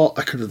know what,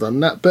 I could have done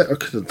that better, I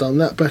could have done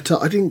that better.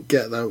 I didn't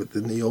get that with the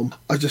NEOM.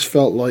 I just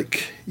felt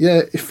like,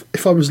 yeah,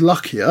 if I was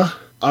luckier,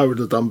 I would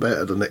have done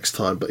better the next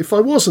time. But if I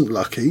wasn't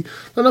lucky,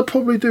 then I'd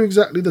probably do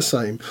exactly the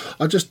same.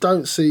 I just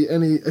don't see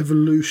any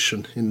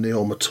evolution in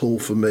NEOM at all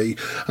for me,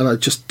 and I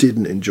just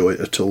didn't enjoy it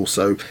at all.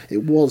 So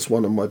it was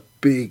one of my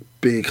big,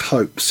 big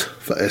hopes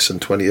for Essen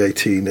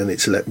 2018, and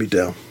it's let me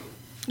down.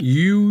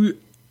 You,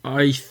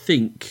 I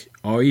think,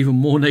 are even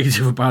more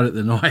negative about it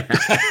than I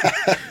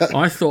am.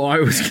 I thought I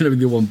was going to be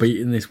the one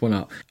beating this one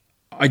up.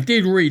 I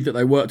did read that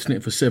they worked on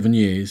it for 7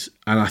 years,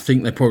 and I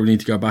think they probably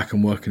need to go back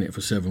and work on it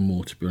for 7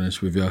 more, to be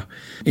honest with you.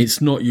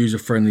 It's not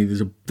user-friendly.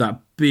 There's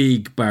that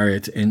big barrier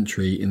to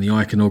entry in the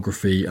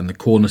iconography and the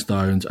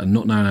cornerstones, and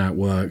not knowing how it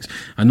works,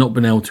 and not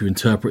being able to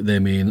interpret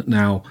them in.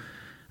 Now,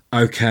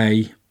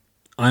 okay,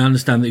 I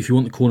understand that if you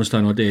want the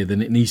cornerstone idea,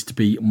 then it needs to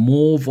be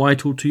more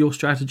vital to your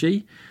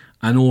strategy.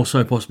 And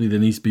also possibly there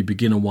needs to be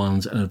beginner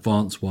ones and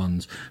advanced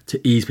ones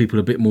to ease people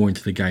a bit more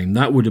into the game.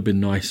 That would have been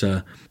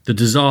nicer. The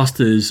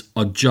disasters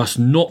are just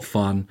not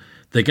fun.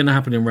 They're going to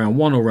happen in round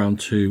 1 or round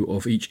 2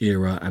 of each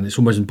era, and it's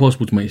almost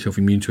impossible to make yourself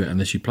immune to it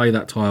unless you play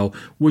that tile,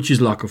 which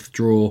is luck of the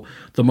draw.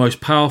 The most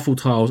powerful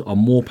tiles are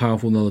more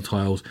powerful than other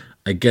tiles.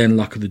 Again,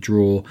 luck of the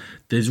draw.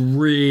 There's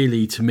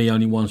really, to me,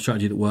 only one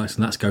strategy that works,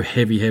 and that's go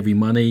heavy, heavy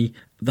money.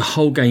 The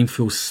whole game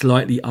feels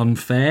slightly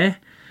unfair,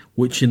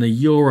 which in a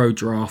Euro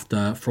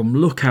drafter, from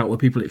Lookout, where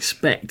people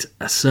expect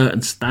a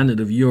certain standard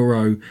of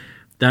Euro,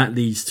 that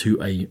leads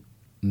to a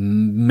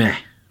meh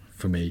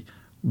for me.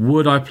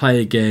 Would I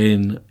play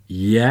again?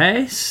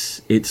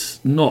 Yes. It's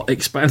not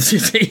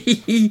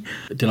Expancity.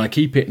 Did I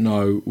keep it?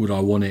 No. Would I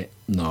want it?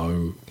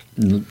 No.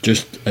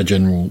 Just a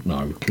general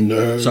no.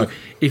 No. So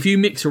if you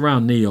mix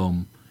around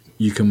NEOM,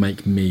 you can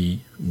make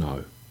me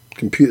no.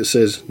 Computer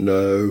says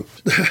no.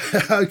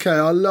 Okay,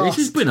 I lost.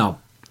 This has been a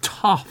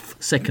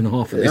tough second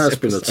half of this It has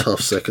episode. been a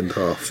tough second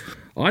half.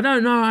 I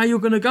don't know how you're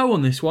going to go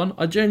on this one.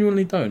 I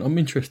genuinely don't. I'm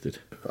interested.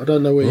 I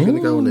don't know where you're going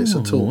to go on this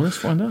at all. Let's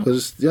find out.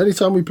 Because the only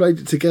time we played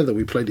it together,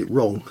 we played it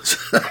wrong. So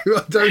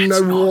I don't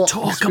know what.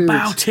 Talk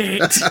about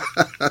it.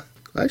 I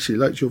actually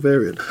liked your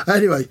variant.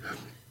 Anyway,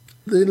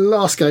 the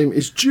last game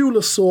is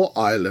Duelosaur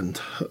Island,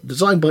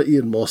 designed by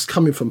Ian Moss,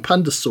 coming from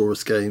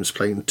Pandasaurus Games,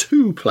 playing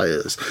 2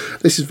 players.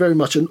 This is very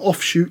much an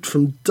offshoot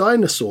from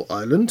Dinosaur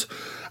Island,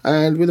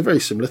 and with a very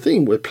similar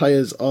theme, where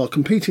players are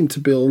competing to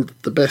build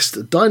the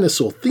best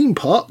dinosaur theme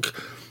park,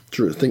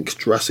 think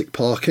Jurassic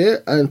Park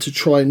here, and to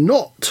try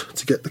not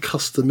to get the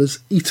customers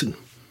eaten.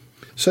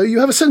 So you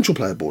have a central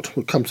player board.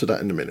 We'll come to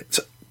that in a minute.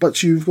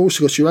 But you've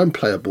also got your own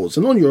player boards,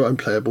 and on your own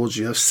player boards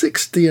you have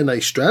 6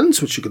 DNA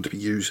strands, which you're going to be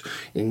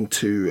using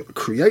to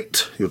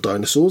create your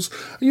dinosaurs.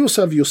 And you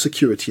also have your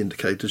security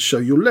indicators, show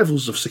your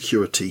levels of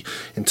security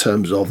in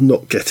terms of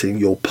not getting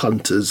your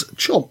punters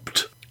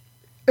chomped.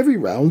 Every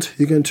round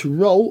you're going to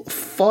roll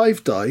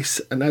 5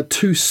 dice and add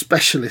 2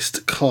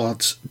 specialist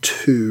cards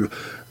to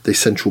the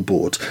central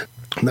board.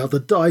 Now the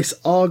dice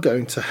are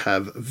going to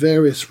have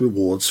various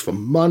rewards,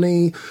 from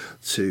money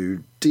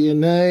to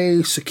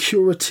DNA,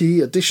 security,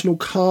 additional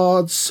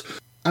cards,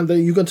 and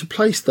then you're going to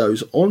place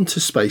those onto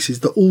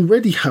spaces that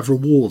already have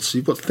rewards. So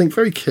you've got to think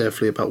very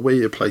carefully about where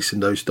you're placing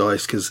those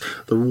dice, because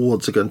the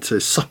rewards are going to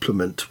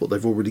supplement what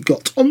they've already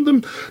got on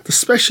them. The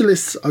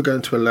specialists are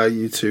going to allow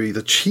you to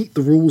either cheat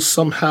the rules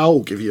somehow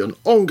or give you an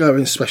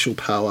ongoing special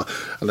power,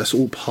 and that's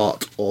all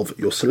part of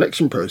your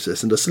selection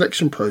process. And the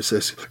selection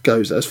process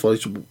goes as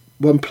follows.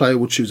 One player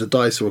will choose a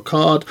dice or a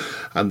card,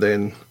 and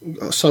then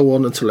so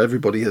on until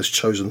everybody has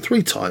chosen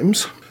 3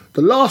 times.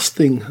 The last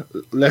thing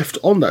left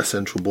on that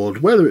central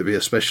board, whether it be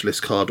a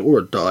specialist card or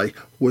a die,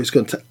 was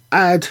going to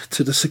add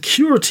to the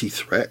security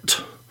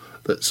threat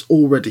that's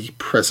already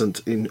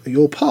present in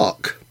your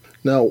park.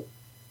 Now,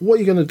 what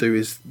you're going to do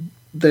is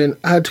then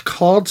add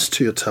cards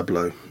to your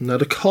tableau. Now,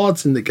 the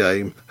cards in the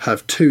game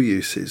have 2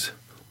 uses.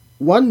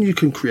 One, you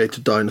can create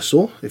a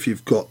dinosaur if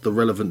you've got the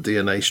relevant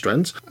DNA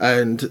strands,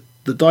 and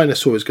the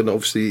dinosaur is going to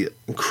obviously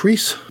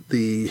increase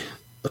the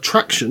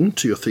attraction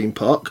to your theme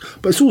park,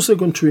 but it's also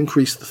going to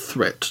increase the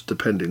threat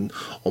depending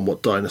on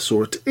what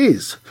dinosaur it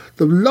is.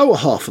 The lower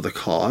half of the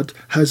card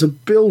has a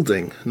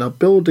building. Now,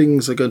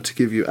 buildings are going to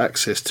give you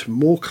access to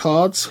more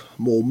cards,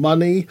 more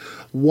money,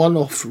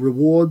 one-off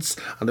rewards,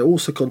 and they're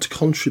also going to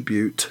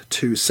contribute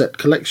to set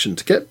collection.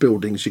 To get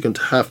buildings, you're going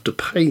to have to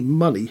pay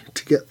money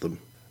to get them.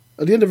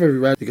 At the end of every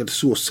round, you're going to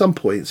score some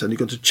points, and you're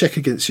going to check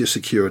against your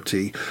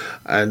security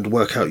and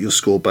work out your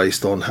score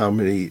based on how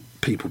many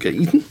people get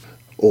eaten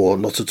or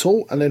not at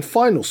all. And then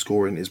final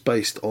scoring is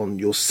based on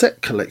your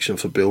set collection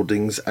for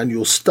buildings and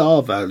your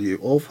star value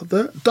of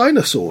the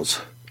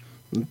dinosaurs.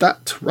 And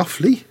that,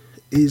 roughly,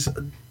 is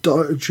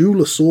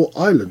Duelosaur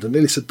Island. I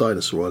nearly said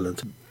Dinosaur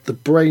Island. The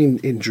brain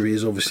injury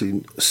is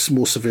obviously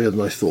more severe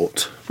than I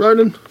thought.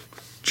 Ronan,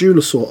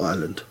 Duelosaur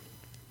Island.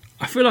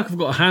 I feel like I've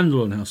got a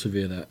handle on how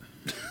severe that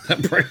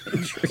brain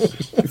injury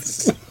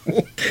is.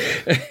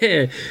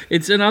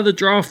 It's another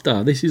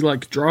drafter. This is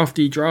like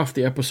drafty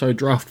episode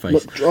draft face.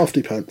 Not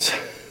drafty pants.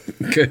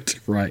 Good.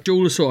 Right.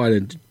 Duelosaur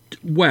Island.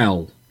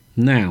 Well.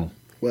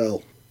 I'm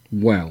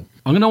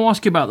going to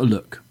ask you about the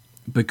look,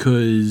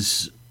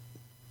 because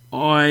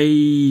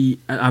I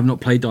have not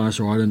played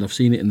Dinosaur Island. I've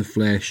seen it in the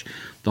flesh.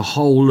 The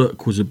whole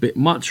look was a bit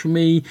much for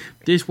me.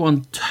 This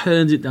one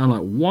turns it down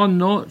like 1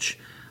 notch,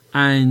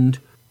 and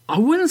I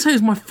wouldn't say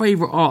it's my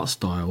favourite art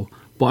style,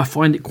 but I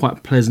find it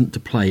quite pleasant to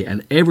play,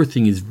 and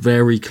everything is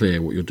very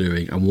clear what you're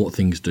doing and what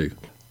things do.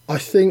 I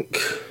think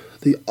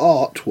the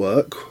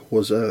artwork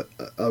was a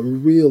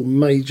real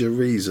major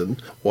reason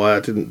why I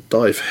didn't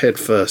dive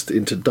headfirst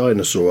into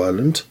Dinosaur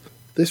Island.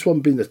 This one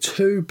being a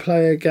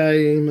 2-player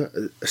game,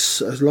 a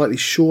slightly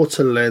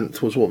shorter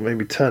length was what made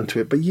me turn to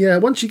it. But yeah,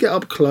 once you get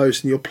up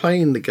close and you're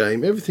playing the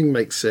game, everything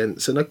makes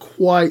sense. And I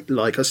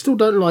still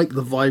don't like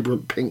the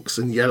vibrant pinks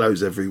and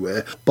yellows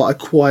everywhere, but I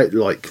quite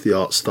like the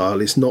art style.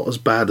 It's not as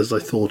bad as I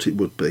thought it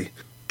would be.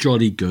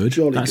 Jolly good.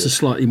 That's a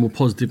slightly more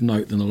positive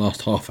note than the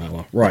last half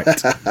hour.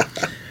 Right.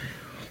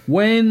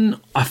 When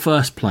I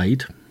first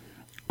played,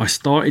 I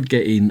started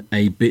getting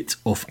a bit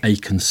of a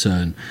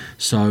concern.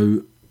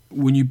 So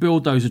when you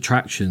build those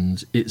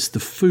attractions, it's the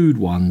food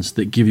ones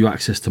that give you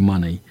access to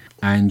money.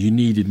 And you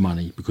needed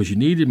money because you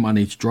needed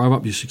money to drive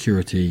up your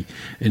security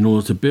in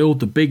order to build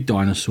the big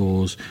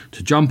dinosaurs,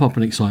 to jump up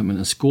in excitement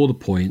and score the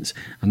points.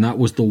 And that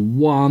was the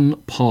one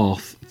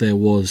path there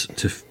was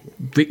to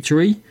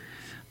victory.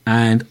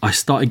 And I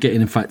started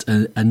getting, in fact,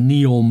 a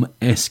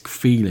NEOM-esque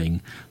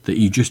feeling that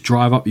you just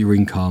drive up your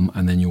income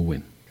and then you'll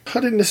win.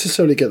 I didn't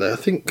necessarily get that. I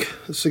think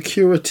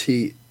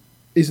security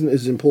isn't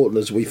as important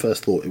as we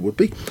first thought it would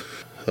be.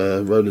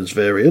 Ronan's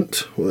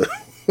variant,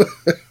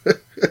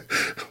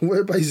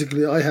 where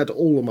basically I had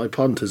all of my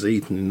punters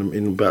eaten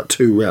in about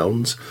 2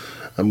 rounds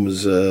and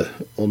was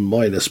on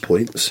minus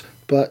points.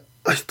 But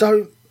I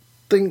don't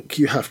think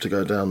you have to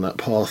go down that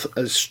path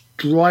as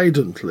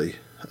stridently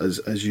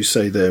as you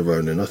say there,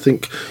 Ronan. I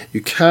think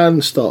you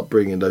can start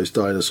bringing those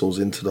dinosaurs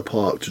into the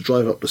park to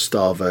drive up the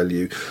star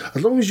value,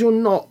 as long as you're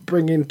not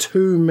bringing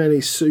too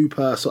many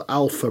super or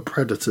alpha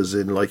predators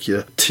in, like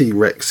your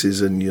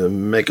T-Rexes and your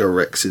Mega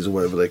Rexes or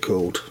whatever they're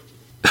called.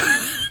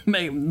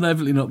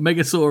 Definitely not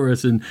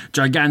Megasaurus and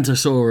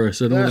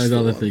Gigantosaurus and all those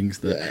other things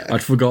that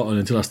I'd forgotten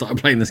until I started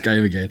playing this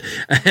game again,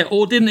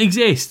 or didn't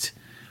exist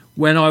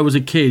when I was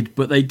a kid,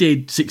 but they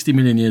did 60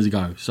 million years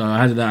ago. So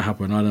how did that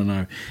happen? I don't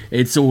know.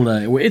 It's all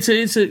it's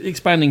an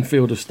expanding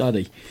field of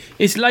study.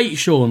 It's late,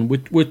 Sean.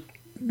 We're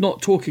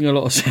not talking a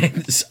lot of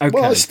sense. Okay.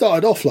 Well, I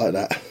started off like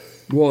that.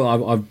 Well,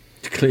 I'm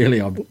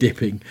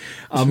dipping.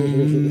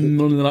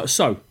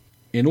 So,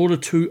 in order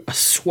to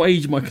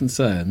assuage my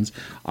concerns,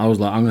 I was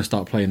like, I'm going to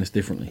start playing this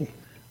differently.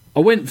 I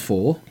went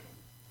for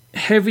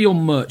heavy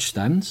on merch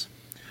stands.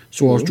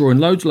 So I was drawing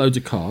loads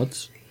of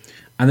cards.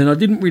 And then I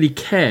didn't really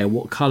care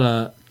what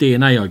colour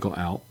DNA I got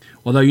out.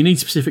 Although you need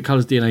specific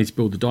colours DNA to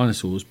build the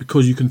dinosaurs,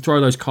 because you can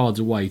throw those cards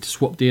away to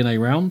swap DNA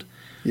around.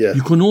 Yeah.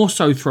 You can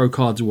also throw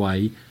cards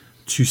away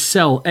to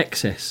sell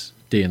excess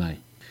DNA.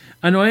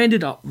 And I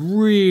ended up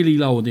really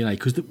low on DNA,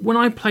 because when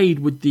I played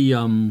with the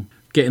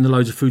getting the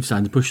loads of food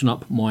stands and pushing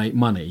up my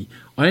money,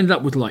 I ended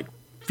up with like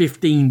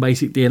 15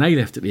 basic DNA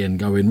left at the end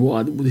going,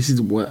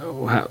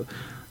 how?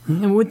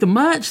 And with the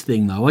merch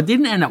thing, though, I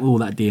didn't end up with all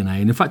that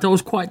DNA. And in fact, I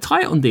was quite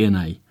tight on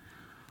DNA.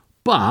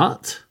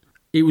 But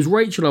it was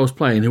Rachel I was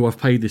playing, who I've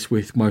played this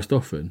with most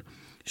often.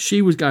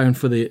 She was going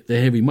for the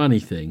heavy money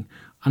thing,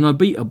 and I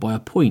beat her by a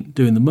point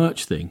doing the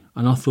merch thing.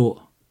 And I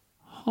thought,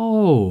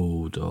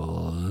 hold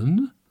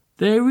on,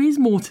 there is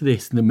more to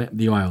this than met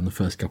the eye on the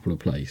first couple of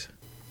plays.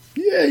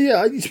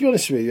 Yeah. To be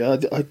honest with you,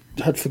 I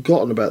had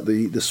forgotten about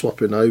the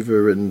swapping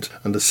over and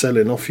the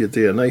selling off your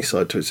DNA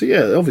side to it. So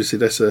yeah, obviously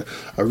that's a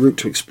route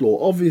to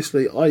explore.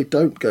 Obviously, I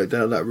don't go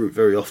down that route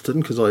very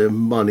often because I am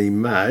money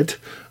mad,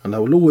 and I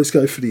will always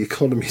go for the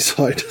economy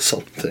side or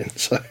something.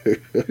 So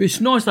it's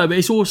nice though, but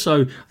it's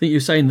also, I think you're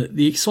saying that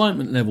the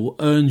excitement level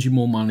earns you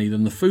more money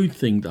than the food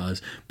thing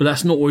does, but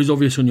that's not always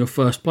obvious on your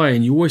first play,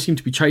 and you always seem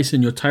to be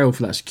chasing your tail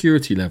for that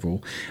security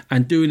level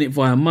and doing it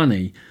via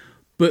money.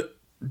 But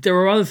there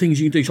are other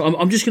things you can do. So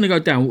I'm just going to go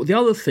down. The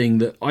other thing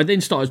that I then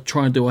started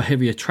trying to do a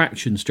heavy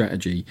attraction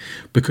strategy,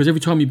 because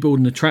every time you build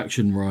an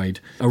attraction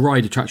a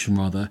ride attraction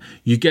rather,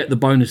 you get the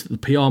bonus that the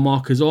PR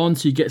marker's on,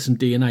 so you get some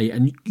DNA,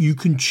 and you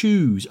can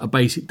choose a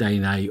basic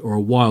DNA or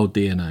a wild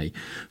DNA.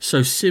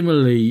 So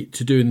similarly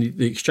to doing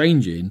the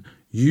exchanging,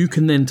 you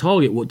can then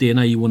target what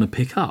DNA you want to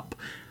pick up.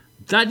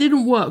 That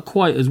didn't work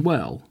quite as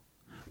well,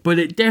 but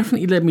it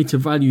definitely led me to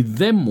value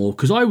them more,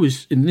 because I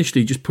was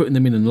initially just putting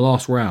them in the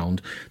last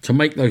round to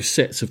make those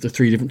sets of the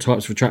 3 different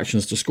types of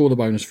attractions to score the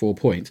bonus 4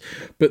 points.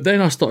 But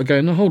then I started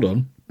going, no, hold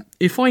on.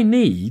 If I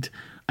need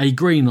a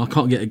green, I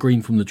can't get a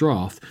green from the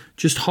draft,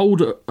 just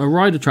hold a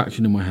ride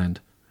attraction in my hand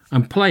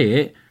and play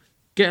it,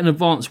 get an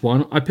advanced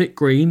one, I pick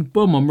green,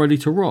 boom, I'm ready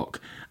to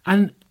rock.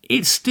 And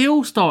it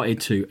still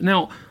started to.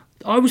 Now,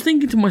 I was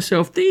thinking to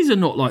myself, these are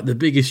not like the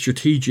biggest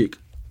strategic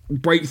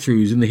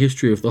breakthroughs in the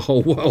history of the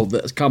whole world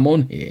that's come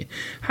on here.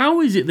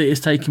 How is it that it's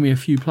taken me a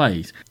few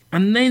plays?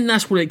 And then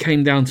that's what it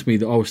came down to me,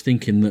 that I was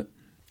thinking that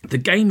the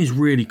game is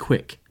really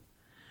quick,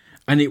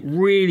 and it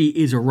really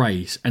is a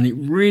race, and it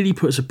really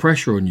puts a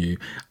pressure on you,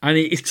 and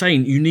it's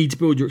saying you need to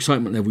build your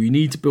excitement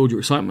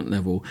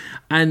level,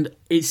 and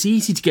it's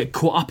easy to get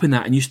caught up in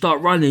that, and you start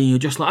running and you're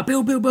just like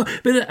build,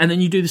 and then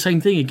you do the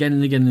same thing again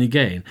and again and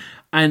again.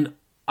 And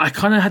I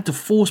kind of had to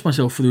force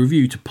myself for the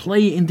review to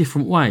play it in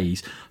different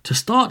ways, to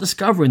start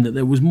discovering that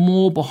there was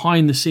more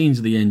behind the scenes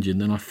of the engine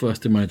than I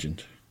first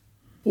imagined.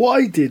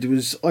 What I did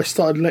was I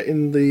started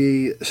letting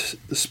the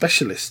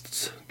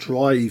specialists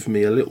drive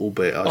me a little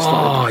bit. I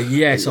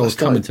was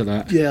coming to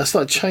that. Yeah, I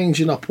started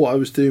changing up what I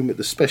was doing with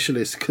the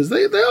specialists, because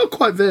they are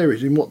quite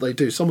varied in what they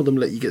do. Some of them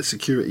let you get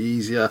security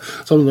easier.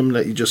 Some of them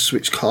let you just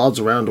switch cards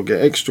around or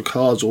get extra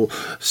cards or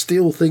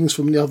steal things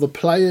from the other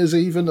players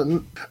even.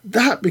 And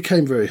that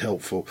became very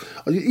helpful.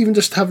 Even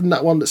just having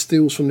that one that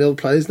steals from the other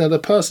players. Now, the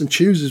person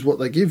chooses what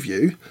they give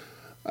you,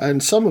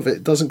 And some of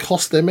it doesn't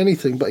cost them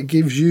anything, but it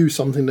gives you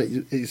something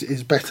that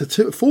is better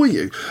for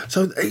you.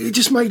 So it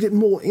just made it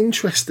more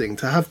interesting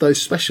to have those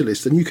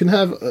specialists. And you can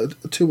have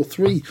 2 or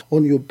 3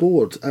 on your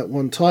board at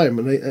one time.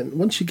 And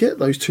once you get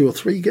those 2 or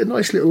 3, you get a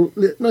nice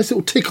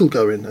little tickle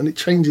going, and it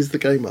changes the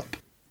game up.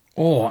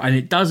 Oh, and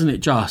it doesn't it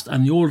just,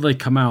 and the order they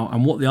come out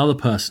and what the other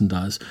person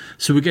does.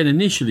 So again,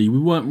 initially, we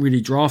weren't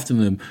really drafting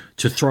them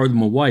to throw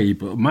them away,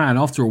 but man,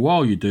 after a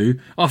while you do.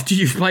 After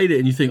you've played it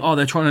and you think, oh,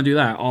 they're trying to do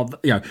that. Oh,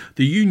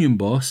 the Union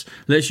Boss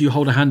lets you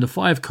hold a hand of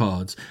 5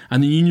 cards,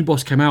 and the Union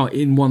Boss came out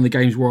in one of the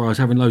games where I was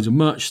having loads of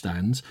merch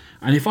stands,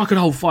 and if I could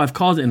hold 5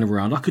 cards in the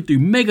round, I could do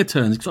mega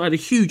turns, because I had a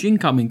huge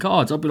income in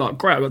cards. I'd be like,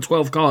 great, I've got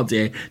 12 cards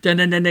here.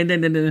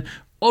 Dun.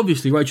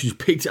 Obviously, Rachel just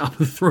picked it up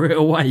and threw it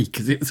away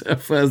because it's her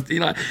first,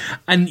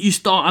 and you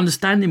start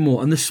understanding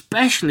more. And the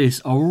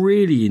specialists are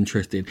really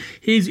interesting.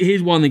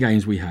 Here's one of the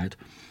games we had.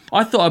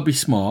 I thought I'd be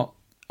smart.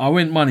 I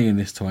went money in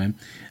this time,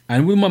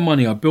 and with my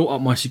money, I built up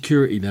my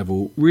security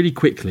level really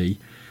quickly,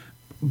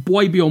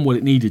 way beyond what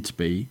it needed to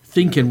be.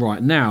 Thinking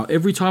right now,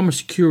 every time a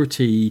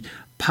security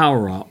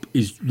power up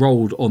is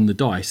rolled on the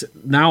dice,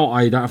 now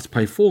I don't have to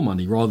pay 4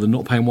 money rather than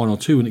not paying 1 or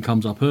 2 when it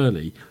comes up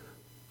early.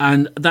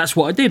 And that's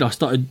what I did. I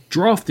started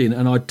drafting,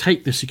 and I'd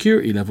take the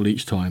security level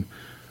each time.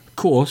 Of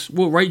course,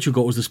 what Rachel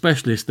got was the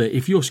specialist that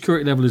if your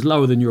security level is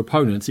lower than your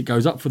opponent's, it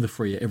goes up for the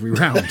free at every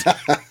round.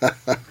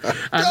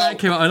 And that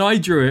came out, and I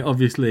drew it,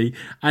 obviously.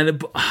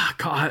 And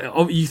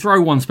you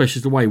throw one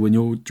specialist away when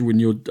you're.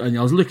 And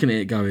I was looking at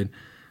it, going,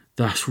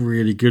 "That's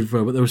really good for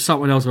her." But there was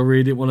something else I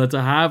really didn't want her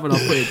to have, and I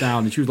put it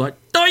down, and she was like,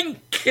 "Doink!"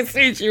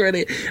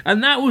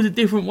 And that was a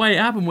different way it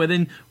happened, where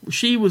then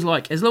she was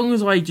like, as long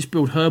as I just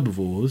build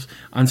herbivores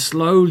and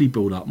slowly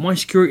build up, my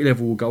security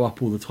level will go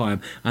up all the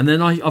time, and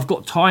then I've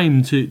got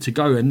time to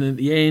go. And then at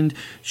the end,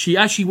 she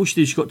got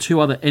 2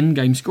 other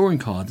endgame scoring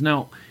cards.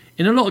 Now,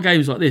 in a lot of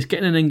games like this,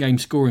 getting an endgame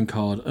scoring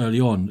card early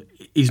on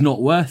is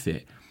not worth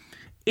it.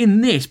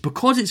 In this,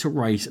 because it's a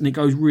race and it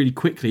goes really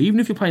quickly, even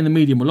if you're playing the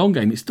medium or long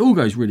game, it still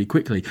goes really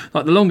quickly.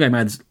 Like the long game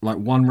adds like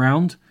 1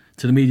 round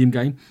to the medium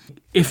game.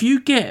 If you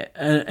get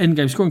an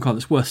endgame scoring card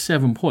that's worth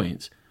 7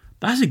 points,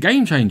 that's a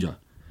game changer,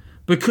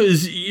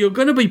 because you're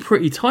going to be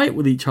pretty tight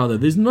with each other.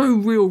 There's no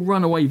real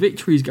runaway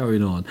victories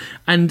going on.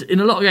 And in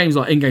a lot of games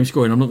like endgame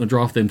scoring, I'm not going to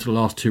draft them to the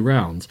last 2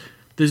 rounds.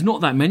 There's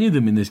not that many of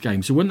them in this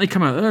game. So when they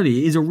come out early,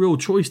 it is a real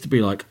choice to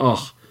be like,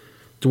 oh,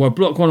 do I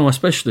block one of my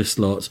specialist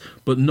slots,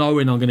 but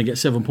knowing I'm going to get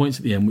 7 points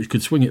at the end, which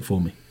could swing it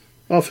for me?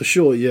 Oh, for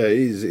sure, yeah, it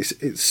is.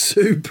 It's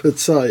super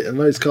tight, and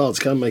those cards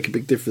can make a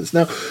big difference.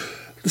 Now,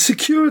 the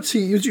security,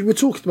 you were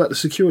talking about the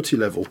security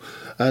level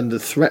and the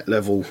threat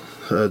level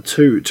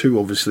to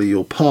obviously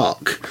your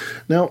park.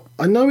 Now,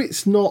 I know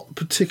it's not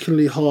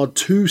particularly hard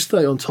to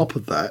stay on top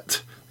of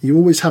that. You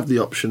always have the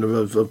option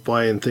of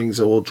buying things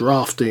or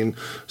drafting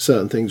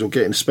certain things or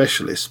getting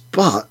specialists,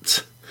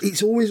 but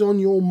it's always on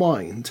your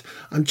mind.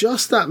 And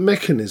just that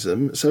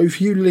mechanism, so if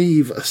you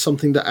leave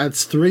something that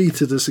adds 3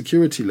 to the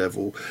security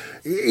level,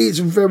 it's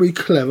a very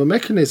clever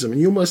mechanism,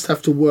 and you almost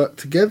have to work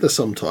together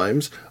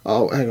sometimes.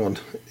 Oh, hang on,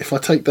 if I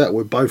take that,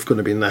 we're both going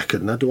to be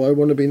knackered. Now, do I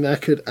want to be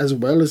knackered as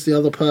well as the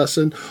other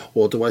person,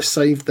 or do I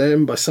save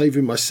them by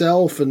saving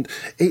myself? And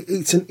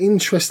it's an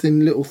interesting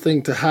little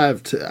thing to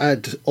have to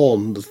add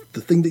on the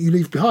thing that you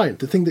leave behind,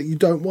 the thing that you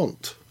don't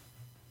want.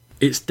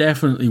 It's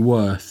definitely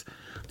worth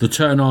the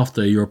turn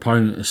after your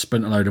opponent has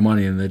spent a load of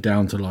money and they're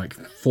down to like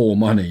 4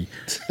 money,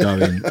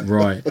 going,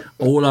 right,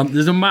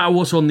 doesn't matter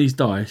what's on these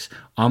dice,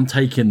 I'm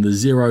taking the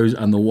 0s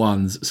and the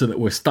 1s so that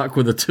we're stuck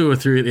with a 2 or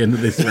 3 at the end of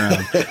this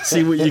round.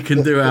 See what you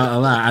can do out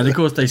of that. And of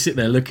course they sit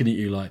there looking at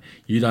you like,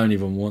 you don't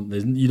want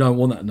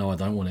that. No, I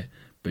don't want it.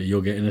 But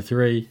you're getting a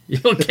 3.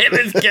 You're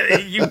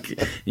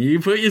you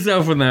put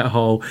yourself in that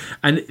hole.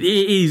 And it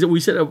is, we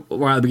said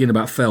right at the beginning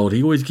about Feld,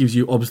 he always gives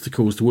you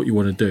obstacles to what you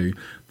want to do.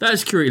 That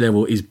security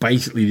level is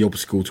basically the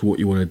obstacle to what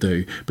you want to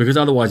do, because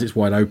otherwise it's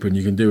wide open.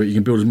 You can do it. You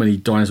can build as many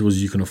dinosaurs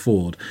as you can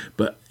afford.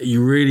 But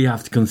you really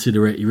have to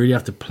consider it. You really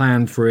have to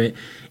plan for it.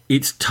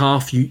 It's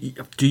tough.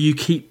 Do you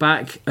keep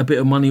back a bit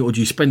of money, or do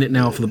you spend it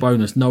now for the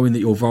bonus, knowing that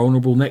you're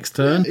vulnerable next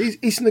turn?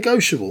 It's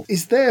negotiable.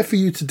 It's there for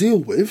you to deal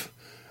with.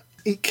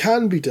 It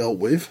can be dealt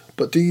with,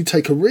 but do you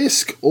take a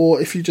risk, or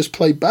if you just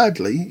play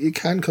badly, it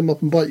can come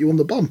up and bite you on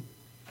the bum?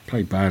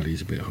 Play badly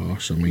is a bit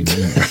harsh. I mean,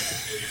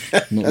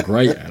 not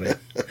great at it.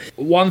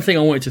 One thing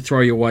I wanted to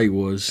throw your way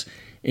was,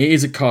 it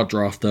is a card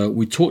drafter.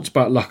 We talked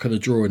about Luck of the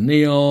Draw in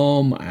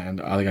NEOM and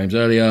other games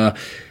earlier.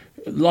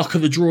 Luck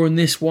of the Draw in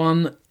this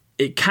one,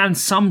 it can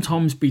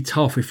sometimes be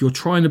tough if you're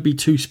trying to be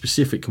too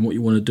specific in what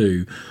you want to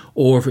do,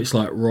 or if it's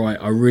like, right,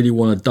 I really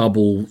want to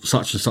double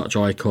such and such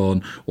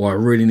icon, or I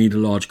really need a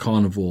large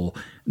carnivore.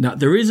 Now,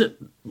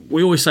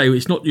 we always say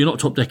you're not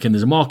top decking,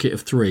 there's a market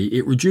of 3.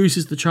 It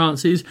reduces the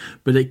chances,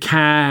 but it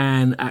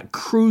can, at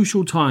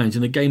crucial times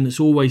in a game that's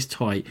always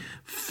tight,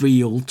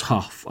 feel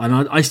tough.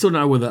 And I still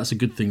don't know whether that's a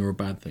good thing or a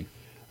bad thing.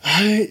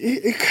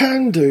 It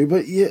can do,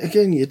 but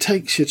again, you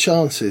takes your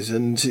chances,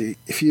 and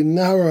if you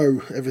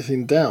narrow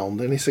everything down,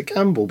 then it's a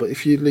gamble. But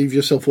if you leave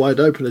yourself wide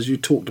open, as you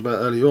talked about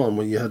earlier on,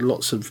 when you had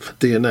lots of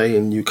DNA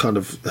and you kind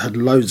of had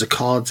loads of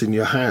cards in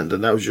your hand,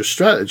 and that was your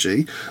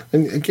strategy,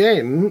 and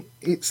again,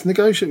 it's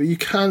negotiable. You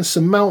can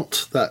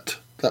surmount that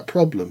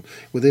problem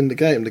within the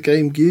game. The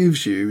game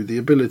gives you the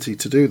ability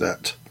to do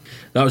that.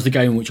 That was the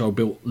game in which I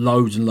built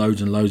loads and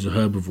loads and loads of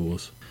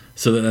herbivores,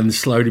 so that then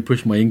slowly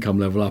pushed my income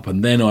level up,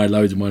 and then I had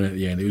loads of money at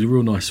the end. It was a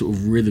real nice sort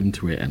of rhythm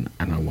to it, and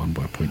I won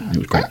by a point. It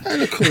was great.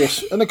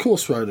 And of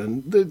course,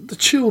 Ronan, the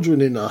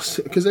children in us,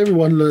 because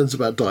everyone learns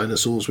about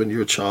dinosaurs when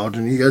you're a child,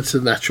 and you go to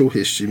the Natural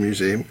History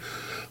Museum,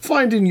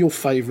 finding your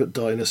favourite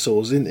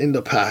dinosaurs in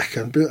the pack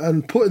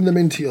and putting them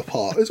into your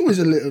park. It's always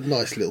a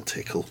nice little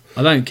tickle.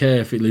 I don't care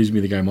if it loses me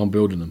the game. I'm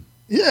building them.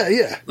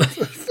 Yeah,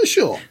 for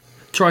sure.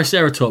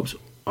 Triceratops.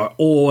 I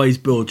always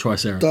build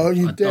Triceratops. Don't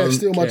you dare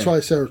steal my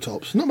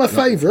Triceratops. Not my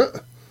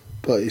favourite,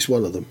 but it's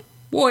one of them.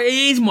 Well, it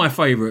is my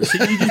favourite,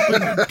 so you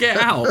just get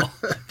out.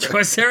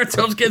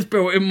 Triceratops gets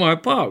built in my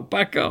park.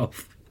 Back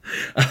off.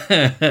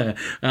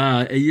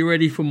 Are you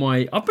ready for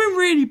my... I've been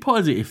really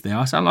positive there.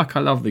 I sound like I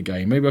love the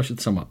game. Maybe I should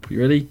sum up.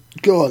 You ready?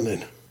 Go on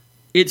then.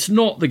 It's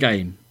not the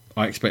game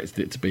I expected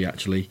it to be,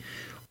 actually.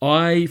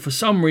 For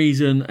some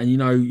reason, and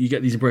you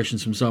get these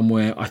impressions from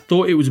somewhere, I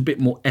thought it was a bit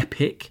more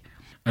epic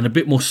and a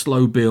bit more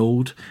slow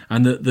build,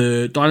 and that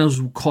the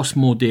dinosaurs would cost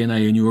more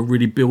DNA and you were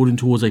really building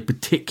towards a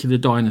particular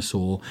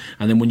dinosaur,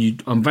 and then when you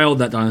unveiled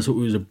that dinosaur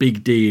it was a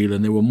big deal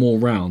and there were more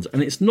rounds.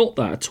 And it's not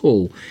that at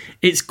all.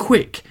 It's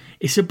quick.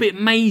 It's a bit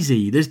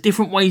mazy. There's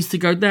different ways to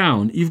go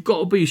down. You've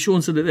got to be,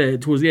 Sean said it there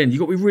towards the end, you've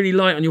got to be really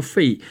light on your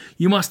feet.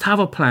 You must have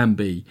a plan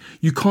B.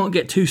 You can't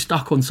get too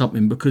stuck on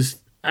something because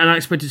an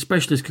unexpected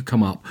specialist could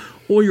come up,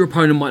 or your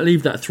opponent might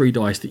leave that 3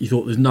 dice that you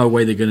thought there's no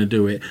way they're going to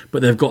do it,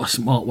 but they've got a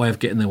smart way of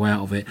getting their way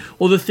out of it,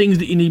 or the things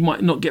that you need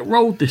might not get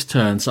rolled this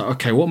turn. So,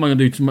 okay, what am I going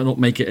to do to not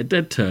make it a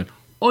dead turn?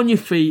 On your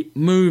feet,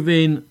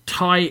 moving,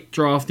 tight,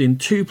 drafting,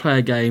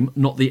 2-player game,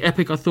 not the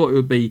epic I thought it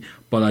would be,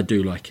 but I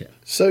do like it.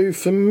 So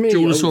for me...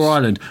 Duelosaur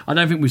Island. I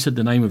don't think we said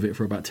the name of it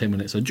for about 10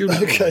 minutes. So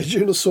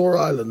Duelosaur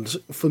Island.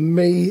 For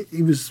me,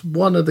 it was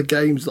one of the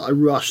games that I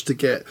rushed to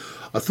get.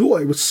 I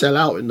thought it would sell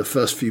out in the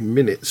first few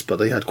minutes, but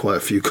they had quite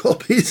a few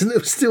copies, and there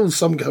was still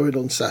some going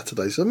on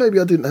Saturday. So maybe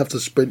I didn't have to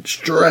sprint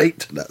straight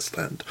to that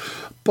stand.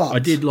 But I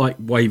did like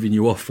waving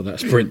you off for that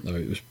sprint, though.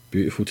 It was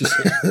beautiful to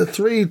see.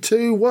 3,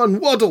 2, 1,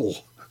 waddle!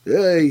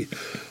 Yay!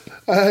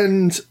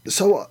 And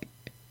so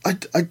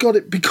I got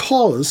it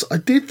because I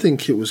did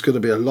think it was going to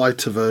be a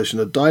lighter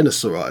version of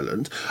Dinosaur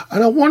Island,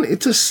 and I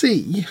wanted to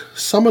see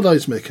some of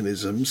those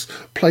mechanisms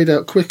played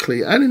out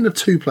quickly and in a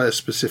 2-player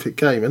specific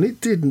game, and it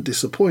didn't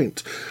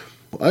disappoint.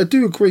 I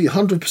do agree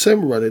 100%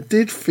 with Ronan. It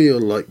did feel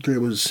like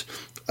there was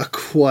a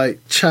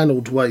quite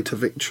channeled way to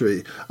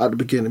victory at the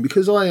beginning,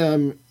 because I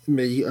am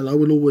me and I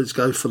will always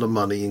go for the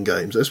money in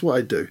games. That's what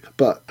I do.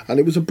 And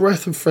it was a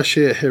breath of fresh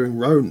air hearing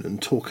Ronan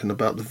talking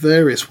about the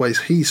various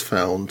ways he's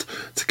found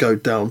to go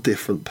down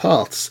different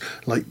paths.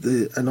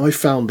 And I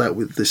found that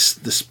with the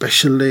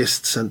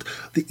specialists and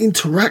the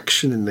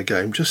interaction in the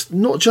game,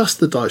 not just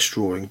the dice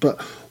drawing,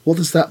 but what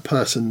does that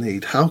person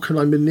need? How can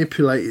I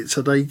manipulate it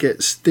so they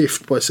get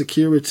stiffed by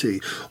security,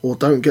 or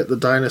don't get the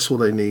dinosaur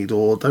they need,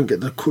 or don't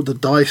get the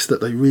dice that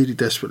they really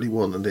desperately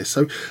want in this?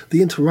 So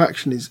the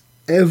interaction is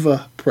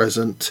ever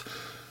present.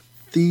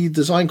 The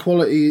design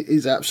quality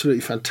is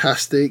absolutely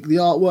fantastic. The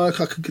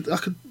artwork I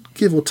could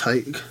give or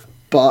take,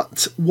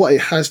 but what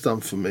it has done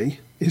for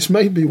me is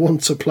made me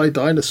want to play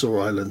Dinosaur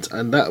Island,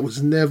 and that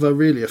was never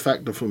really a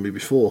factor for me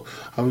before.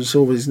 I was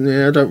always,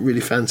 I don't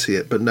really fancy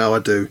it, but now I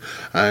do.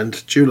 And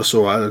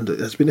Duelosaur Island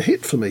has been a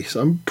hit for me,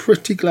 so I'm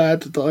pretty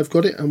glad that I've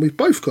got it, and we've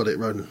both got it,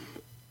 Ronan.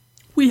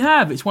 We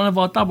have. It's one of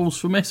our doubles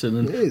from Essen,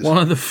 and one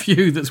of the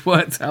few that's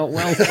worked out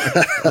well.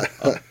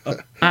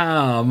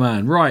 Ah,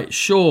 man. Right,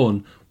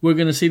 Sean, we're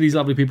going to see these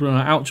lovely people in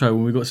our outro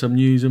when we've got some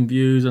news and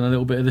views and a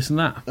little bit of this and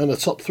that. And a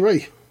top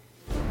 3.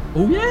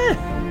 Oh,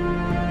 yeah.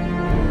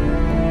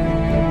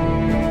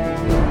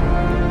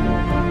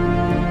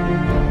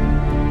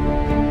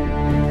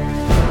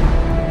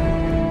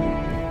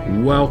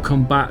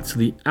 Welcome back to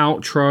the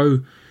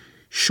outro.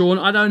 Sean,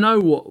 I don't know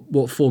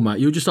what format.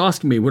 You were just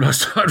asking me when I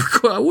started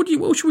recording.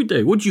 What should we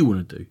do? What do you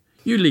want to do?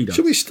 You lead us.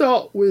 Should we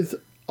start with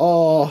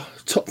our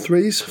top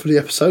 3s for the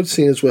episode,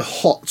 seeing as we're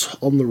hot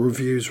on the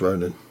reviews,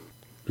 Ronan?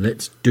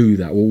 Let's do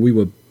that. Well, we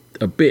were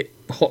a bit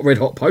red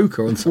hot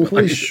poker on some.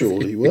 We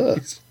surely were.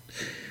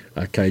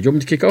 Okay, do you want me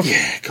to kick off?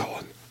 Yeah, go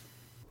on.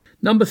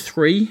 Number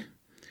 3.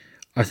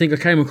 I think I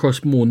came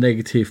across more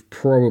negative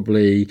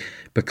probably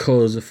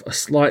because of a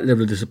slight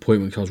level of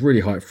disappointment, because I was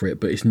really hyped for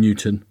it, but it's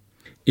Newton.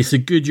 It's a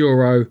good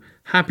Euro,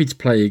 happy to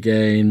play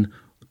again,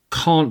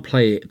 can't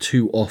play it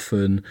too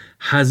often,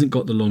 hasn't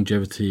got the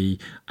longevity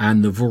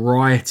and the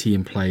variety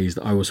in plays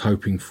that I was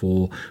hoping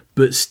for,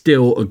 but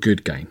still a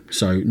good game.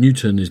 So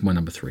Newton is my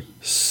number 3.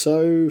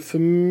 So for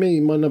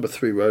me, my number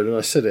 3, Ronan,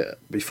 I said it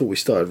before we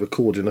started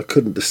recording, I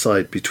couldn't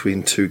decide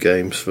between 2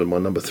 games for my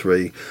number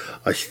 3.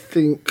 I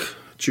think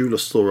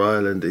Duelosaur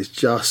Island is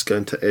just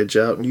going to edge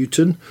out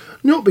Newton.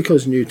 Not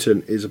because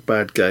Newton is a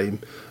bad game,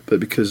 but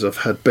because I've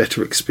had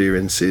better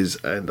experiences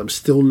and I'm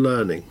still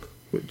learning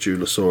with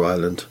Duelosaur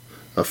Island.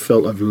 I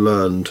felt I've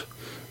learned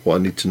what I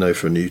need to know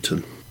for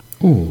Newton.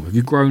 Oh, have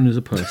you grown as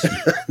a person?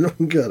 Not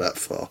go that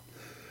far.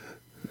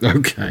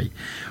 Okay.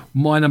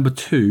 My number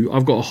 2,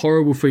 I've got a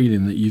horrible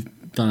feeling that you've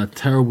done a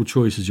terrible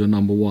choice as your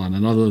number 1,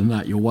 and other than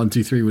that, your 1,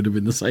 2, 3 would have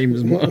been the same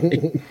as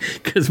mine,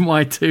 because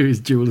my 2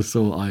 is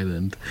Duelosaur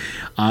Island.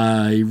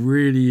 I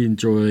really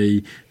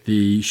enjoy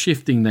the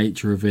shifting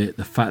nature of it,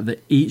 the fact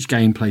that each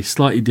gameplay is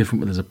slightly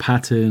different, but there's a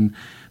pattern,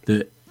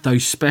 that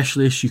those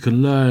specialists, you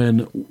can learn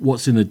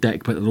what's in the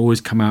deck, but it'll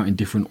always come out in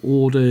different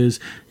orders.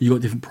 You've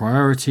got different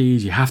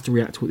priorities. You have to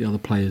react to what the other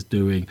player's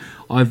doing.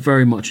 I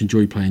very much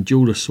enjoy playing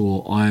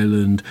Duelosaur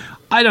Island.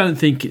 I don't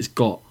think it's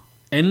got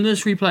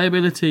endless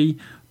replayability,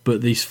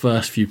 but these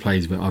first few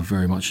plays of it I've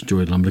very much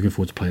enjoyed, and I'm looking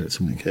forward to playing it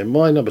some more. Okay,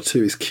 my number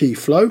 2 is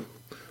Keyflow.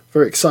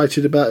 Very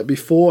excited about it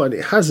before, and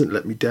it hasn't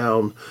let me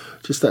down.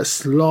 Just that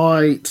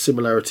slight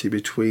similarity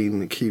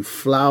between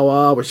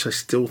Keyflower, which I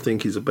still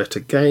think is a better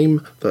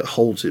game, that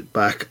holds it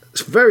back.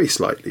 It's very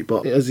slightly,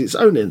 but as its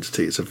own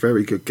entity, it's a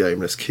very good game.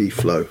 That's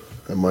Keyflow,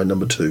 and my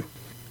number 2.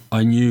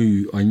 I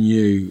knew.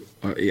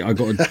 I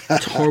got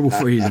a horrible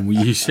feeling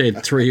when you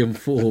said 3 and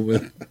 4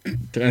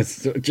 with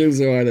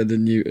Duelosaur Island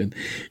and Newton.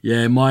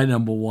 Yeah, my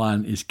number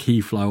 1 is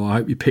Keyflow. I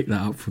hope you picked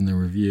that up from the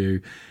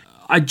review.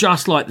 I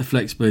just like the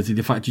flexibility,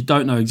 the fact you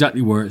don't know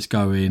exactly where it's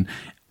going.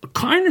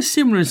 Kind of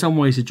similar in some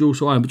ways to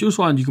Duelosaur Island, but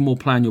Duelosaur Island you can more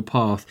plan your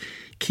path.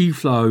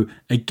 Keyflow,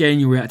 again,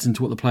 you're reacting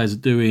to what the players are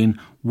doing,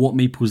 what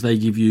meeples they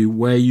give you,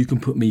 where you can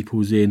put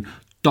meeples in.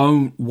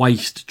 Don't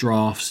waste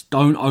drafts.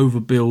 Don't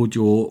overbuild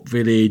your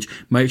village.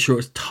 Make sure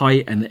it's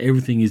tight and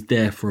everything is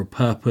there for a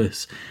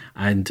purpose.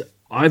 And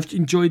I've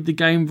enjoyed the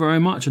game very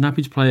much and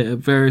happy to play it at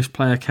various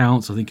player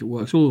counts. I think it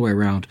works all the way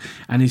around.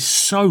 And it's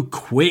so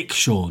quick,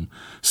 Sean.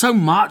 So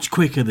much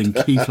quicker than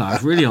Keyflow.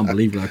 It's really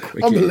unbelievable how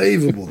quick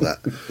Unbelievable that.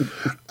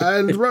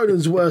 And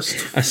Ronan's worst...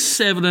 A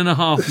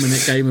 7.5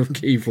 minute game of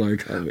Keyflow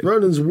coming.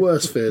 Ronan's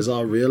worst fears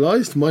are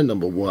realised. My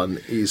number 1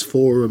 is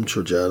Forum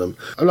Trajanum.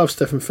 I love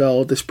Stefan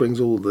Feld. This brings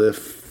all the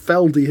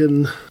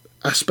Feldian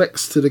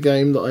aspects to the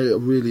game that I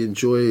really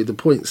enjoy. The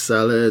point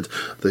salad,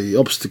 the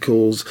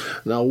obstacles.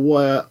 Now,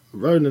 where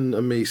Ronan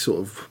and me sort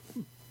of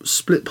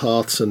split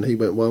paths and he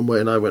went one way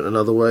and I went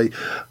another way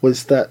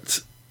was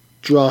that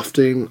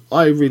drafting.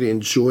 I really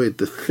enjoyed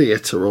the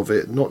theatre of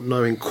it, not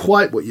knowing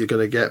quite what you're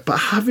going to get, but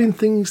having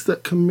things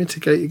that can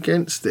mitigate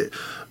against it.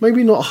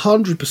 Maybe not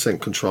 100%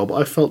 control, but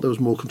I felt there was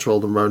more control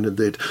than Ronan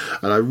did,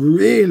 and I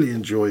really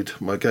enjoyed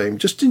my game.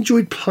 Just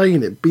enjoyed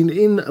playing it. Being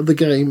in the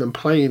game and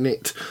playing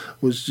it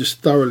was just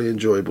thoroughly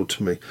enjoyable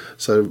to me.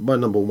 So my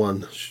number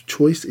 1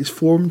 choice is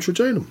Forum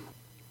Trajanum.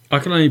 I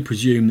can only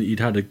presume that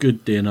you'd had a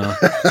good dinner.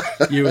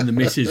 You and the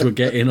missus were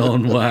getting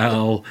on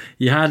well.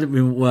 You hadn't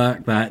been at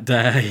work that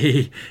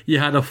day. You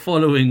had a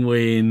following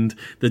wind.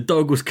 The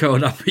dog was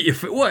curled up at your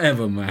foot.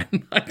 Whatever,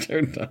 man. I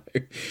don't know.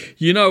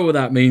 You know what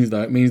that means,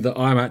 though. It means that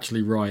I'm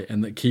actually right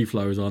and that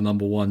Keyflow is our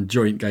number 1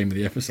 joint game of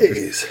the episode. It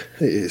is.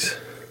 It is.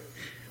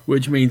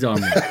 Which means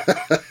I'm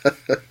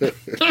right.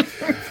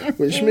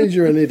 Which means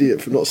you're an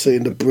idiot for not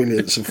seeing the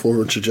brilliance of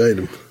Forum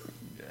Trajanum.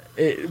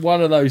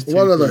 One of those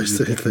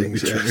two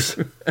things, yes.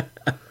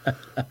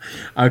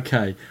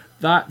 Okay,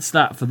 that's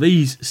that for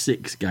these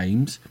 6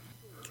 games.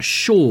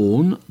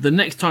 Sean, the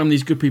next time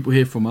these good people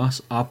hear from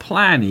us, our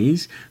plan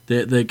is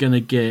that they're going to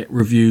get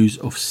reviews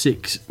of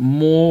 6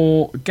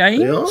 more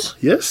games.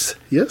 They are?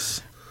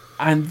 Yes.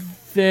 And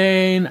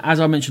then, as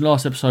I mentioned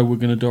last episode, we're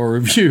going to do a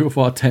review of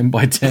our 10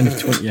 by 10 of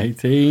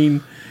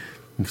 2018.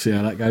 We'll see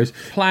how that goes.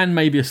 Plan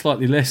maybe a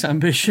slightly less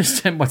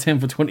ambitious 10 by 10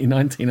 for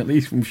 2019, at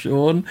least from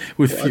Sean,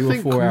 with fewer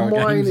 4-hour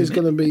games. Mine is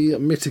going to be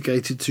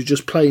mitigated to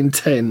just playing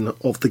 10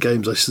 of the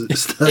games I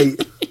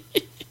state.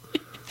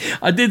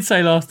 I did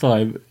say last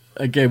time,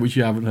 again, which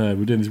you haven't heard,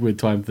 we're doing this weird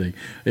time thing.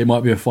 It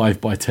might be a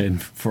 5 by 10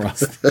 for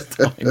us this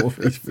time, or at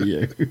least for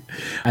you.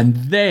 And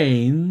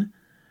then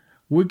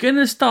we're going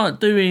to start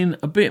doing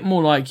a bit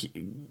more like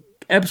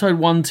episode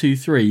 1, 2,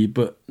 3,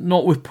 but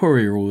not with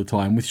Puria all the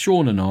time. With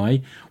Sean and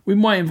I, we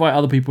might invite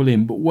other people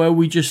in, but where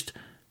we just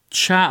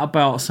chat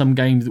about some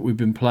games that we've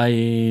been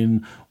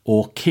playing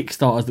or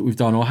Kickstarters that we've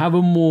done, or have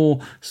a more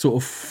sort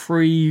of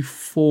free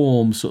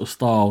form sort of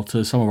style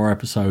to some of our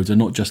episodes, and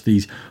not just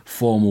these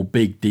formal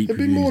big deep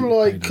reviews. It'd be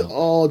more like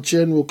our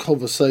general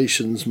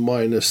conversations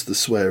minus the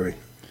swearing.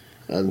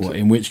 And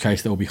in which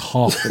case there will be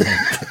half the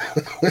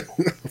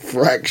length.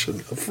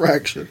 A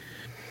fraction.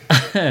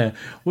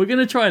 We're going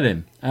to try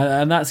them,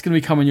 and that's going to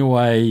be coming your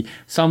way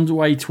some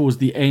way towards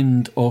the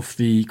end of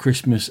the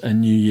Christmas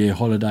and New Year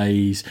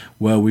holidays,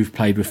 where we've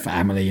played with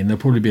family, and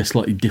there'll probably be a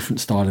slightly different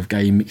style of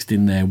game mixed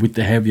in there with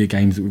the heavier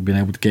games that we've been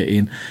able to get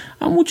in,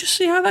 and we'll just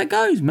see how that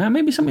goes, man.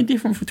 Maybe something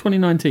different for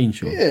 2019,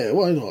 sure. Yeah,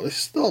 why not? Let's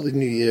start the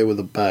new year with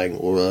a bang,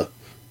 or a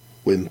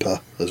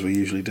whimper, as we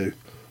usually do.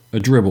 A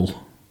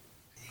dribble.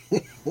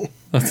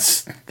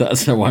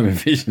 That's how I'm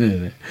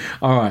envisioning it.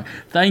 All right,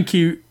 thank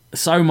you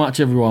so much,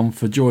 everyone,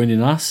 for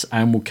joining us,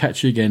 and we'll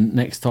catch you again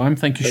next time.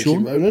 Thank you,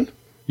 Sean. Thank you, Ronan.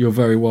 You're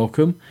very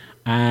welcome.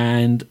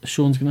 And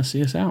Sean's going to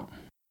see us out.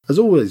 As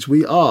always,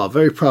 we are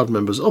very proud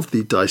members of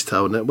the Dice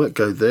Tower Network.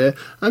 Go there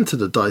and to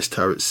the Dice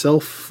Tower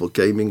itself for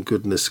gaming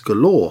goodness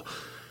galore.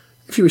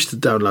 If you wish to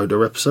download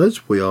our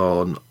episodes, we are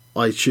on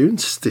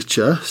iTunes,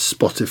 Stitcher,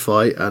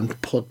 Spotify and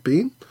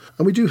Podbean.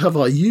 And we do have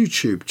our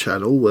YouTube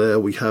channel where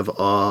we have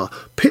our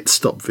pit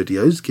stop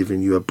videos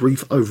giving you a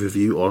brief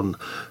overview on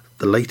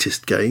the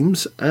latest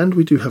games, and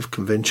we do have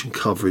convention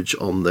coverage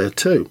on there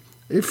too.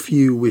 If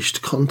you wish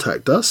to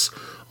contact us,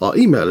 our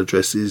email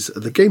address is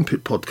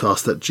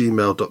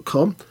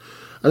thegamepitpodcast@gmail.com.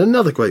 And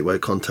another great way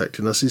of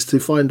contacting us is to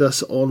find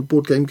us on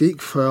Board Game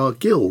Geek for our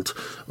guild,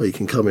 where you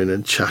can come in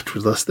and chat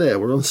with us there.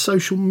 We're on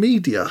social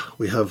media.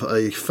 We have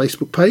a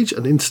Facebook page,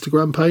 an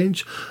Instagram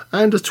page,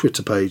 and a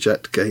Twitter page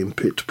at Game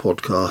Pit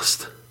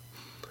Podcast.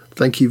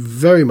 Thank you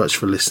very much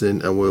for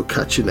listening, and we'll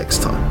catch you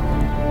next time.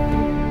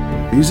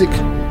 Music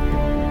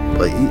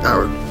by E.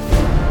 Aaron.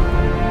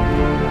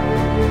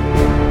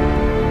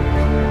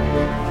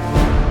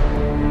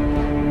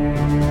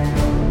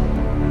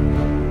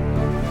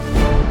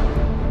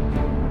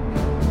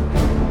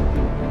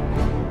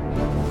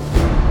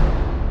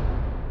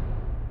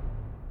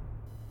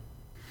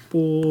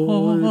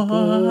 Boy,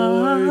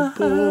 boy,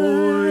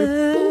 boy.